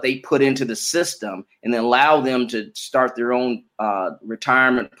them what they put into the system and then allow them to start their own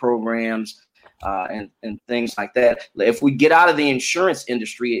retirement programs and things like that. If we get out of the insurance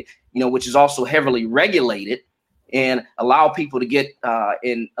industry, which is also heavily regulated, and allow people to get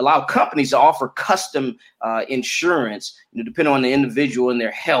and allow companies to offer custom insurance, depending on the individual and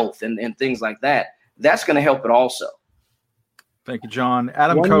their health and things like that, that's going to help it also. Thank you, John.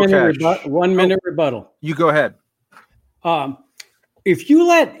 Adam Kokesh. 1 minute rebuttal. You go ahead. If you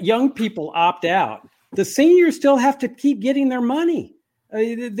let young people opt out, the seniors still have to keep getting their money.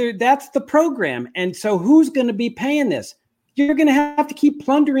 That's the program. And so who's going to be paying this? You're going to have to keep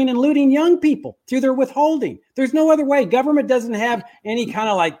plundering and looting young people through their withholding. There's no other way. Government doesn't have any kind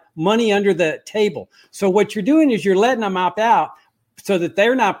of money under the table. So what you're doing is you're letting them opt out so that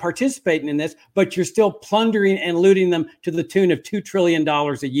they're not participating in this, but you're still plundering and looting them to the tune of $2 trillion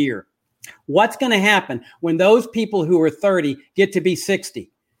a year. What's going to happen when those people who are 30 get to be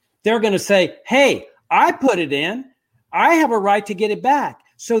 60? They're going to say, hey, I put it in. I have a right to get it back.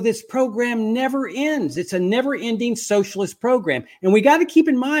 So this program never ends. It's a never-ending socialist program. And we got to keep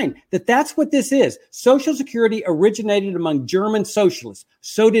in mind that that's what this is. Social Security originated among German socialists.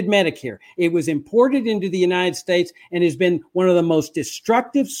 So did Medicare. It was imported into the United States and has been one of the most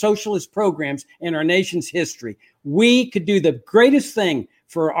destructive socialist programs in our nation's history. We could do the greatest thing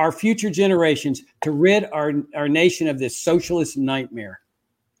for our future generations to rid our nation of this socialist nightmare.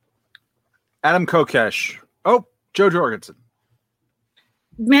 Adam Kokesh. Oh, Joe Jorgensen.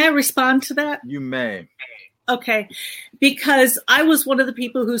 May I respond to that? You may. Okay, because I was one of the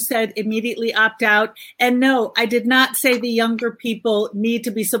people who said immediately opt out. And no, I did not say the younger people need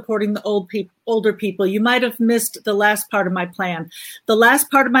to be supporting the older people. You might have missed the last part of my plan. The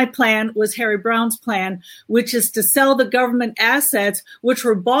last part of my plan was Harry Brown's plan, which is to sell the government assets, which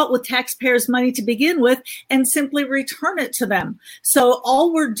were bought with taxpayers' money to begin with, and simply return it to them. So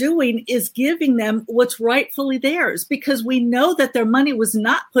all we're doing is giving them what's rightfully theirs, because we know that their money was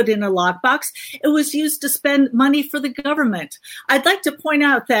not put in a lockbox. It was used to spend money for the government. I'd like to point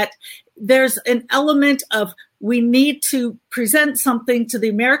out that there's an element of we need to present something to the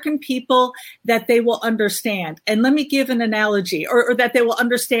American people that they will understand. And let me give an analogy, or that they will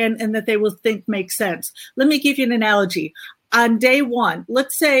understand and that they will think makes sense. Let me give you an analogy. On day one,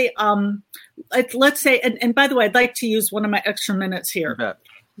 let's say, and by the way, I'd like to use one of my extra minutes here. Okay.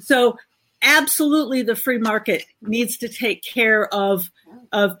 So absolutely the free market needs to take care of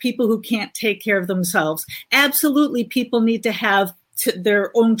people who can't take care of themselves. Absolutely, people need to have their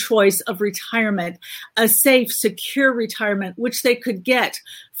own choice of retirement, a safe, secure retirement, which they could get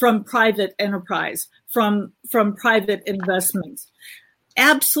from private enterprise, from private investments.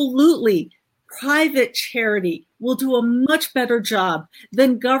 Absolutely, private charity will do a much better job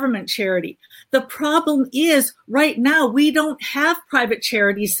than government charity. The problem is right now we don't have private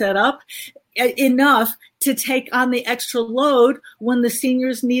charity set up enough to take on the extra load when the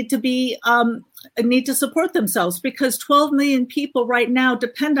seniors need to support themselves, because 12 million people right now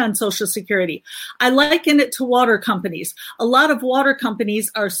depend on Social Security. I liken it to water companies. A lot of water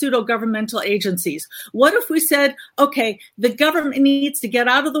companies are pseudo-governmental agencies. What if we said, okay, the government needs to get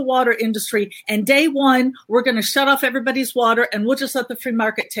out of the water industry, and day one, we're going to shut off everybody's water and we'll just let the free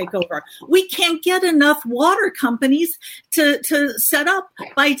market take over. We can't get enough water companies to set up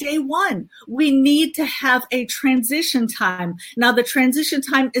by day one. We need to have a transition time. Now, the transition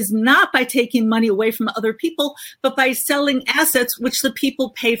time is not by taking money away from other people, but by selling assets which the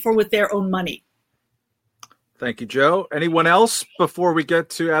people pay for with their own money. Thank you, Joe. Anyone else before we get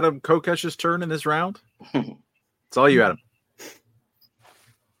to Adam Kokesh's turn in this round? It's all you, Adam.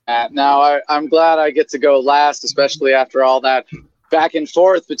 Now, I'm glad I get to go last, especially after all that back and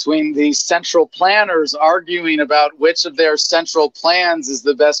forth between these central planners arguing about which of their central plans is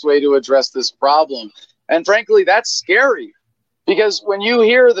the best way to address this problem. And frankly, that's scary. Because when you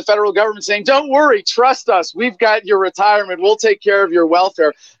hear the federal government saying, don't worry, trust us, we've got your retirement, we'll take care of your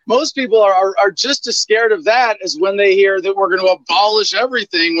welfare, most people are just as scared of that as when they hear that we're going to abolish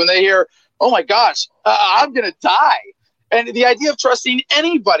everything, when they hear, oh my gosh, I'm going to die. And the idea of trusting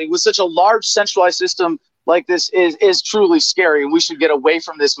anybody with such a large centralized system like this is truly scary. And we should get away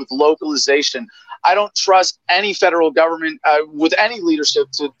from this with localization. I don't trust any federal government with any leadership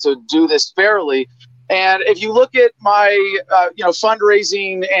to do this fairly. And if you look at my,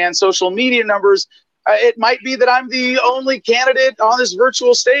 fundraising and social media numbers, it might be that I'm the only candidate on this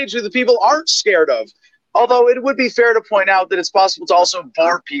virtual stage who the people aren't scared of. Although it would be fair to point out that it's possible to also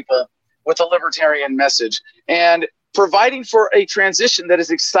bore people with a libertarian message. And providing for a transition that is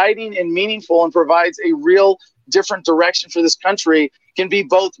exciting and meaningful and provides a real different direction for this country can be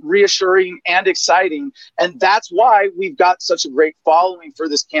both reassuring and exciting. And that's why we've got such a great following for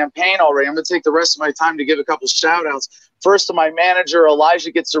this campaign already. I'm going to take the rest of my time to give a couple shout outs. First to my manager,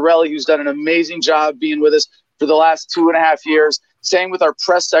 Elijah Gitzarelli, who's done an amazing job being with us for the last 2.5 years. Same with our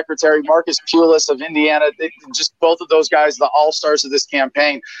press secretary, Marcus Pulis of Indiana. Just both of those guys, the all-stars of this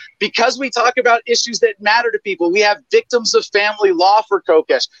campaign. Because we talk about issues that matter to people. We have victims of family law for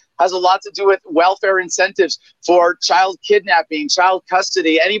Kokesh. Has a lot to do with welfare incentives for child kidnapping, child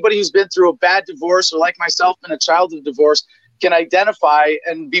custody. Anybody who's been through a bad divorce or like myself been a child of divorce can identify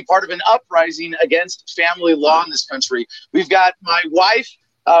and be part of an uprising against family law in this country. We've got my wife,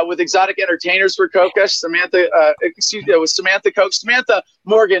 with Exotic Entertainers for Kokesh, Samantha Koch, Samantha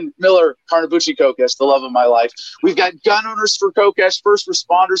Morgan Miller Carnabucci Kokesh, the love of my life. We've got gun owners for Kokesh, first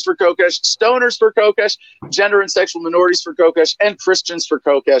responders for Kokesh, stoners for Kokesh, gender and sexual minorities for Kokesh, and Christians for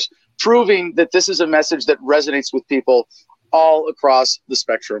Kokesh, proving that this is a message that resonates with people all across the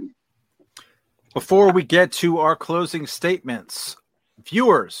spectrum. Before we get to our closing statements,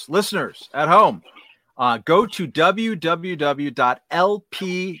 viewers, listeners at home, go to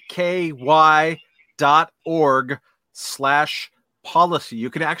www.lpky.org/policy. You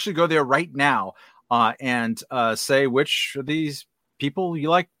can actually go there right now and say which of these people you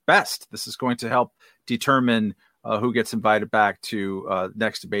like best. This is going to help determine who gets invited back to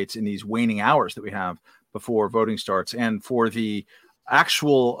next debates in these waning hours that we have before voting starts. And for the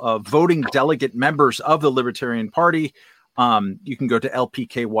actual voting delegate members of the Libertarian Party, you can go to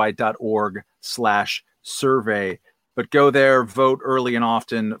lpky.org/survey, but go there, vote early and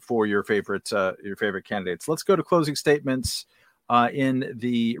often for your favorite candidates. Let's go to closing statements in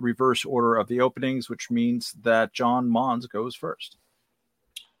the reverse order of the openings, which means that John Mons goes first.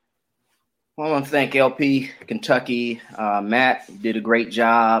 Well, I want to thank LP Kentucky. Matt did a great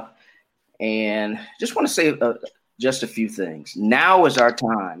job, and just want to say just a few things. Now is our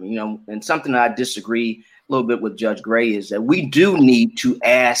time, and something that I disagree a little bit with Judge Gray is that we do need to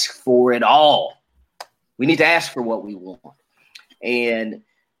ask for it all. We need to ask for what we want. And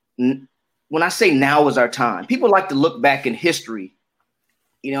when I say now is our time, people like to look back in history,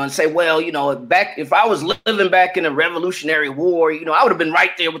 and say, well, back if I was living back in the Revolutionary War, I would have been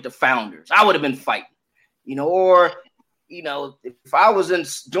right there with the founders. I would have been fighting, or if I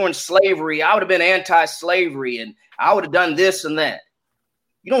was during slavery, I would have been anti-slavery and I would have done this and that.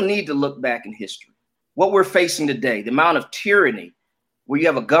 You don't need to look back in history. What we're facing today, the amount of tyranny where you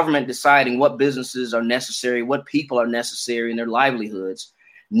have a government deciding what businesses are necessary, what people are necessary in their livelihoods.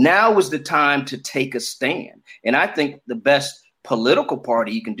 Now is the time to take a stand. And I think the best political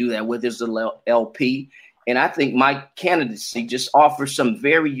party you can do that with is the LP. And I think my candidacy just offers some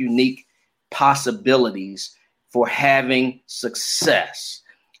very unique possibilities for having success.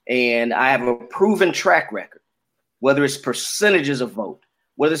 And I have a proven track record, whether it's percentages of vote,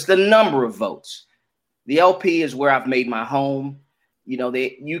 whether it's the number of votes. The LP is where I've made my home.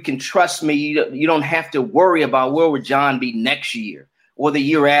 You can trust me. You don't have to worry about where would John be next year or the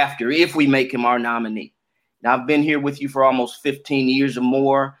year after if we make him our nominee. Now, I've been here with you for almost 15 years or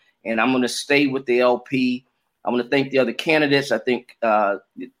more, and I'm going to stay with the LP. I want to thank the other candidates. I think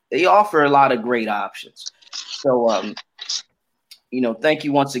they offer a lot of great options. So, thank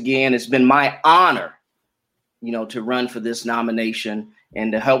you once again. It's been my honor, to run for this nomination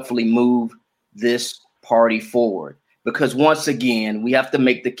and to hopefully move this party forward. Because once again, we have to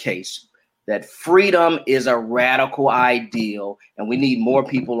make the case that freedom is a radical ideal, and we need more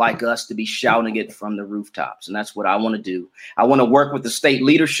people like us to be shouting it from the rooftops. And that's what I want to do. I want to work with the state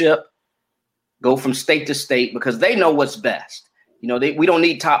leadership, go from state to state, because they know what's best. We don't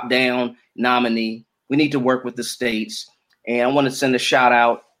need top-down nominee. We need to work with the states. And I want to send a shout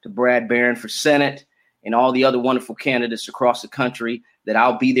out to Brad Barron for Senate and all the other wonderful candidates across the country that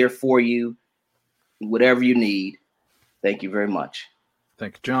I'll be there for you, whatever you need. Thank you very much.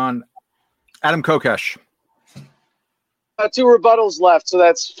 Thank you, John. Adam Kokesh. 2 rebuttals left, so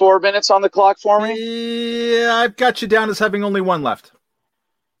that's 4 minutes on the clock for me. Yeah, I've got you down as having only 1 left.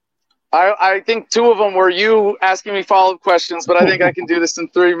 I think 2 of them were you asking me follow-up questions, but I think I can do this in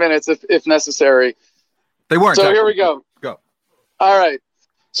 3 minutes if necessary. They weren't. So here we go. Go. All right.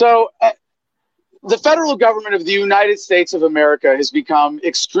 So the federal government of the United States of America has become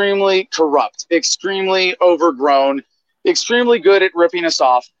extremely corrupt, extremely overgrown, extremely good at ripping us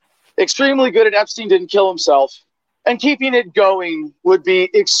off, extremely good at Epstein didn't kill himself, and keeping it going would be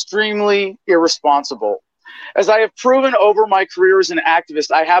extremely irresponsible. As I have proven over my career as an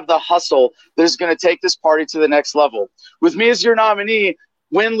activist, I have the hustle that is going to take this party to the next level. With me as your nominee,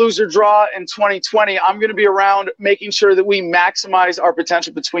 win, lose, or draw in 2020, I'm going to be around making sure that we maximize our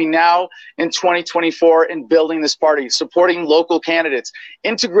potential between now and 2024 in building this party, supporting local candidates,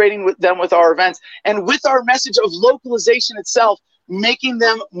 integrating with them with our events, and with our message of localization itself, making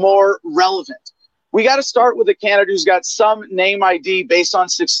them more relevant. We got to start with a candidate who's got some name ID based on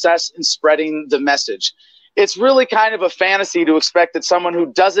success in spreading the message. It's really kind of a fantasy to expect that someone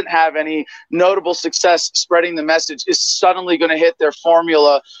who doesn't have any notable success spreading the message is suddenly going to hit their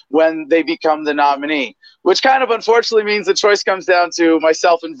formula when they become the nominee, which kind of unfortunately means the choice comes down to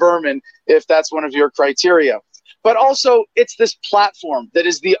myself and Vermin, if that's one of your criteria. But also, it's this platform that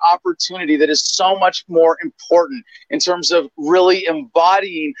is the opportunity that is so much more important in terms of really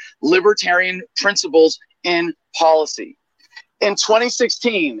embodying libertarian principles in policy. In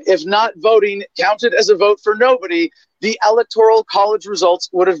 2016, if not voting counted as a vote for nobody, the Electoral College results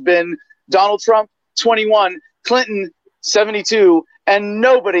would have been Donald Trump, 21, Clinton, 72, and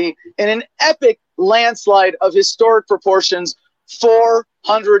nobody in an epic landslide of historic proportions,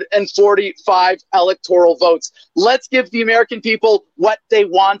 445 electoral votes. Let's give the American people what they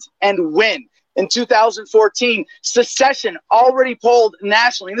want and win. In 2014, secession already polled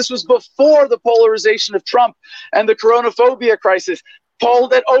nationally, and this was before the polarization of Trump and the coronaphobia crisis,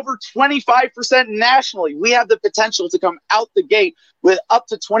 polled at over 25% nationally. We have the potential to come out the gate with up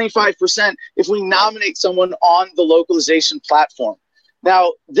to 25% if we nominate someone on the localization platform.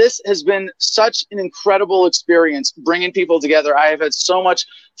 Now, this has been such an incredible experience bringing people together. I have had so much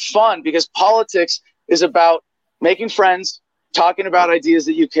fun because politics is about making friends, talking about ideas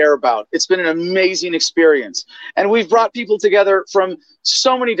that you care about. It's been an amazing experience. And we've brought people together from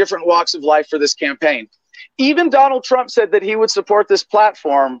so many different walks of life for this campaign. Even Donald Trump said that he would support this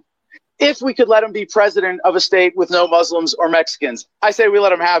platform if we could let him be president of a state with no Muslims or Mexicans. I say we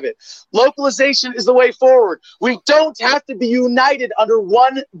let him have it. Localization is the way forward. We don't have to be united under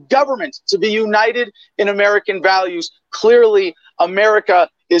one government to be united in American values. Clearly, America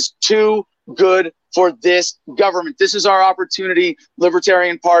is too good for this government. This is our opportunity,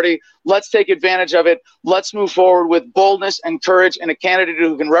 Libertarian Party. Let's take advantage of it. Let's move forward with boldness and courage and a candidate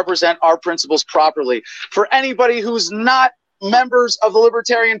who can represent our principles properly. For anybody who's not members of the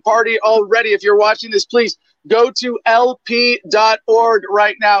Libertarian Party already, if you're watching this, please go to lp.org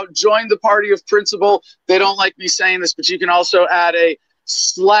right now. Join the party of principle. They don't like me saying this, but you can also add a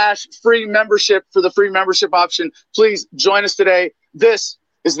 /free membership for the free membership option. Please join us today. This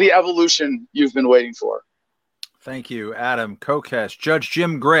is the evolution you've been waiting for. Thank you, Adam Kokesh. Judge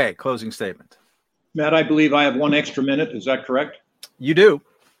Jim Gray, closing statement. Matt, I believe I have 1 extra minute. Is that correct? You do.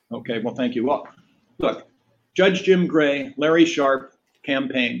 Okay, well, thank you. Well, look, Judge Jim Gray, Larry Sharpe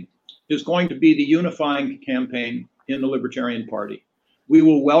campaign is going to be the unifying campaign in the Libertarian Party. We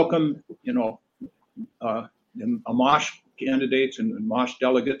will welcome, Amash candidates and Amash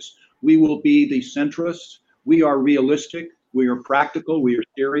delegates. We will be the centrists. We are realistic. We are practical, we are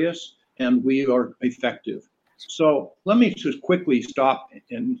serious, and we are effective. So let me just quickly stop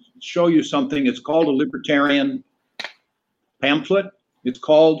and show you something. It's called a libertarian pamphlet. It's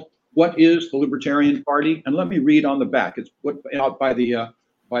called What is the Libertarian Party? And let me read on the back. It's put out by the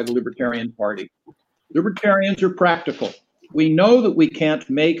Libertarian Party. Libertarians are practical. We know that we can't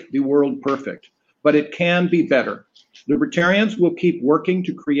make the world perfect, but it can be better. Libertarians will keep working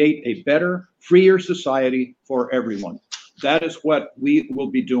to create a better, freer society for everyone. That is what we will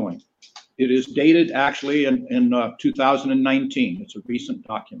be doing. It is dated actually in 2019. It's a recent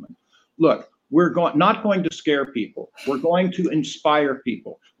document. Look, we're not going to scare people. We're going to inspire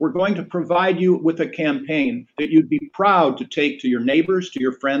people. We're going to provide you with a campaign that you'd be proud to take to your neighbors, to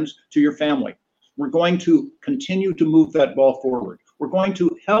your friends, to your family. We're going to continue to move that ball forward. We're going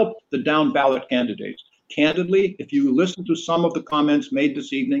to help the down ballot candidates. Candidly, if you listen to some of the comments made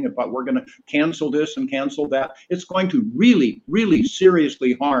this evening about we're going to cancel this and cancel that, it's going to really, really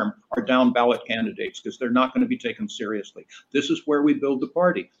seriously harm our down ballot candidates because they're not going to be taken seriously. This is where we build the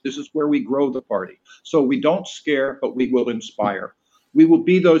party. This is where we grow the party. So we don't scare, but we will inspire. We will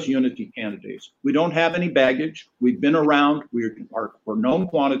be those unity candidates. We don't have any baggage. We've been around. We're known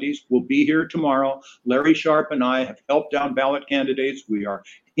quantities. We'll be here tomorrow. Larry Sharpe and I have helped down ballot candidates. We are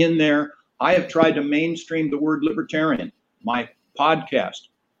in there. I have tried to mainstream the word libertarian. My podcast,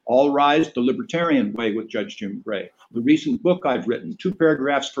 All Rise, The Libertarian Way with Judge Jim Gray. The recent book I've written, 2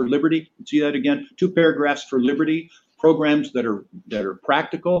 Paragraphs for Liberty. See that again? 2 Paragraphs for Liberty. Programs that are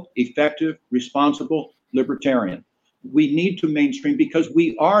practical, effective, responsible, libertarian. We need to mainstream because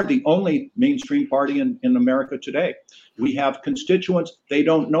we are the only mainstream party in America today. We have constituents, they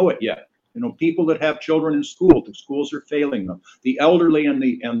don't know it yet. You know, people that have children in school, the schools are failing them. The elderly and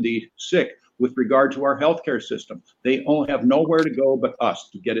the sick with regard to our healthcare system, they all have nowhere to go but us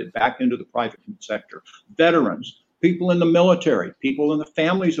to get it back into the private sector. Veterans, people in the military, people in the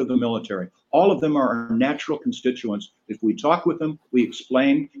families of the military, all of them are our natural constituents. If we talk with them, we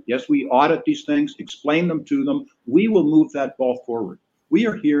explain, yes, we audit these things, explain them to them, we will move that ball forward. We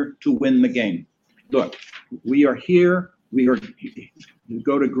are here to win the game. Look, we are here. Go to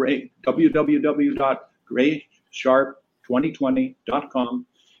www.graysharp2020.com.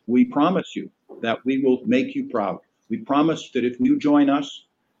 We promise you that we will make you proud. We promise that if you join us,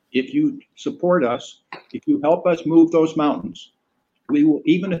 if you support us, if you help us move those mountains, we will,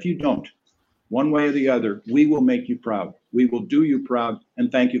 even if you don't, one way or the other, we will make you proud. We will do you proud, and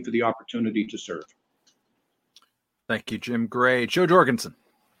thank you for the opportunity to serve. Thank you, Jim Gray. Jo Jorgensen.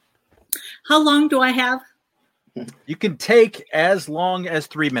 How long do I have? You can take as long as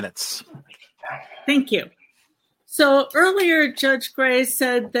 3 minutes. Thank you. So earlier, Judge Gray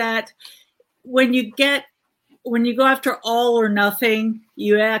said that when you go after all or nothing,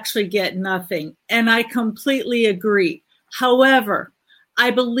 you actually get nothing. And I completely agree. However,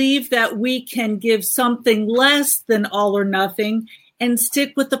 I believe that we can give something less than all or nothing and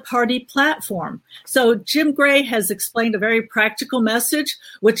stick with the party platform. So Jim Gray has explained a very practical message,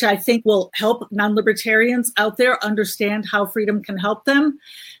 which I think will help non-libertarians out there understand how freedom can help them.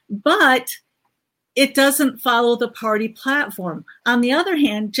 But it doesn't follow the party platform. On the other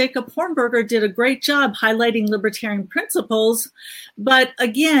hand, Jacob Hornberger did a great job highlighting libertarian principles. But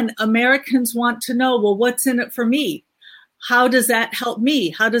again, Americans want to know, well, what's in it for me? How does that help me?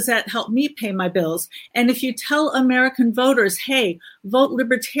 How does that help me pay my bills? And if you tell American voters, hey, vote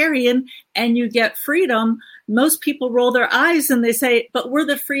libertarian and you get freedom, most people roll their eyes and they say, but we're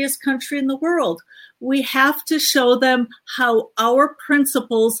the freest country in the world. We have to show them how our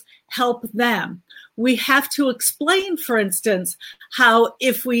principles help them. We have to explain, for instance, how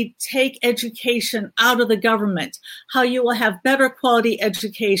if we take education out of the government, how you will have better quality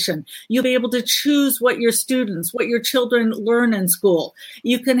education. You'll be able to choose what your children learn in school.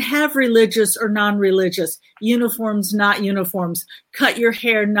 You can have religious or non-religious, uniforms, not uniforms, cut your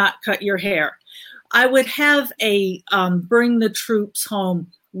hair, not cut your hair. I would have a bring the troops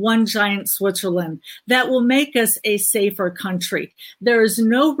home, one giant Switzerland that will make us a safer country. There is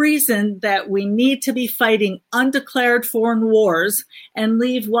no reason that we need to be fighting undeclared foreign wars and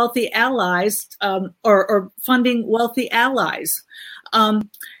leave wealthy allies or funding wealthy allies.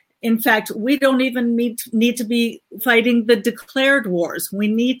 In fact, we don't even need to be fighting the declared wars. We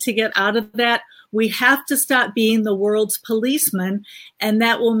need to get out of that. We have to stop being the world's policeman, and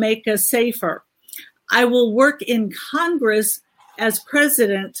that will make us safer. I will work in Congress as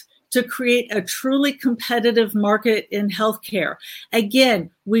president to create a truly competitive market in healthcare. Again,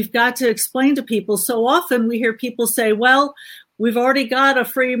 we've got to explain to people. So often we hear people say, well, we've already got a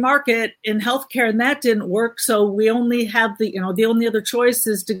free market in healthcare and that didn't work. So we only have the only other choice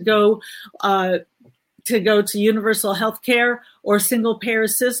is to go to universal healthcare or single payer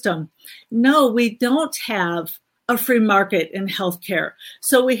system. No, we don't have a free market in healthcare.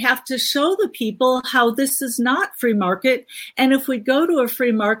 So we have to show the people how this is not free market. And if we go to a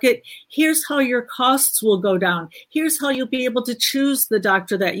free market, here's how your costs will go down. Here's how you'll be able to choose the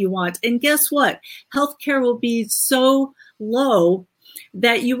doctor that you want. And guess what? Healthcare will be so low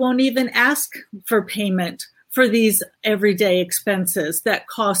that you won't even ask for payment for these everyday expenses that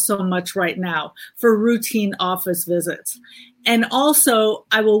cost so much right now for routine office visits. And also,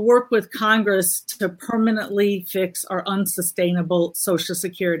 I will work with Congress to permanently fix our unsustainable Social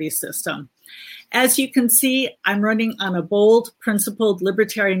Security system. As you can see, I'm running on a bold, principled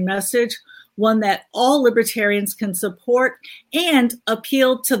libertarian message, one that all libertarians can support and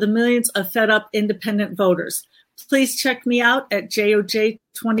appeal to the millions of fed-up independent voters. Please check me out at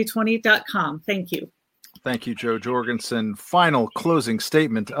joj2020.com. Thank you. Thank you, Jo Jorgensen. Final closing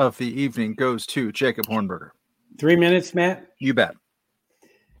statement of the evening goes to Jacob Hornberger. 3 minutes, Matt? You bet.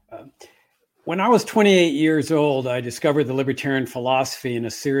 When I was 28 years old, I discovered the libertarian philosophy in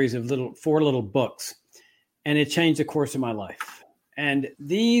a series of four little books, and it changed the course of my life. And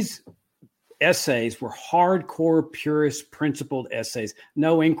these essays were hardcore, purist, principled essays.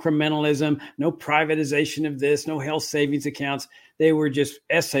 No incrementalism, no privatization of this, no health savings accounts. They were just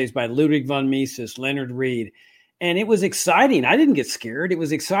essays by Ludwig von Mises, Leonard Read. And it was exciting. I didn't get scared. It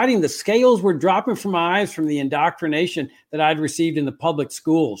was exciting. The scales were dropping from my eyes from the indoctrination that I'd received in the public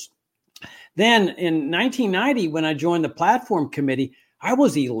schools. Then in 1990, when I joined the platform committee, I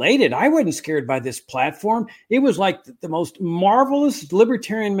was elated. I wasn't scared by this platform. It was like the most marvelous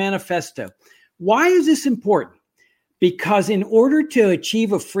libertarian manifesto. Why is this important? Because in order to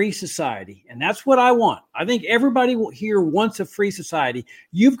achieve a free society, and that's what I want, I think everybody here wants a free society,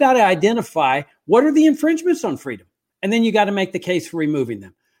 you've got to identify what are the infringements on freedom. And then you got to make the case for removing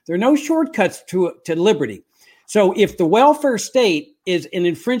them. There are no shortcuts to liberty. So if the welfare state is an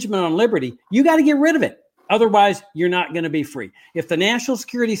infringement on liberty, you got to get rid of it. Otherwise, you're not going to be free. If the national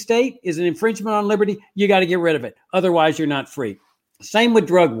security state is an infringement on liberty, you got to get rid of it. Otherwise, you're not free. Same with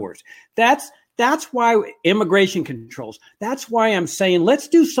drug wars. That's why immigration controls. That's why I'm saying let's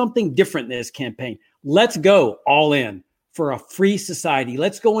do something different in this campaign. Let's go all in for a free society.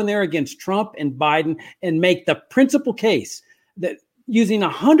 Let's go in there against Trump and Biden and make the principal case that using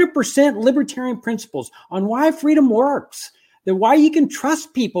 100% libertarian principles on why freedom works, that why you can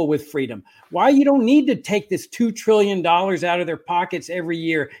trust people with freedom, why you don't need to take this $2 trillion out of their pockets every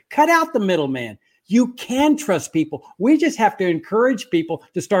year. Cut out the middleman. You can trust people. We just have to encourage people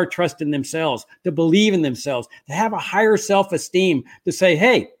to start trusting themselves, to believe in themselves, to have a higher self-esteem, to say,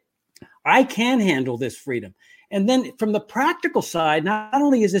 hey, I can handle this freedom. And then from the practical side, not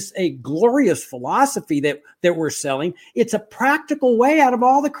only is this a glorious philosophy that we're selling, it's a practical way out of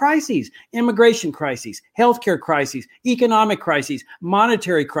all the crises, immigration crises, healthcare crises, economic crises,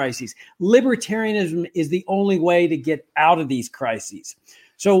 monetary crises. Libertarianism is the only way to get out of these crises.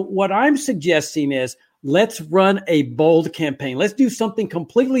 So what I'm suggesting is let's run a bold campaign. Let's do something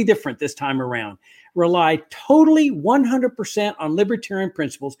completely different this time around. Rely totally 100% on libertarian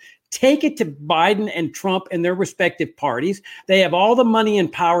principles. Take it to Biden and Trump and their respective parties. They have all the money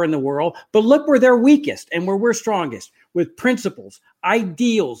and power in the world, but look where they're weakest and where we're strongest, with principles,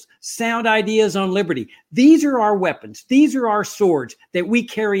 ideals, sound ideas on liberty. These are our weapons. These are our swords that we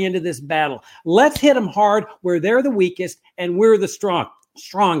carry into this battle. Let's hit them hard where they're the weakest and we're the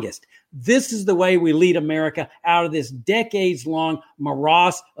strongest. This is the way we lead America out of this decades-long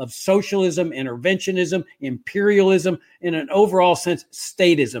morass of socialism, interventionism, imperialism, in an overall sense,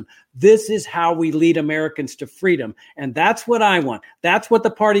 statism. This is how we lead Americans to freedom. And that's what I want. That's what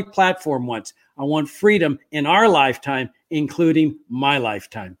the party platform wants. I want freedom in our lifetime, including my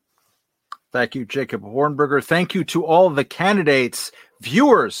lifetime. Thank you, Jacob Hornberger. Thank you to all the candidates,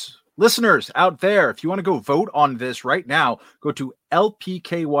 viewers, listeners out there. If you want to go vote on this right now, go to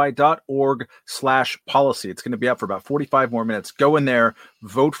lpky.org/policy. It's going to be up for about 45 more minutes. Go in there,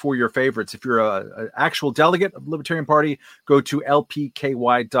 vote for your favorites. If you're an actual delegate of the Libertarian Party, go to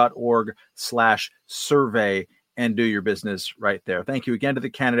lpky.org/survey and do your business right there. Thank you again to the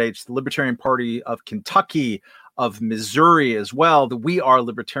candidates, the Libertarian Party of Kentucky, of Missouri as well, the We Are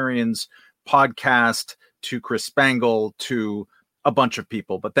Libertarians podcast, to Chris Spangle, to a bunch of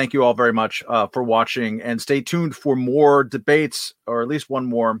people. But thank you all very much for watching, and stay tuned for more debates, or at least one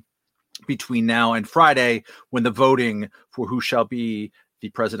more between now and Friday, when the voting for who shall be the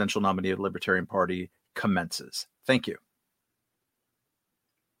presidential nominee of the Libertarian Party commences. Thank you.